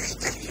grass.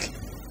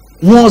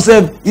 No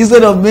say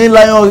instead of me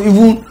lion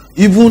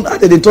even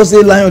after they talk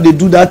say lion they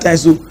do that time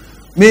so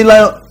me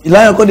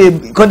lion call they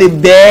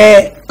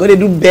bear, call they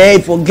do bear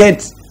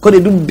forget, call they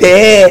do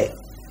bear.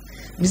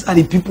 These are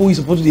the people we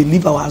supposed to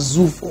leave our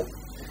zoo for.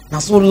 Now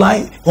so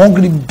lion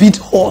hungry beat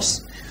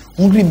horse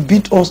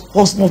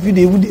horse no fit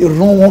they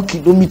run 1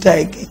 kilometer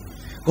again.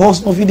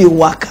 Horse no fit they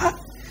waka,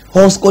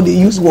 horse call they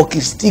use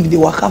walking stick they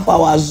waka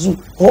for our zoo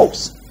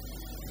horse.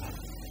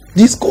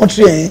 This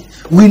country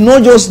we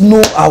not just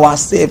know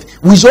ourselves,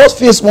 we just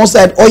face one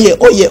side oh yeah.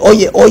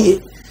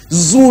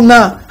 Zoo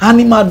now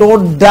animal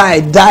don't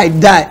die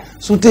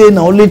so tey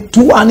na only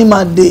 2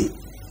 animal dey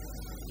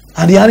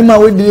and the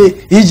animal wey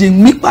dey is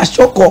in mipa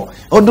shoko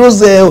all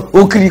those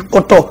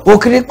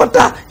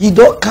okirikpota you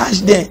don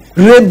catch them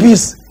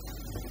rabies.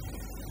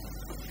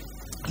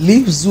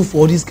 Leave zoo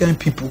for this kind of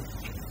people.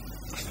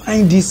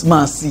 Find this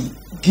man see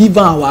give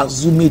am our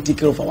zoo make take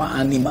care of our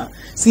animal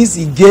since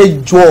he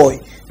get joy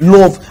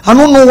love. I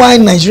don't know why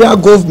Nigeria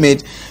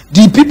government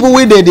the people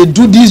wey dey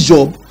do this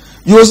job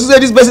you also say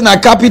this person na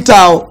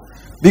capital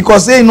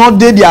because say not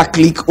dey their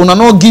clique una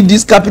no give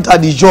this capital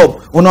the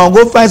job una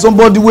go find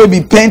somebody wey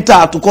be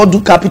painter to come do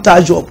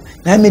capital job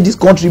na make this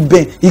country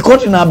bend. The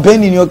country na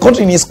bend in your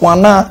country is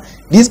squanner,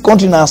 this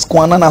country na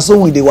squanner na so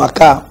we dey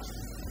waka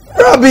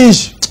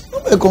rubbish.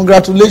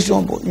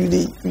 Congratulations but you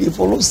dey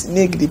follow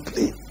snake dey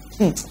play.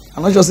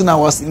 I'm not just saying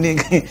our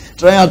snake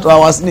trying out to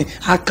our snake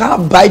I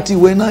can't bite you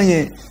when I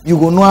hear you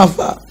go no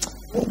after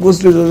go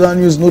straight to that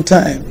news no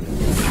time.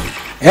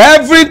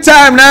 Every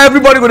time now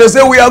everybody gonna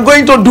say we are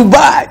going to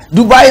Dubai.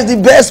 Dubai is the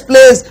best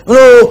place.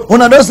 Oh,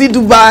 when I don't see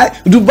Dubai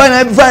na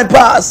every fine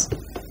pass.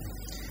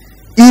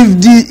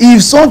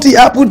 If something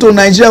happen to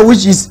Nigeria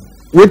which is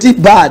waiting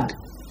bad,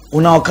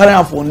 una carry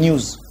am for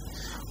news.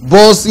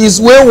 But since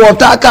where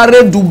water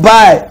carry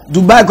Dubai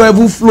can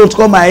even float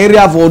come my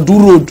area for do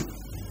road.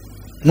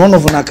 None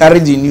of una carry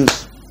the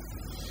news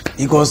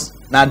because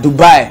na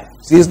Dubai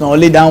since na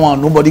only that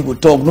one nobody go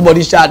talk,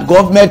 nobody shout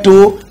government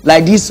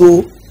like this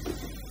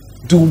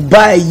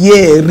Dubai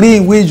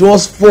rain wey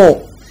just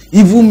fall.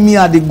 Even me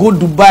I dey go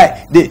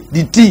Dubai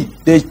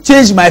they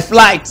change my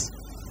flight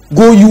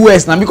go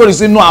US na because you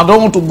say no I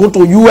don't want to go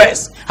to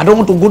US na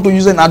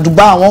Dubai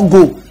I wan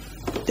go.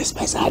 This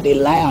person I dey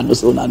lie and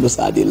those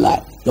I dey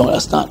lie. You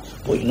understand?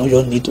 But you know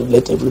you need to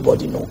let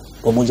everybody know.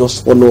 But more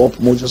just follow up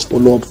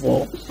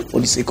for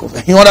the sake of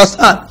it. You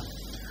understand?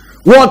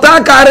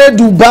 Water carry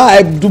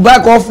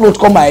Dubai come float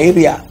come my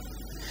area.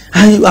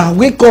 And I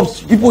wake up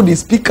people they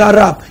speak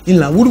Arab in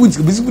la wood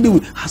with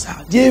basically as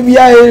a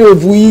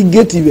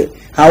get even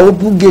I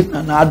open gate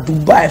and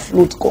Dubai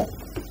float come.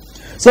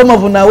 Some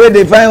of them where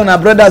they find on our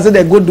brothers say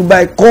they go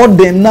Dubai, call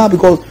them now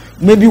because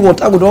maybe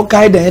water go don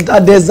carry them enter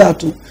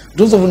desert too.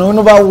 Those of them who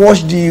never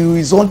watch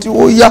the something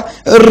oh yeah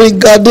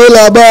regardez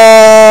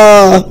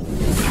là-bas.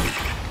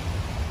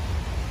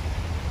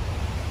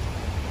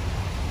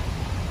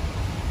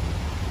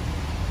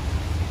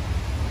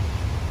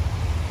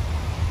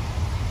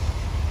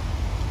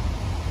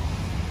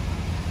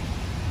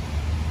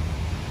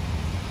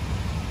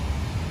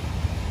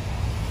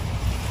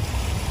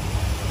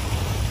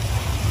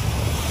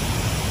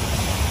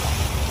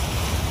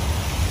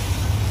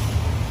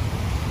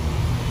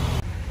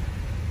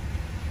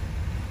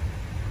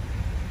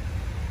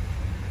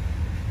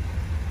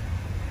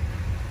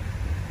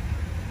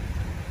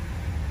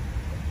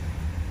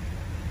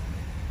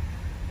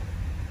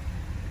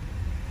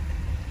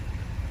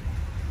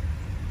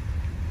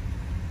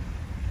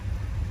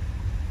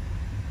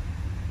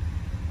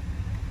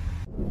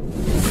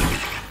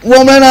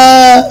 Woman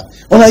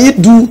when you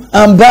do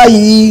and buy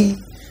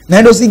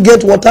now does it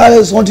get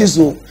water something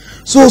so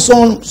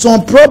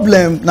some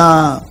problem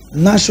na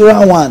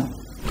natural one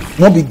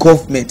not be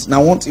government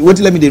now wait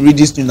let me dey read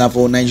this thing now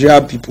for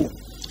Nigeria people.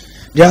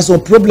 There are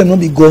some problem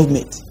not be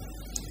government,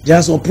 there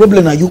are some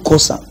problem na you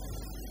cause am,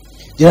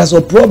 there are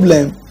some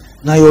problem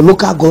na your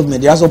local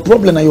government, there are some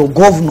problem na your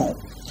governor.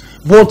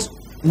 But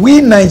we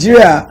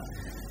Nigeria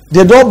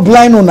they don't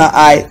blind on our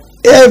eye.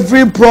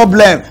 Every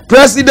problem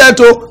president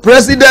now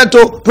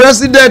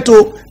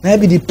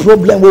be the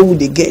problem where would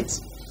they get.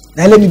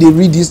 Now let me dey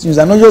read this news.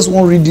 I not just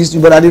want to read this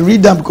news but I dey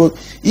read them because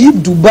if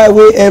Dubai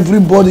where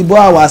everybody but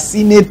our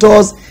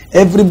senators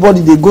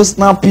everybody they go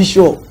snap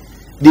picture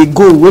they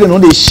go where they know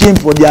they shame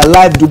for their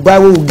life.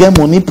 Dubai where will get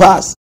money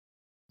pass,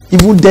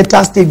 even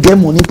Delta State get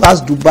money pass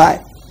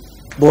Dubai,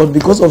 but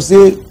because of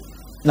say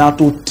now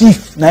to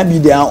thief now be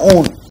their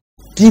own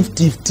thief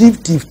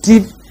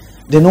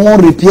They no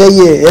wan repair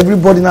here.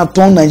 Everybody now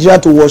turn Nigeria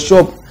to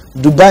workshop.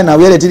 Dubai now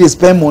where they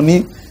spend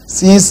money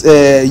since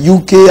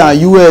UK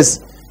and US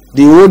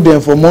they hold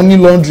them for money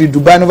laundry.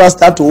 Dubai never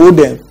start to hold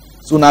them.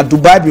 So now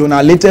Dubai be on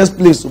our latest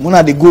place. So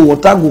when they go,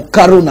 water go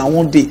carry na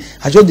one day.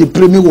 I just dey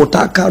pray me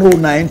water carry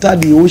na enter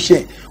the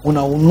ocean.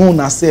 Una will know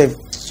na save.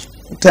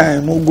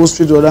 Time no go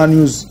straight to other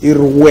news.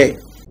 Everywhere.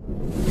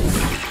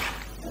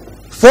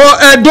 For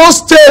Edo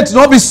State,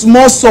 not be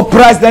small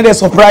surprise. Then they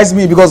surprise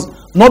me because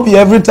not be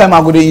every time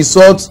I go to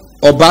insult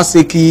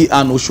Obaseki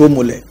and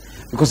Oshomole.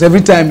 Because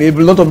every time a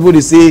lot of people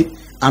they say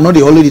I know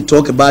they already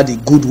talk about the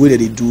good way that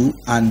they do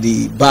and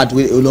the bad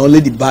way,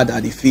 only the bad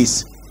at the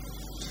face.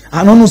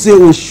 I don't know say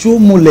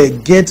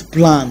Oshomole get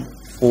plan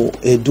for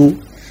Edo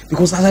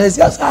because as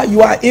I say,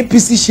 you are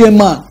APC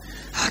chairman.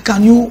 How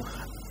can you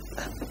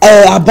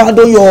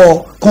abandon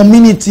your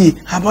community,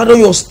 abandon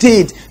your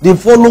state? They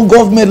follow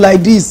government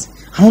like this.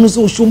 I don't know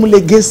say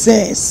Oshomole get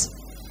sense.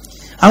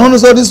 I don't know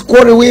say this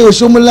quarry way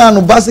Oshomole and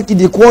Obaseki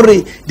the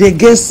quarry they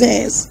get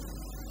sense.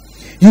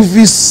 If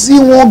you see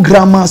one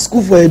grammar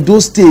school for Edo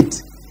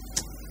State,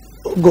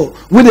 oh God,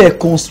 where they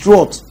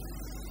construct,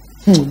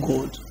 oh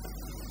God,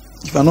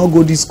 if I not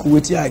go this school,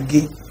 wait here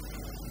again.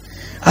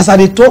 As I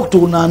dey talk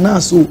to Nana,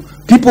 so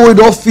people who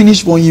don't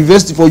finish for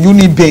university for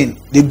Uniben,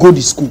 they go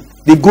the school,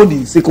 they go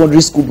the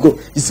secondary school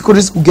because the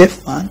secondary school get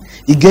fan,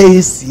 it get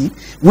AC.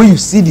 When you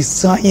see the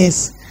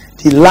science,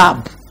 the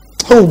lab,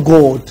 oh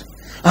God,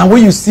 and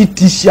when you see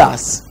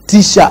teachers,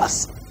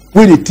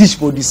 when they teach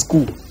for the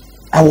school,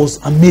 I was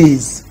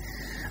amazed.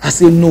 I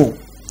say no.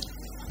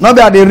 Not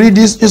that they read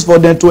this is for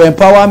them to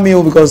empower me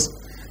because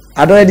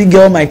I don't already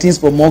get all my things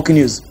for mock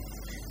news.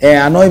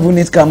 I don't even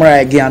need camera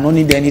again. I don't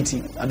need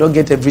anything. I don't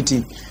get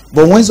everything.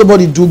 But when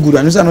somebody do good,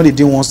 and I know they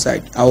do one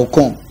side, I will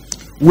come.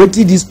 What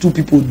did these two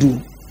people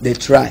do? They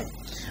try.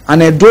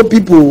 And Edo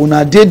people, when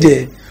I did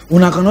there,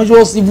 when I cannot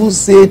just even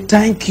say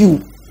thank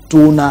you to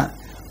una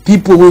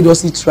people who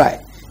just try.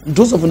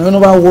 Those of you who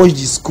never watch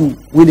the school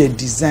where they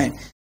design.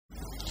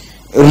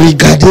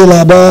 Regardez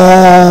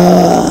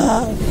là-bas.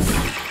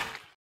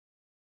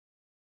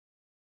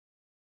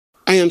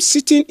 I am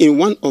sitting in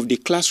one of the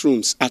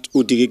classrooms at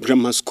Odiri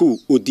Grammar School,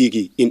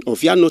 Odiri, in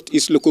Ovia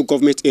Northeast local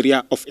government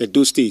area of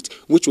Edo State,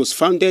 which was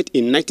founded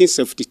in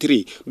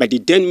 1973 by the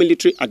then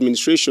military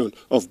administration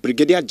of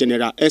Brigadier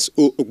General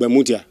S.O.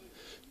 Ogbemudia.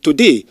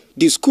 Today,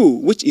 the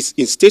school, which is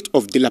in state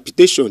of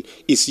dilapidation,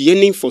 is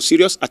yearning for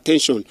serious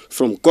attention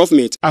from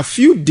government. A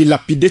few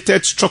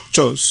dilapidated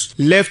structures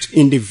left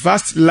in the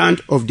vast land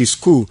of the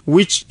school,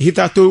 which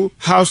hitherto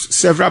housed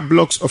several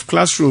blocks of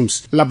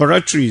classrooms,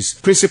 laboratories,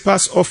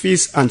 principal's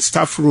office and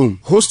staff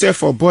room, hostel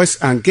for boys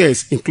and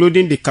girls,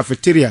 including the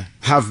cafeteria,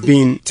 have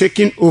been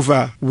taken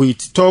over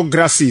with tall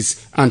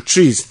grasses and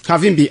trees,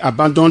 having been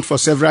abandoned for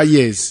several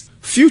years.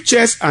 Few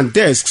chairs and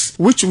desks,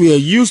 which were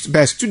used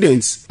by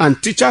students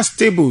and teachers'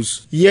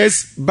 tables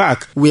years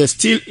back, were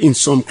still in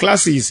some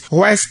classes,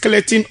 while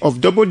skeleton of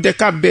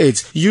double-decker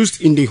beds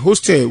used in the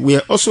hostel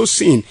were also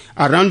seen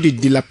around the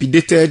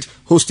dilapidated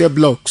hostel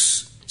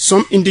blocks.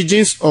 Some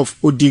indigenes of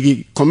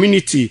Odiri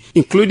community,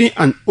 including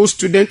an old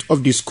student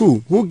of the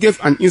school who gave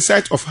an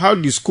insight of how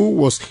the school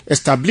was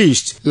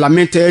established,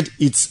 lamented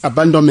its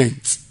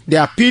abandonment. They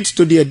appealed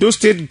to the Edo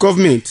State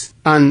government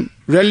and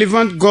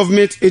relevant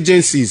government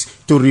agencies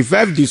to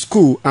revive the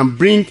school and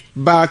bring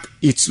back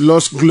its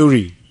lost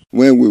glory.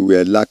 When we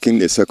were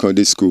lacking a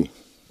secondary school,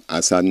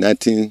 as at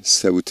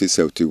 1970,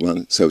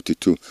 71,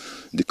 72,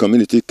 the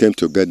community came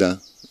together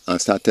and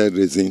started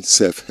raising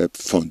self-help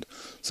fund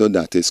so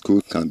that a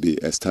school can be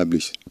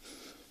established.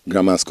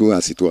 Grammar school,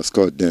 as it was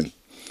called then.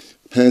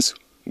 Hence,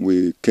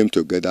 we came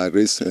together,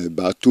 raised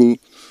about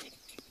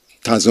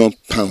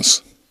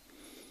 £2,000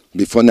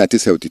 before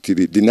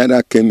 1973. The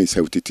Naira came in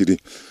 73.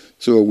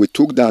 So we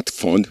took that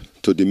fund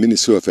to the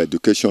Ministry of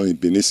Education in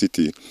Benin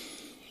City,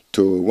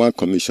 to one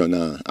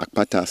commissioner,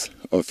 Akpata's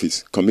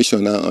office,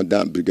 commissioner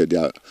under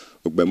Brigadier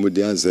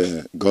Ogbemudia's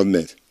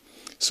government.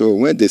 So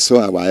when they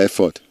saw our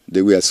effort,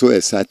 they were so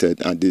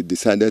excited and they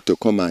decided to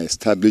come and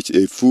establish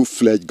a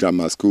full-fledged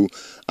grammar school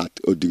at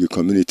Odiri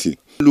community.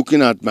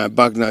 Looking at my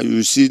back now,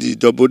 you see the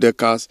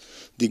double-deckers,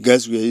 the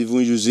guys we are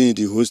even using in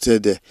the hostel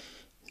there.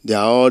 They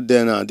are all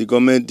there now. The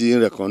government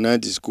didn't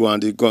recognize the school,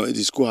 and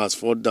the school has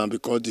fallen down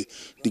because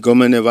the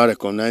government never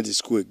recognized the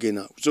school again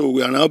now. So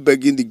we are now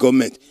begging the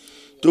government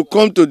to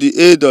come to the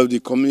aid of the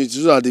community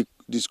so that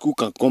the school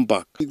can come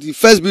back. The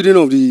first building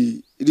of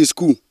the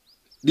school,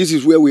 this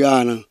is where we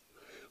are now.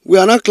 We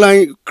are not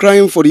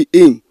crying for the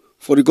aim,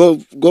 for the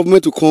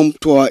government to come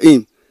to our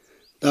aim,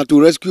 that to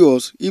rescue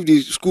us if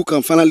the school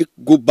can finally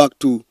go back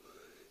to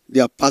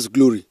their past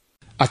glory.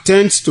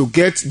 Attempts to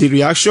get the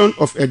reaction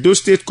of Edo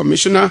State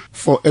Commissioner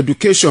for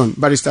Education,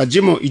 Barrister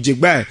Jimo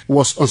Ijegbai,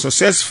 was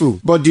unsuccessful,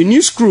 but the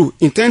news crew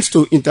intends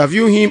to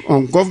interview him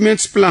on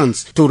government's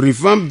plans to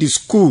revamp the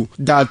school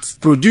that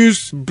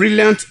produced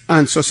brilliant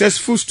and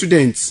successful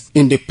students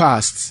in the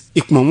past.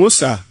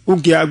 Ikmomosa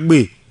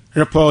Ugiagbe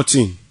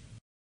reporting.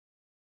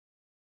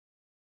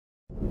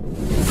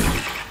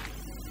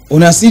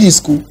 When I see the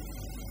school,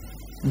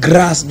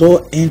 Grass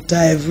don't enter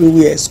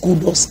everywhere. School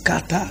don't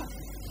scatter.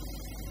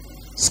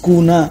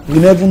 School now, we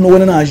never know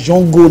when a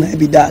young go now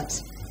be that.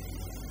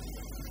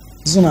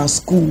 This one a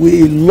school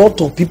where a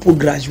lot of people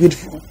graduate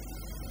from.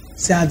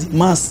 Say the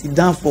man sit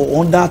down for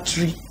under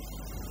tree.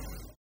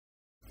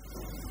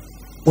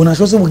 Una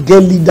sure say we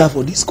get leader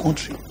for this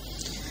country.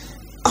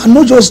 I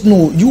not just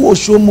know you will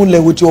show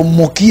mole with your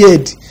monkey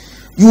head.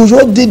 You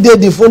just did there,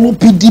 they follow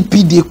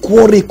PDP, they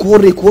quarry.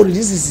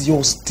 This is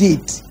your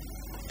state.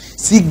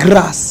 See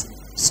grass,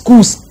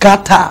 school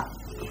scatter.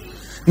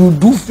 You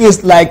do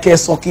face like a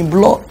sucking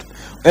blood.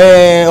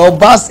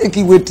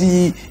 Obaseki with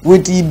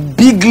the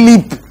big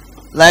lip,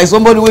 like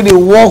somebody where they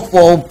work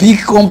for a big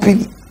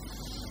company.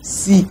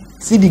 See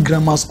the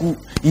grammar school.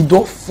 You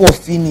don't for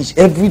finish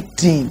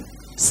everything.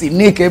 See,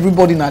 make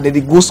everybody now that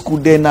they go school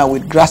there now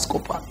with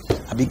grasshopper.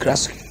 I be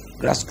grasshopper.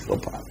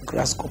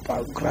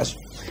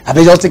 I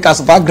be just take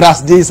as far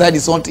grass there inside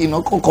is something,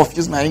 not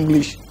confuse my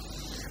English.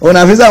 When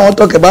I want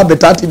to talk about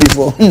better thing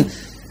before.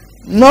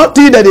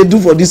 Nothing that they do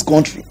for this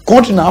country.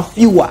 Country now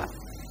fewer.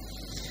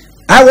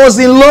 I was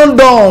in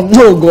London.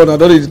 Oh God, I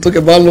don't need to talk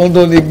about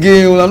London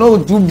again. I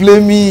know to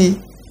blame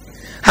me.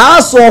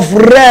 House of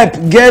Rep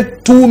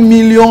get £2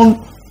 million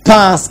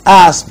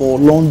ask for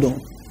London.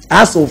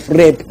 House of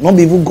Rep, not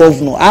even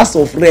governor. House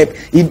of Rep.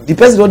 The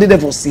person already there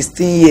for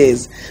 16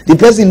 years. The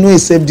person know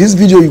except this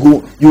video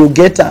you will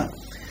get her.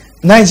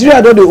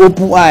 Nigeria don't dey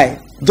open eye.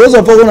 Those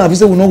of us who have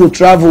visa will not go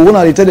travel. When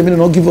they tell them they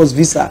not give us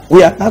visa,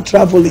 we are not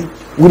traveling.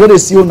 We don't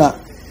see una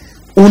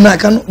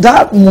can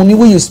that money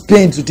when you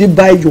spend to take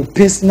buy your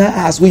personal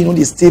house where you know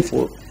they stay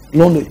for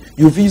London.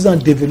 You use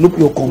and develop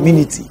your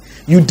community.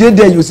 You did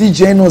there, you see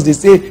journals, they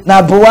say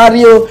na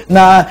Buhari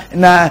na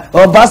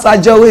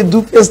Obasanjo we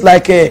do face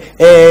like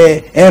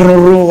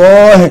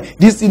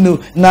this, you know,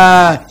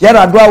 na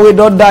Yaradua we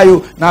don't die,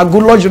 na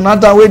Goodluck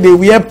Jonathan we they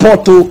wear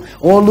porto.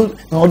 All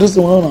those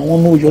one I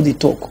want know you they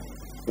talk.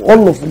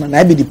 All of them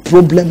and be the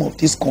problem of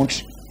this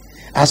country.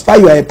 As far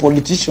you are a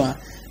politician,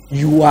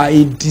 you are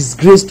a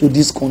disgrace to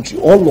this country.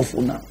 All of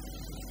them.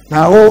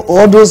 Now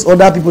all those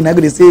other people now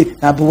they say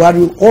na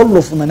Buhari, all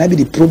of them be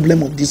the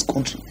problem of this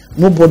country.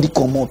 Nobody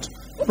come out.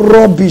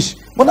 Rubbish.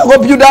 When I go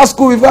build that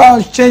school if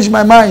I change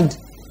my mind.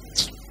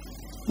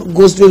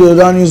 Go straight to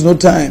the news, no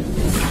time.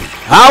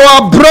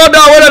 Our brother,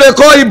 what they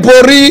call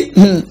Ibori,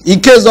 in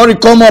case don't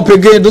come up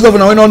again. Those of you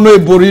who don't know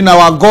Ibori, now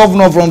our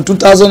governor from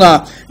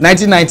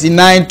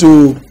 1999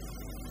 to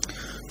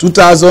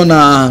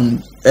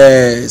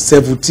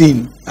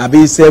 2017, I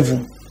be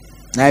 7.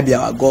 Now be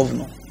our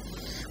governor.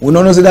 We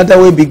don't know say that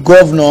way be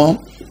governor.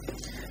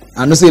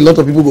 I know say a lot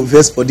of people go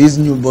verse for this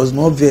news, but it's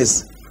not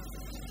verse.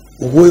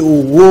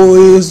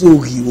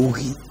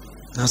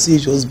 Now see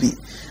it just be.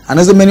 And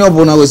as many of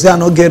us will say I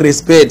not get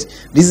respect.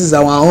 This is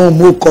our own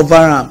more cover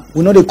am.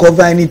 We know they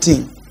cover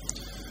anything.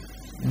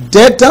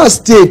 Delta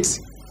State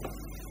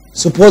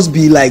supposed to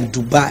be like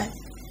Dubai,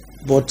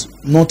 but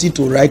nothing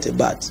to write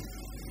about.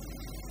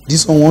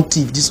 This one want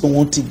thief, this one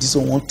want thief, this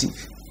one want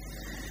thief.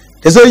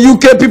 They say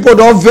UK people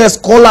don't vex,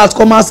 call out,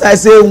 come outside,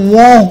 say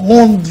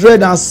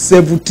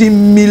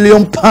 117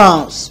 million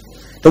pounds.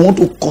 They want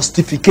to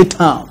costificate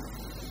them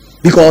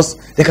because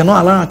they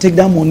cannot allow them to take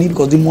that money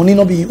because the money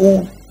not be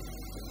owned.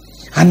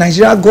 And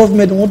Nigeria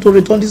government want to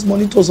return this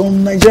money to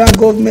some Nigeria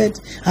government,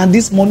 and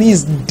this money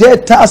is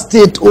Delta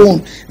State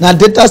owned. Now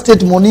Delta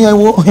State money I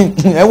won't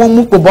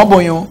move to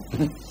Bamboyo.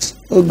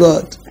 Oh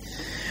God.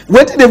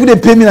 What did they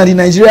pay me at the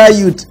Nigeria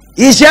youth?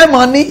 He share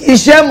money, he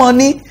share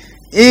money.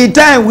 In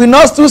time we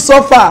not still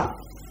suffer.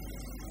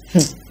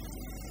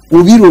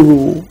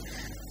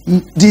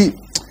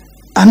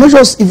 I not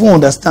just even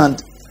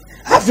understand.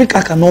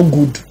 Africa cannot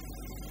good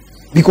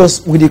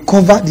because we they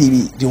cover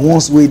the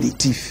ones where they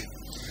thief.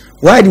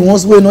 Why the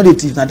ones where not the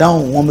thief? Now that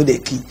one with the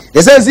key.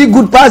 They say see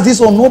good pass this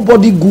one,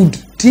 nobody good.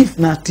 Thief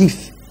na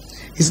thief.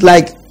 It's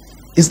like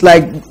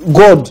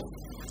God.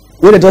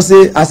 Where they just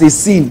say as a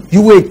sin,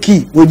 you were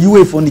key, when you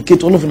were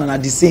fornicate, all of them are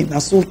the same.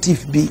 That's so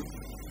thief be.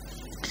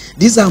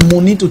 These are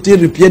money to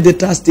take repair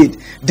Delta State.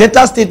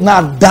 Delta State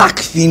now dark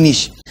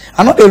finish.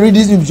 I'm not read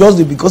this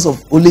just because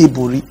of Ole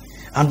Ibori.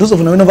 And those of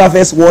you who never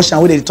first watch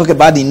and when they talk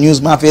about the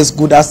news, my first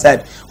good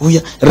outside. Oh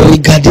yeah,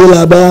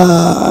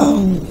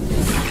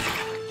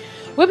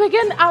 we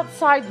begin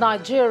outside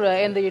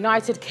Nigeria in the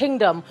United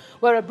Kingdom,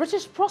 where a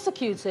British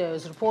prosecutor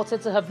is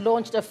reported to have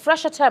launched a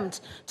fresh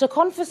attempt to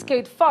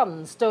confiscate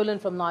funds stolen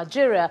from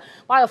Nigeria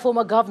by a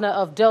former governor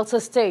of Delta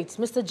State,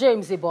 Mr.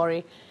 James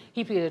Ibori.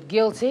 He pleaded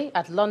guilty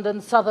at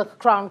London Southwark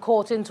Crown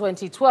Court in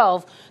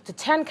 2012 to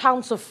 10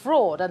 counts of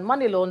fraud and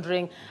money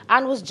laundering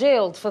and was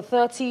jailed for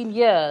 13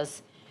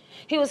 years.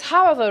 He was,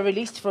 however,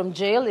 released from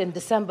jail in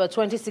December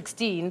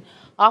 2016,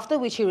 after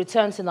which he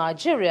returned to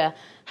Nigeria,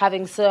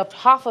 having served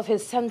half of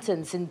his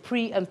sentence in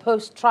pre- and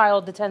post-trial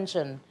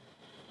detention.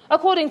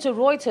 According to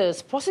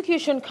Reuters,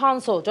 prosecution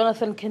counsel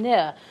Jonathan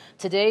Kinnear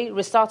today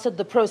restarted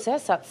the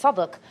process at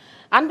Southwark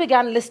and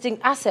began listing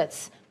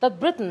assets that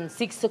Britain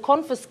seeks to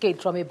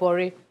confiscate from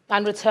Ibori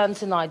and return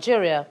to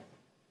Nigeria.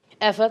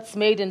 Efforts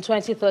made in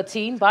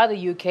 2013 by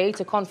the UK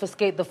to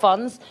confiscate the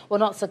funds were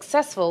not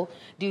successful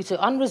due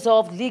to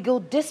unresolved legal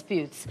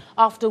disputes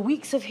after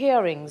weeks of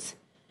hearings.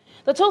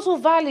 The total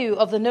value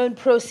of the known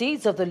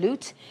proceeds of the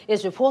loot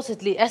is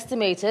reportedly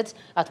estimated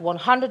at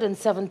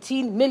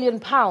 £117 million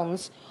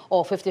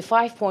or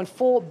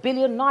 55.4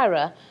 billion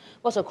naira,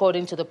 but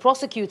according to the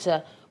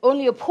prosecutor,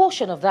 only a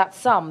portion of that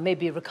sum may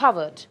be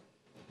recovered.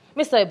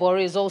 Mr.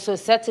 Ibori is also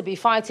said to be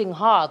fighting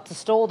hard to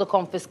stall the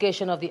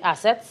confiscation of the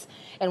assets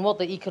in what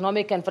the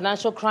Economic and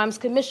Financial Crimes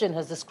Commission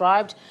has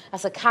described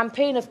as a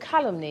campaign of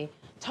calumny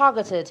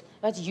targeted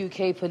at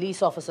UK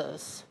police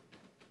officers.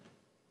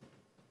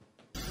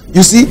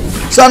 You see,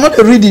 so I'm not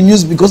reading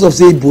news because of,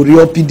 say, Ibori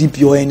or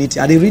PDP or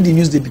anything. I read the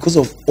news because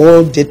of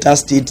all Delta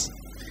State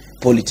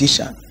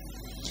politicians.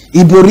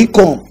 Ibori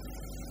come,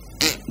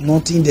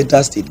 nothing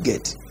Delta State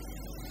get.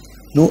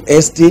 No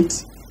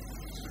estate.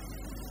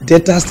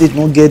 Delta State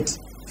not get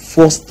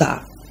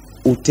 4-star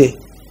hotel.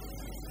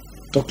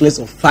 Talk less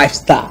of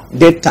 5-star.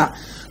 Delta.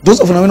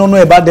 Those of you who don't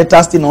know about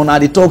Delta State now,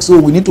 they talk so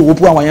we need to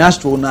open our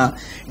yashto now.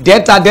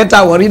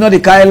 Delta, worry not the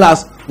carry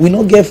last. We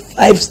not get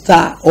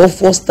 5-star or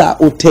 4-star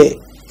hotel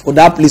for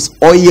that place.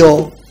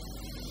 Oil.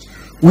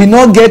 We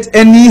not get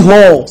any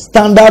hall,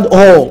 standard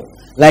hall,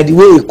 like the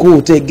way a cool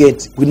hotel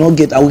get. We not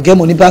get. I will get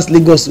money past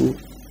Lagos. So.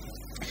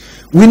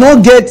 We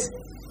not get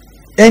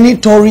any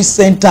tourist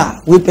center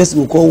where person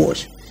will call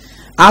watch.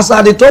 As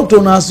I dey talk to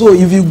una so,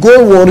 if you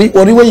go worry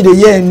where you dey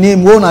hear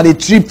name, go on a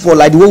trip for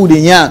like the way we dey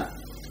yarn.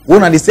 Go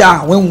on dey say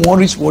when we wan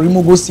reach worry,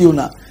 mo go see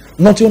una.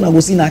 Not you una go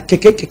see na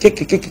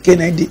keke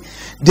na dey.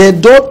 They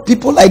don't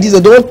people like this.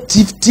 They don't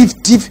thief.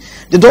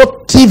 They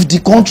don't thief the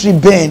country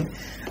bend.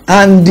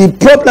 And the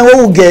problem we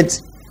will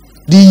get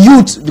the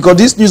youth, because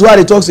this news why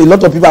they talk to a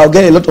lot of people, I'll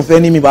get a lot of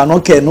enemy, but I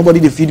don't care. Nobody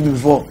they feed me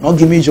before. Not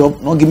give me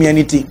job. Not give me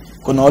anything.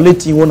 Because the only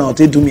thing one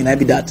take do me, I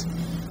be that.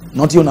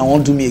 Not you, I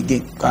won't do me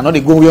again. I know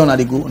they go where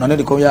they go. I know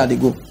they come where they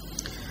go.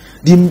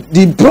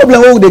 The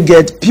problem where they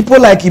get people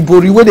like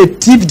Ibori, where they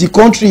thief the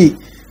country,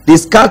 they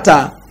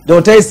scatter.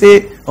 They'll tell you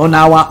say on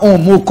our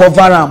own, more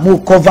cover.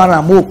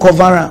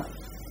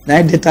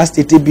 Now Delta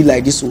State be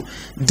like this. So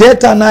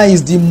Delta now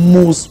is the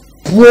most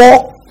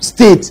poor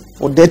state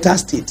for Delta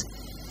State,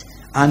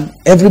 and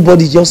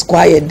everybody just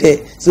quiet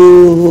there. So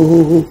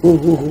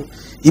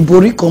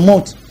Ibori come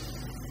out.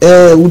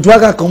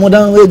 Udwaga come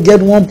down, we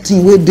get one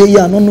thing where they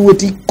are not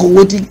waiting,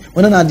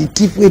 whether the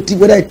thief waiting,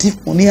 whether I thief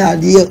money or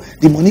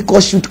the money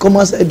cost shoot come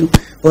outside.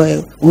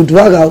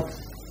 Udwaga,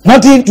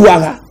 nothing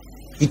Udwaga.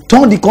 He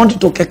turned the country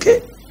to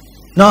keke.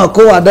 Now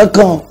go at that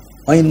come,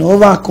 or in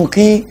over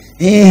cooking.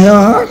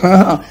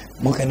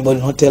 What can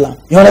anybody not tell him?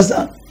 You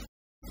understand?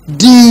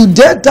 The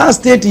Delta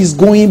State is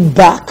going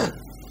back.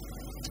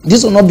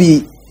 This will not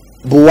be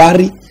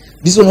Buhari.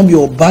 This will not be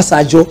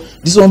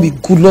Obasanjo. This will not be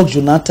Goodluck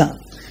Jonathan.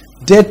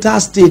 Delta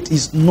State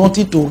is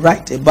nothing to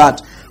write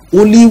about.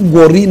 Only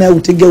worry now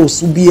will take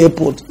Osubi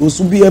Airport.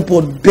 Osubi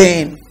Airport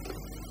ban.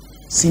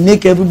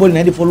 Sinake everybody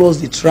now they follow us,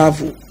 they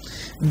travel.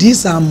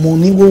 These are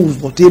money where we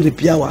will take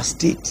repair our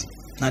state.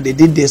 Now they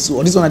did this.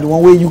 So this one is the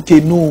one where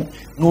UK know.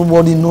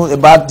 Nobody know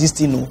about this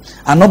thing. No.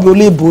 And not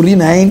only Bori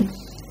nine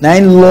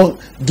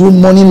do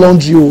money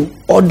laundry.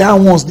 Other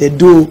ones they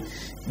do.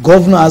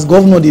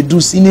 Governor they do.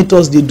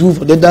 Senators they do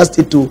for Delta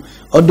State too.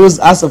 All those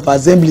House of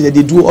Assembly that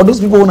they do, all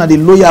those people who are the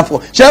lawyer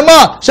for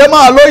Shema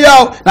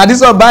lawyer. Now this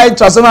one buy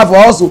transformer for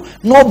also.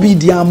 Not be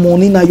their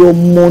money, now your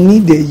money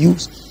they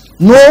use.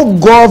 No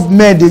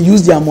government they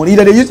use their money.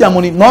 Either they use their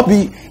money, not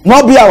be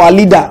our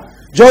leader.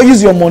 Just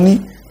use your money,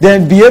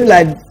 then behave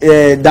like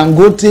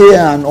Dangote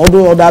and all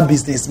those other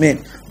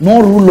businessmen. No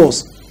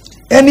rulers.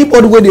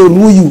 Anybody where they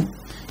rule you,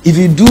 if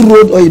you do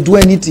road or you do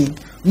anything,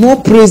 no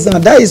praise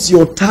them. That is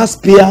your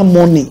taxpayer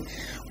money.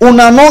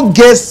 Una not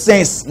get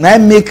sense. Now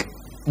make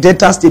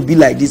Delta State be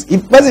like this.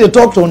 If person they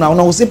talk to una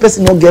will say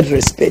person not get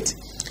respect.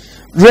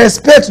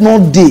 Respect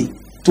not dey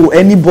to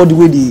anybody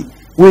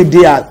where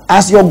they are.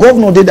 As your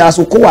governor did, as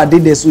Okowa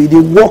did there, so they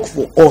work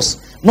for us.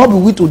 Not be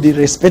we to the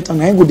respect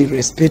and I go they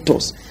respect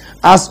us.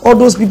 As all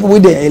those people where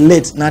they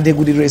elect, now they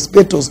go they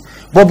respect us.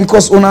 But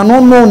because una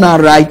no know na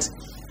right,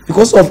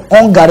 because of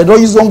hunger, they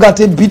don't use hunger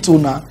to beat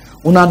una.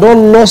 Una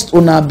don't lost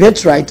una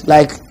birthright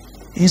like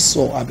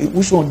Esau. I mean,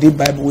 which one the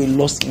Bible we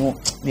lost? You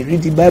know, they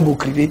read the Bible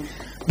create.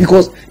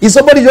 Because if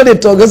somebody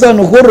just talk, they say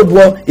no horrible,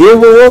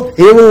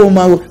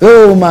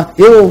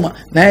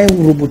 now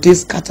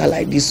robots scatter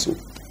like this. So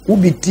who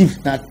be thief?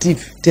 Na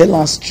thief. Tell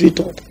us straight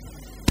up.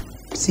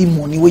 See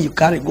money where you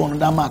carry go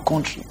another my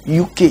country,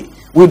 UK,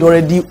 we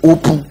already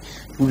open.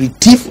 You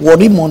thief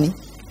worry money,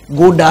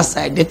 go that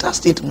side, Delta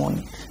State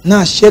money.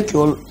 Now check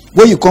your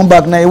where you come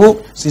back now.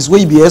 Since where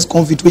you be as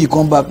comfort where you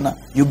come back now,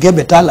 you get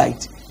better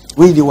light.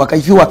 Where you work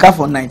if you work out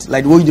for night,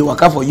 like the way you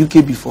work out for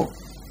UK before.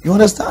 You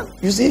understand?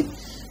 You see?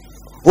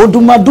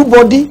 Odumadu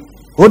body,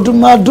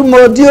 Odumadu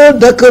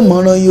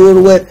dakamano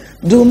yorwe,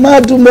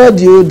 Dumadu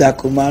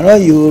dakamano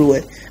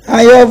yorwe.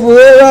 I have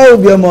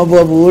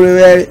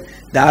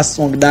that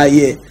song that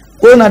year.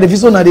 Go na the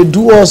vision na they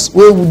do us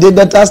where we dey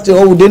Delta State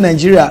or we dey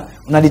Nigeria.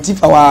 Una dey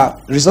thief our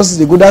resources,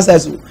 they go that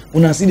side. So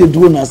una see they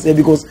do una say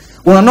because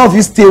Una no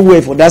fit stay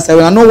away for that side.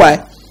 Una know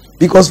why?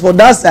 Because for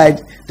that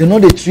side, they know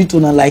they treat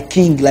una like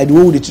king, like the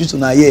way they treat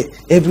una here.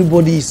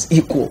 Everybody is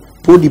equal.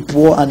 Both the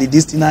poor and the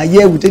distant.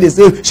 Here we take they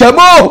say,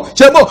 Shemo,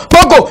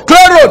 Coco,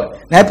 clear road.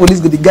 Now police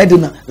go the guide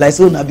una like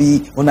so una be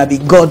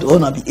God, or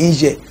una be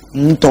angel.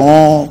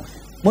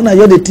 When I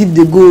hear the thief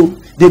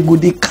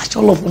they catch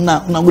all of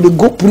una go they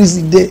go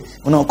prison there.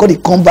 Una go they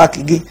come back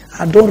again.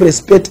 I don't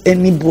respect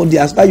anybody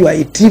as far you are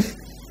a thief.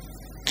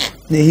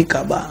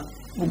 Nehikaba.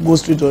 Go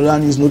straight to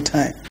Iran is no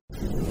time.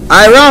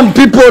 Iran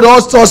people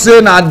don't start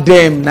saying at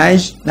them.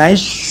 Now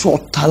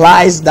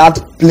shortalize that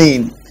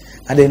plane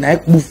and then I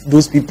move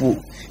those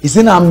people. It's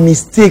a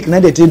mistake. Now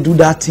they do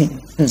that thing.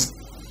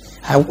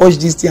 I watch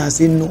this thing and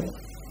say no.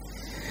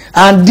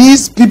 And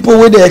these people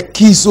with their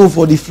key so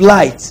for the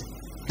flight,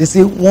 they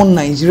say one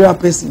Nigeria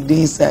person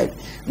dey inside.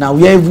 Now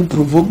we are even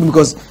provoked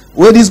because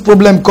where this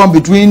problem come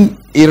between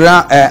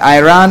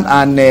Iran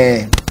and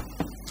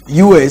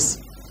US,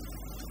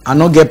 I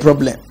not get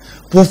problem.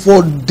 But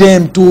for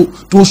them to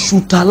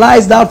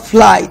shootalize that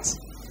flight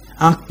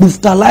and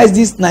brutalize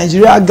this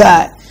Nigeria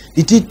guy,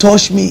 did he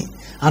touch me?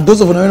 And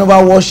those of them who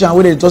never watch and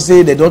where they just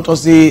say they don't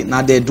just say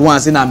now they do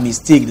and say a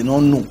mistake, they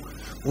don't know.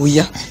 Oh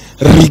yeah,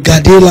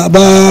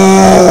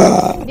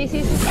 this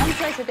is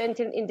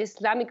unprecedented in the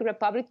Islamic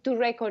Republic to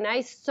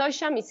recognize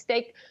such a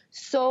mistake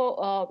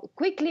so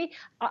quickly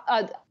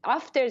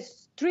after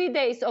 3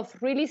 days of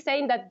really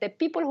saying that the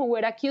people who were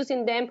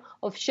accusing them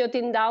of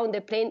shutting down the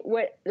plane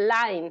were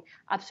lying,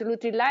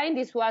 absolutely lying.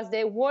 This was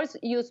the words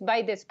used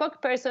by the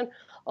spokesperson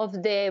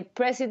of the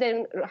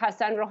President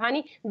Hassan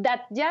Rouhani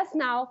that just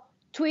now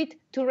tweet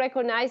to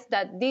recognize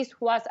that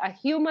this was a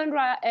human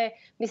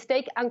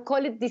mistake and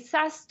call it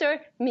disastrous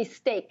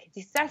mistake,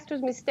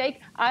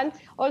 and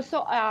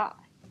also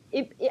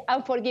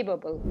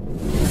unforgivable.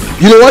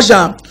 You know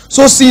what?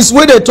 So since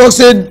when they talk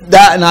say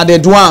that now they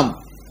do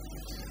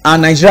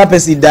and Nigeria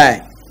person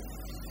die,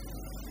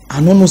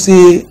 I don't know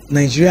say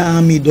Nigeria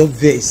army don't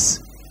vex.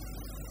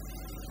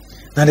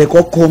 Now they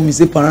come me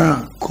say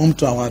Pararan come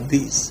to our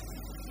base.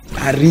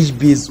 I reach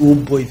base, oh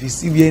boy, if you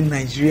see where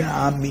Nigeria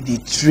army they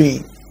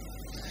train.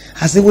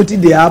 I say what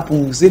did they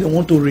happen? We say they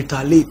want to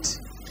retaliate.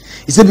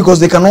 He said because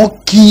they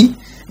cannot kill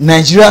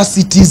Nigeria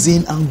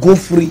citizen and go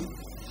free.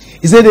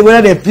 He said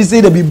whether they say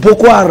they be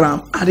Boko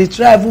Haram and they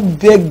try to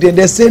beg them,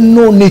 they say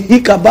no,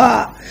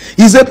 Nehikaba.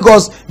 He said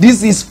because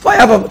this is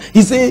fire.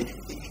 He said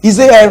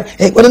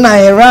whether na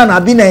Iran,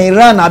 I've been in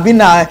Iran,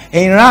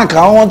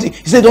 he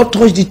said don't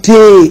touch the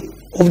tail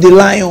of the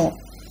lion,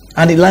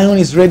 and the lion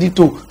is ready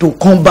to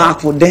come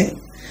back for them.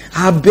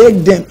 I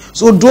beg them.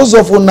 So those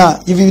of una,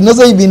 if you know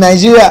say you be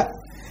Nigeria,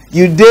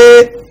 you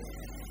dey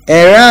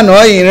Iran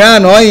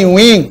or in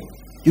win,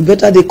 you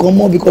better they come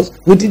out because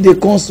what did they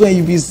come so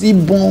if you see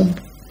bomb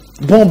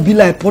be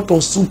like pot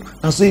of soup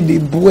and so they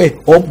boil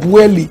or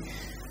boily.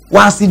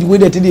 One see the way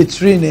they take the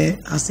train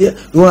and say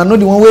you wanna know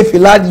the one way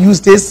Fela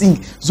use to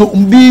sing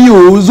zombie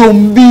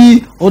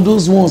all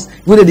those ones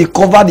where they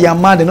cover their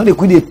mouth, they know they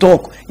quit they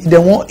talk. If they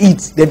won't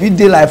eat, they be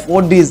there like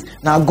 4 days.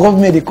 Now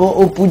government they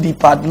call open the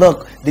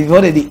padlock, they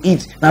know they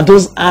eat. Now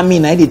those army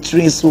now they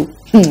train so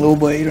oh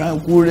boy, Iran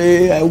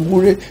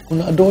gure,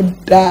 una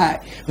don't die.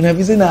 When I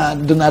visit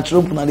Donald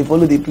Trump, now they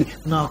follow the play.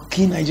 Now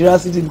kill Nigeria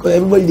city because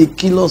everybody they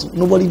kill us,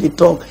 nobody they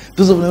talk.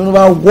 Those of them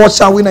never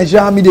watch out when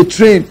Nigeria army they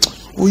train.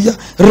 Oh yeah,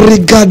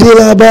 regardez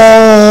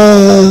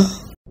là-bas.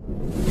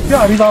 Tu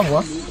arrives à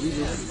voir.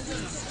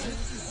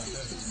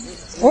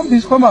 On dit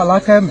comme à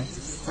la cam.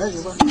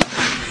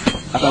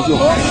 Attention.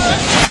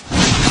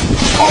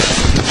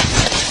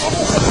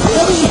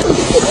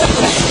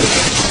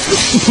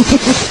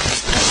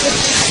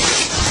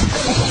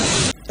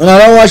 On a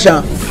la watch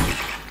hein.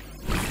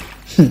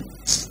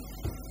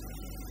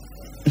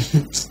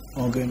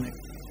 Okay, mate.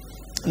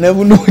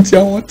 Never know what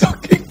I want to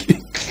talk again.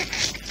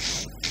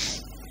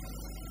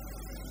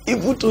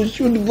 People to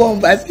shoot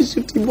bomb, I say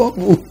shoot the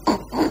bomb.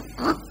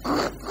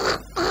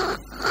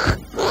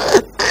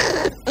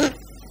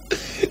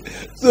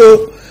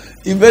 So,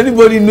 if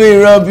anybody know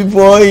Iran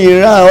people or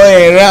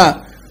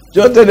Iran,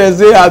 just tell them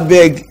say I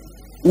beg,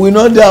 we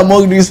not there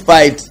among this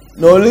fight.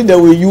 Not only they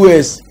will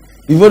US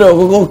before they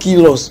go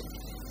kill us.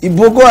 If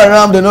Boko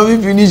Haram they not be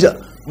finish,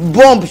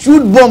 bomb,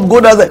 shoot bomb, go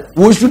down there.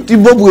 We shoot the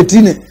bomb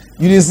within it.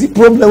 You dey see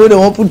problem where they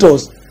want put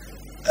us.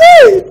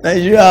 Hey,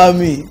 Nigeria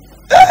army.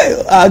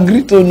 Hey, I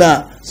agree to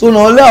now. So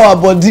now only our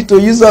body to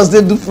use us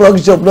to do frog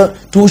shop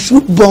to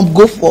shoot bomb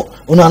go for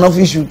una no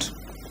fit shoot.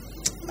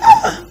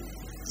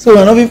 So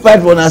we no fit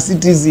fight for our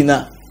citizen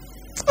now.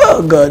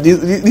 Oh God,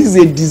 this is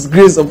a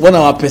disgrace upon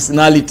our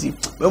personality.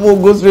 When we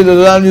go straight to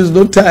the news,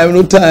 no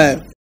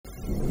time.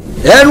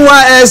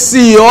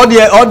 NYSC, all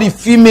the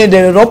female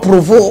they don't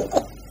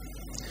provoke.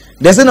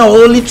 They say now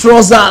only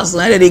trousers.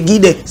 Now they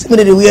give them. Say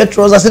they wear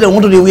trousers. Say they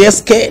want to wear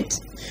skirt.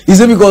 He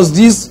said because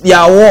this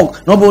their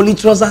work, not only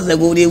trousers they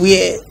go they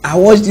wear. I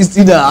watch this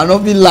thing I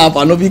not be laugh,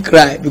 I not be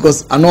cry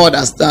because I don't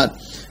understand.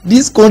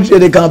 This country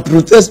they can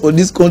protest for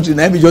this country.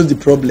 Now be just the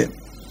problem.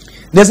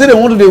 They say they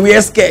want to wear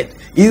skirt.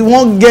 He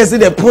won't get see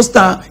the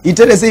poster. He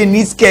tell they say you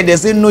need skirt. They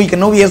say no, you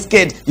cannot wear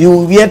skirt.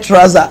 You wear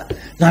trouser.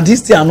 Now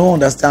this thing I don't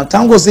understand.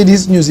 Thank God say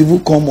this news will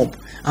come up.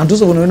 And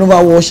those of you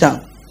never wash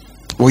them.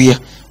 Oh yeah,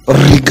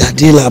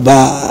 Rigadela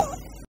ba.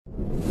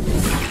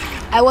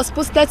 I was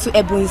posted to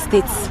Ebonyi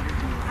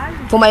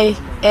State for my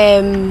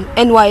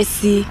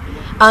NYSC,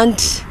 and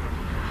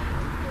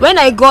when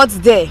I got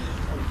there,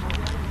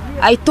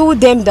 I told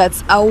them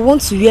that I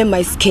want to wear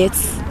my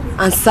skirts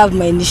and serve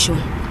my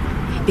nation,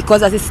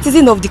 because as a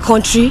citizen of the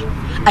country,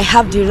 I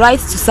have the right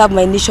to serve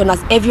my nation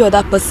as every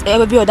other person,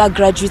 every other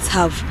graduate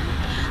have.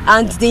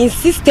 And they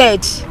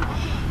insisted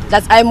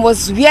that I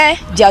must wear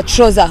their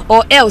trouser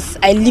or else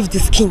I leave the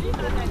scheme.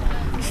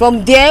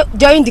 From there,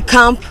 during the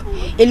camp,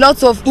 a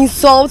lot of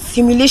insults,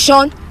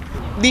 humiliation.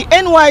 The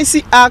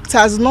NYSC Act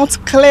has not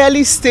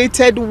clearly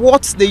stated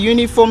what the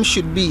uniform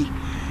should be.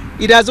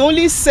 It has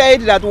only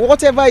said that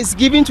whatever is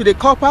given to the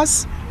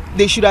corpers,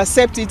 they should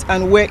accept it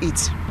and wear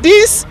it.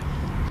 These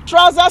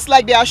trousers,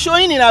 like they are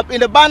showing in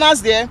the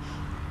banners there,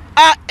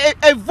 are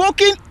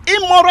evoking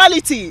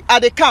immorality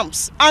at the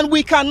camps, and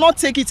we cannot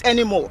take it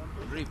anymore.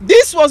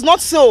 This was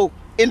not so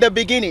in the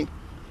beginning.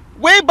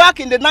 Way back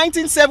in the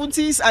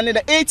 1970s and in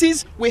the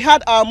 80s, we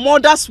had our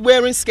mothers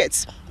wearing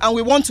skirts, and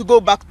we want to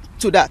go back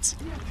to that.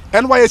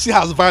 NYSC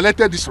has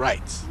violated this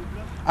right,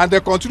 and they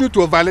continue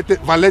to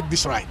violate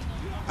this right,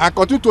 and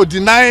continue to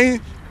deny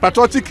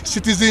patriotic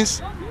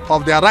citizens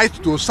of their right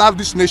to serve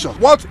this nation.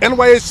 What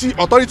NYSC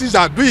authorities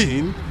are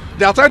doing,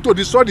 they are trying to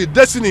destroy the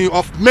destiny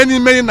of many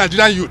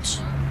Nigerian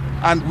youths,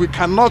 and we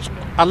cannot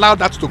allow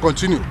that to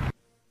continue.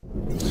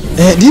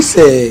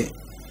 This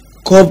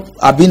cop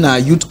have been a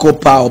youth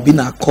copper or been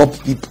a cop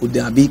people, they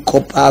have been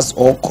coppers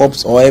or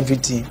cops or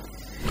everything.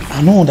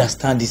 I don't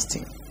understand this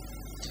thing.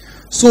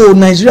 So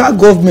Nigeria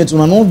government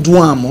una not do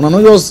am, una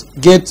not just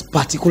get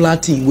particular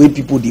thing where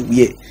people they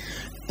wear.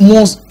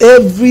 Must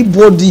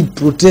everybody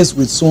protest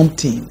with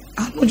something?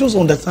 I don't just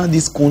understand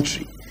this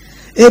country.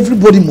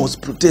 Everybody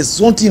must protest.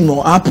 Something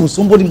will happen.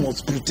 Somebody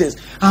must protest.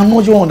 I'm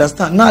not just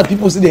understand. Now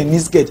people say they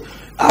need skirt.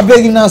 I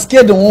beg you now,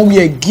 skirt the one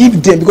we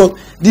give them, because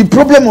the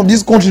problem of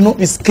this country not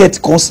be skirt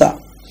concert.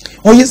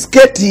 Or you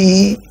skirt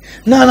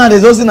now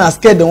there's also a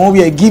skirt the one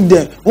we give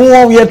them. Who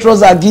want wear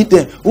trouser give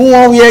them. Who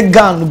want wear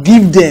gown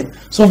give them.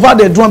 So far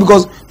they do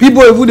because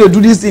people if they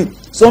do this thing.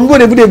 Some people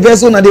they put a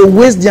vessel and they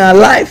waste their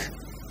life.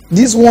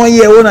 This 1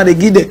 year old and they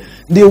give them,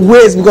 they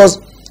waste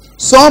because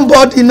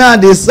somebody now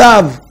they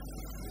serve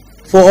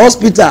for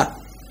hospital.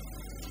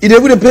 If they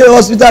would pay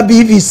hospital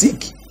bill if he's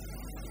sick.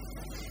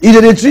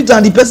 If they treat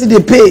and the person they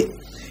pay,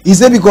 he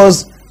say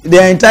because they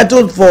are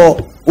entitled for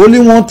only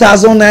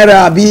 1,000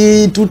 naira,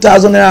 be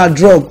 2,000 naira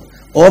drug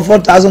or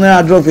 4,000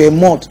 naira drug for a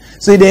month.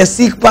 So if they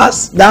sick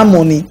pass that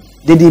money,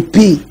 they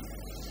pay.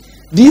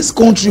 This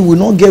country will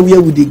not get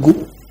where will they go.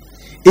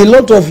 A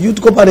lot of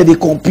youth couple that they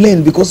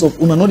complain because of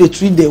una no they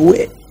treat their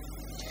way.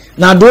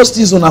 Now those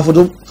things on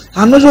affordable.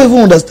 I'm not sure if you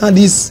understand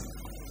this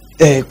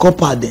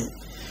couple then.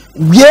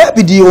 Where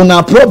be the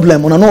owner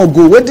problem? Una no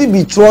go. Where did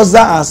be trouser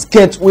and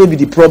skirt? Where be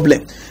the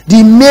problem?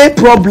 The main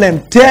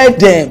problem. Tell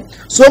them.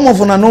 Some of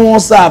una no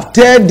want serve.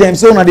 Tell them.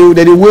 Say una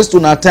they waste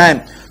una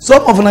time.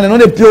 Some of una they know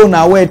they pay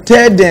una way.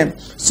 Tell them.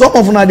 Some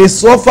of una they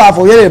suffer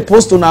for where they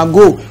post una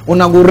go.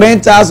 Una go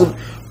rent house.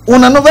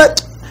 Una know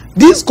that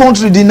this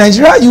country, the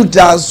Nigeria youth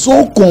are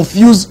so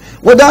confused.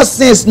 Whether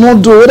sense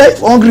not do. Whether if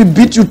hungry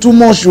beat you too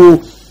much, you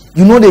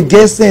know they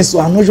get sense. So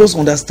I not just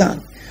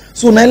understand.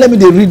 So now let me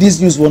read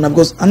this news one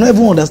because I don't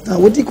even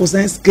understand what the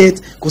concern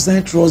skirt,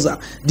 concern trouser.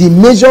 The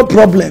major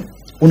problem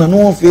una no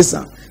one face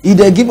am. If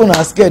they give on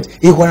a skirt,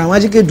 if one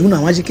magic do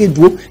na magic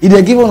do. If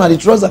they give on the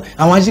trouser,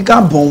 a magic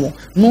bomb.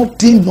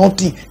 Nothing. Now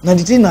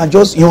the thing are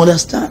just you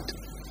understand.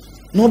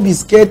 No be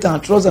skirt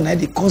and trouser now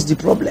they cause the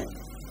problem.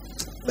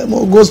 Let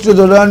me go straight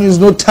to the news.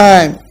 No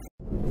time.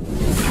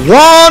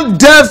 One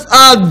deaf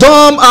and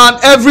dumb and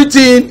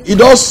everything. It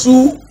does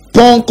sue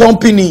porn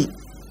company.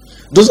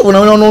 Those of you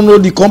don't know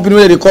the company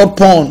where they call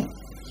porn.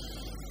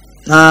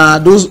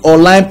 Those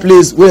online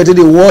places where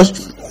they watch.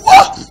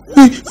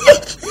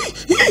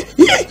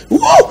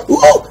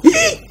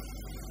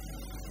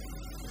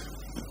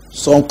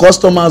 Some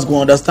customers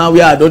go understand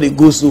where I don't they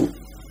go so.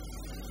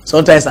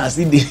 Sometimes I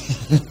see the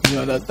you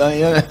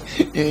understand?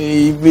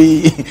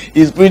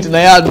 He's printing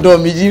a door.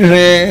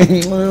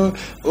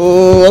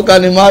 Oh, what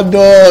can the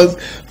does?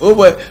 Oh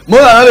boy, more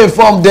than a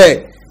form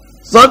there.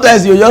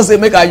 Sometimes you just say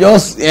make I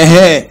just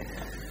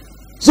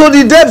So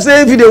the deaf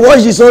say if they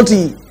watch the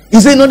something, he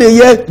say no they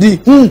hear the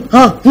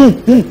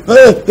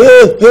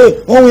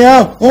oh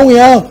yeah.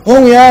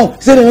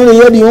 He say they know they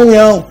hear the oh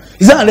yeah.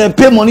 He said they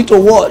pay money to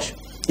watch.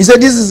 He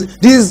said this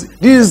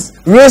is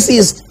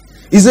racist.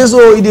 He says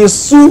so they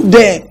sue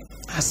them.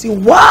 I say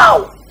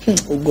wow.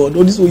 Oh God,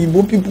 all these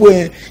Oyibo people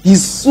he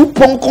sue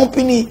porn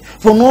company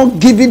for not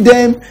giving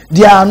them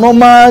their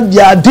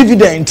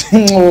dividend.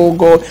 Oh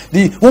God,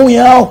 the oh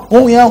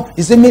yeah.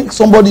 He say make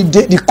somebody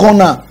the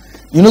corner.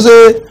 You know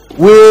say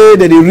where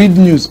they read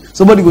news.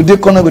 Somebody go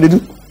take corner, go they do.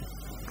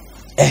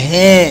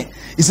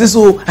 He says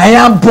so I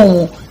am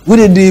born.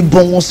 Where they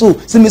born so.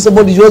 Say me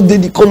somebody just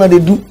did the corner they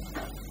do.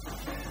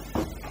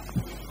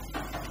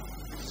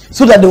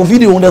 so that they will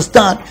really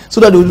understand,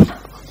 so that they will.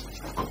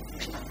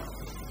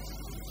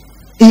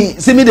 He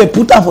say me they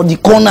put her for the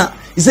corner.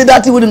 He said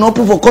that he will not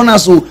put for corner,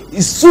 so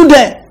he sue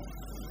them.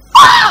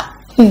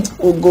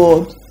 Oh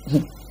God.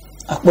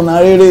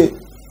 Akponarere.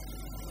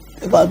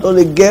 If I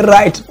don't get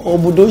right,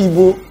 Obodo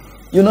Ibo,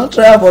 you not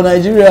try for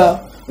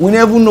Nigeria. We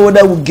never know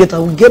whether we get.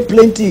 We get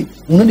plenty.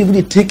 We not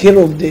even take care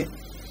of them.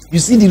 You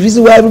see the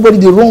reason why everybody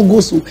the wrong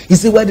goes so. He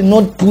say why they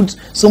not put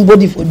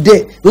somebody for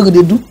there. What could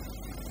they do?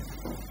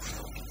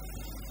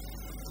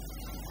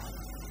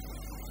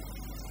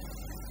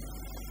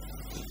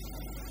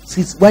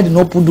 See why they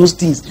not put those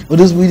things? Or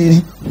those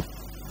really.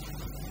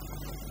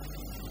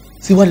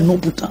 See why they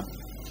not put them?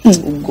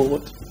 Oh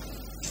God.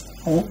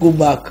 I won't go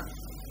back.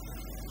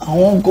 I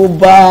won't go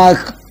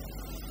back.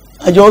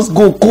 I just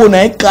go cold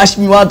and catch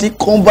me one thing,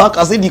 come back.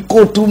 I say the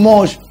cold too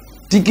much.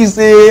 Tiki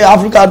say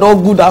Africa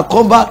don't good. I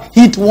come back,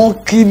 heat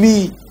won't kill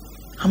me.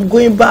 I'm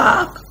going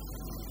back.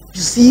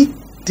 You see,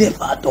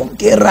 therefore don't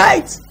get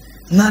right.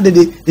 Now they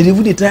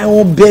try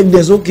and beg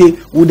this. Okay,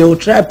 well, they will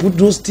try put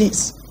those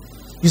things.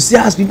 You see,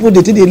 as people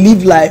they think they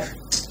live life.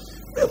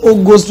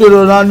 People go straight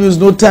on our news.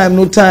 No time.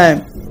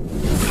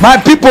 My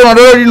people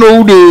already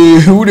know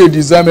who they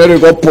design. They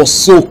got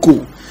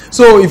Posoko.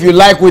 So if you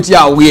like what you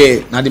are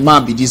wear, now the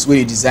man be this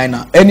way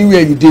designer.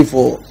 Anywhere you did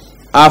for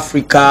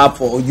Africa,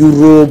 for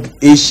Europe,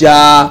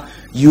 Asia,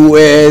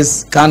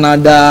 US,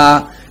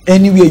 Canada,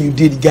 anywhere you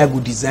did, the guy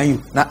will design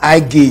you. Now I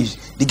gauge,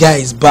 the guy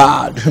is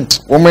bad.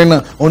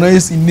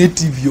 Honestly,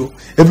 native yo.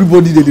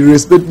 Everybody they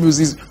respect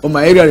music. On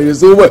my area they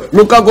say, oh, well,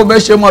 local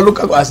government,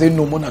 local. I say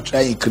no more.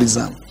 Try increase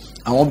them.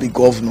 I won't be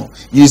governor.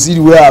 You see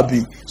the way I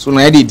be. So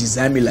now they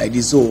design me like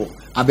this. So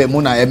I bet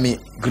Mona help me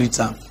greet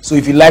them. So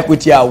if you like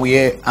what you are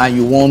wear and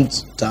you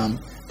want them,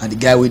 and the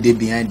guy with they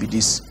behind be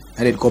this,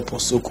 and they call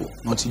Posoko.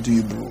 Nothing do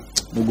you, bro.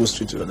 No go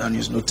straight to the down.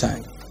 Use no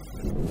time.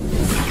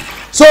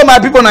 So my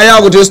people now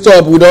go just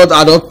stop without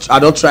I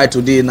don't try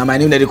today. Now my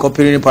name they call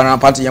Pararan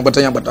party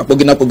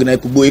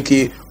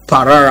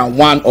Pararan,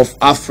 one of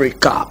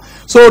Africa.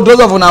 So those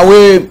of on our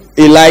way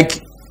they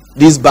like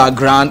this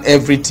background,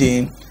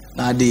 everything.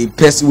 Now the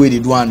person way they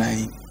do and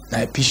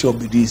I picture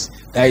with this.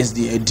 That is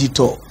the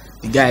editor.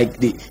 The guy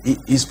he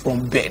is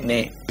from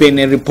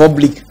Benin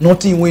Republic.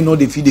 Nothing we know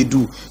the fee they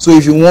do. So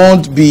if you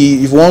want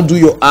do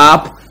your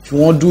app, if you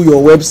want do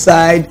your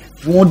website,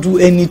 if you want do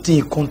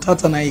anything,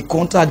 contact and I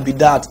contact be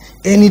that.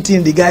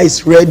 Anything the guy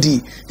is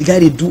ready. The guy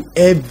they do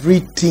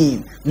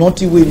everything.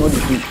 Nothing we know the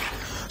fee.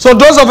 So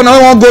those of you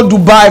who want to go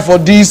Dubai for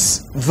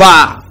this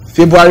VAR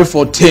February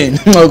 14.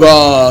 Oh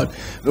God.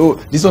 No,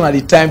 this one at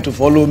the time to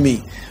follow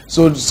me.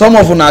 So some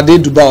of you are there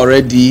Dubai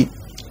already.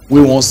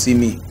 We won't see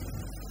me.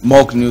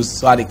 Mock news,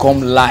 so they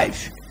come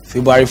live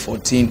February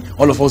 14.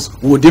 All of us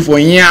will there for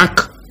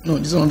Yak. No,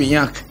 this won't be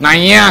Yak. Na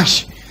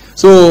Yash.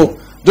 So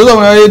those of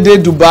you there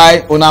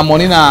Dubai on our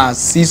money na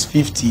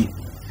 650.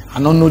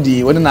 I don't know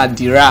whether na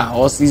Dira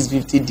or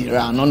 650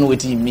 Dira. I don't know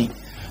what it mean.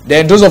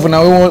 Then those of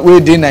you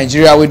we in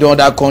Nigeria, we do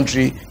other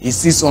country is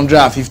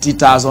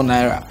 650,000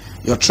 naira.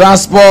 Your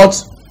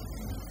transport,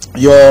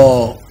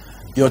 your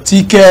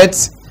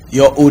tickets,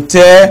 your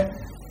hotel,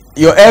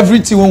 your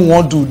everything we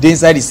want to do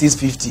inside the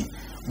 650.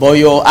 But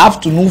your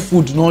afternoon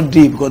food not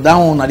day because that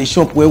one at the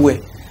shop where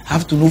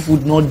afternoon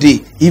food not day,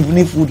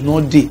 evening food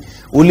not day,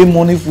 only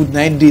morning food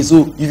 9 days.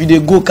 So if you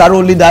go carry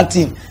only that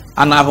thing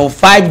and have for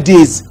 5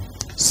 days,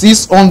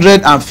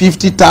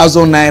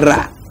 650,000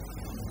 naira.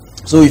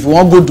 So if you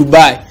want to go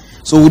Dubai,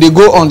 so we they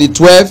go on the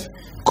 12th,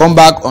 come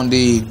back on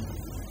the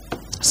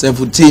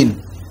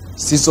 17th,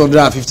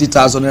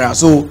 650,000 naira.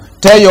 So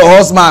tell your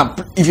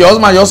husband, if your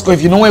husband just go,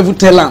 if you don't even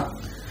tell him,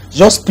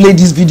 just play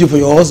this video for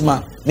your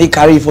husband. Make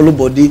carry follow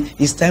body.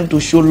 It's time to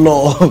show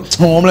love.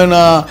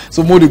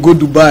 So more they go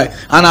Dubai.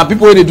 And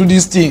people when they do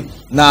this thing,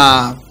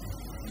 na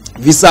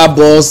visa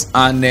boss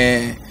and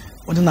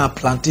what na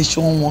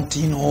plantation one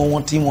thing.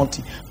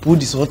 Put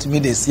this what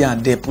made they see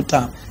and there put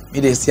them.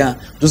 Made they see.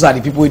 Those are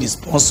the people who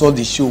sponsor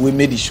the show. We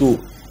made the show.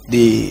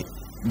 They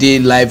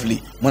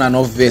lively. When I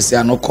not verse,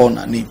 I not call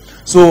na name.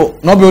 So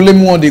not be only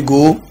me when they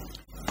go.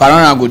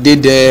 Pararan go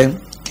there.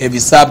 Kevin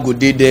Saab go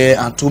there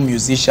and 2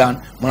 musicians.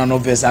 When I know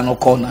verse, I no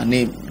call na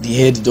name. The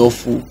head do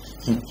full.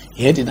 The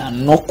head is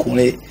not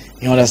correct.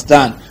 You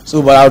understand?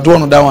 So, but I'll do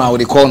another one. I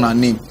will call na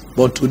name.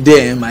 But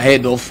today, my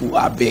head do full.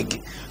 I beg.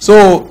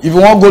 So, if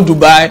you want to go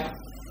Dubai,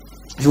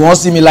 if you want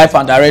to see me live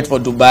and direct for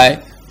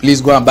Dubai,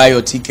 please go and buy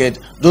your ticket.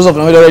 Those of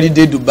them who already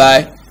did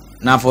Dubai,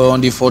 now for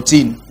on the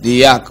 14th, the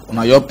yak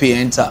on your pay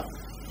enter.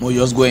 We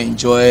just go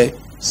enjoy.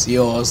 See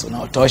us,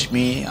 now touch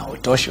me, I will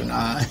touch you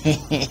now.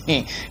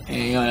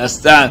 You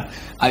understand?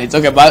 And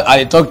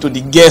they talk to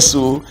the guests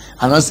who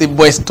and not say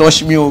boys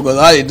touch me because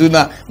how they do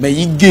now, may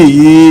you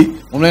gay.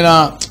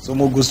 So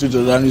more go straight to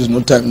the news, no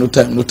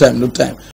time.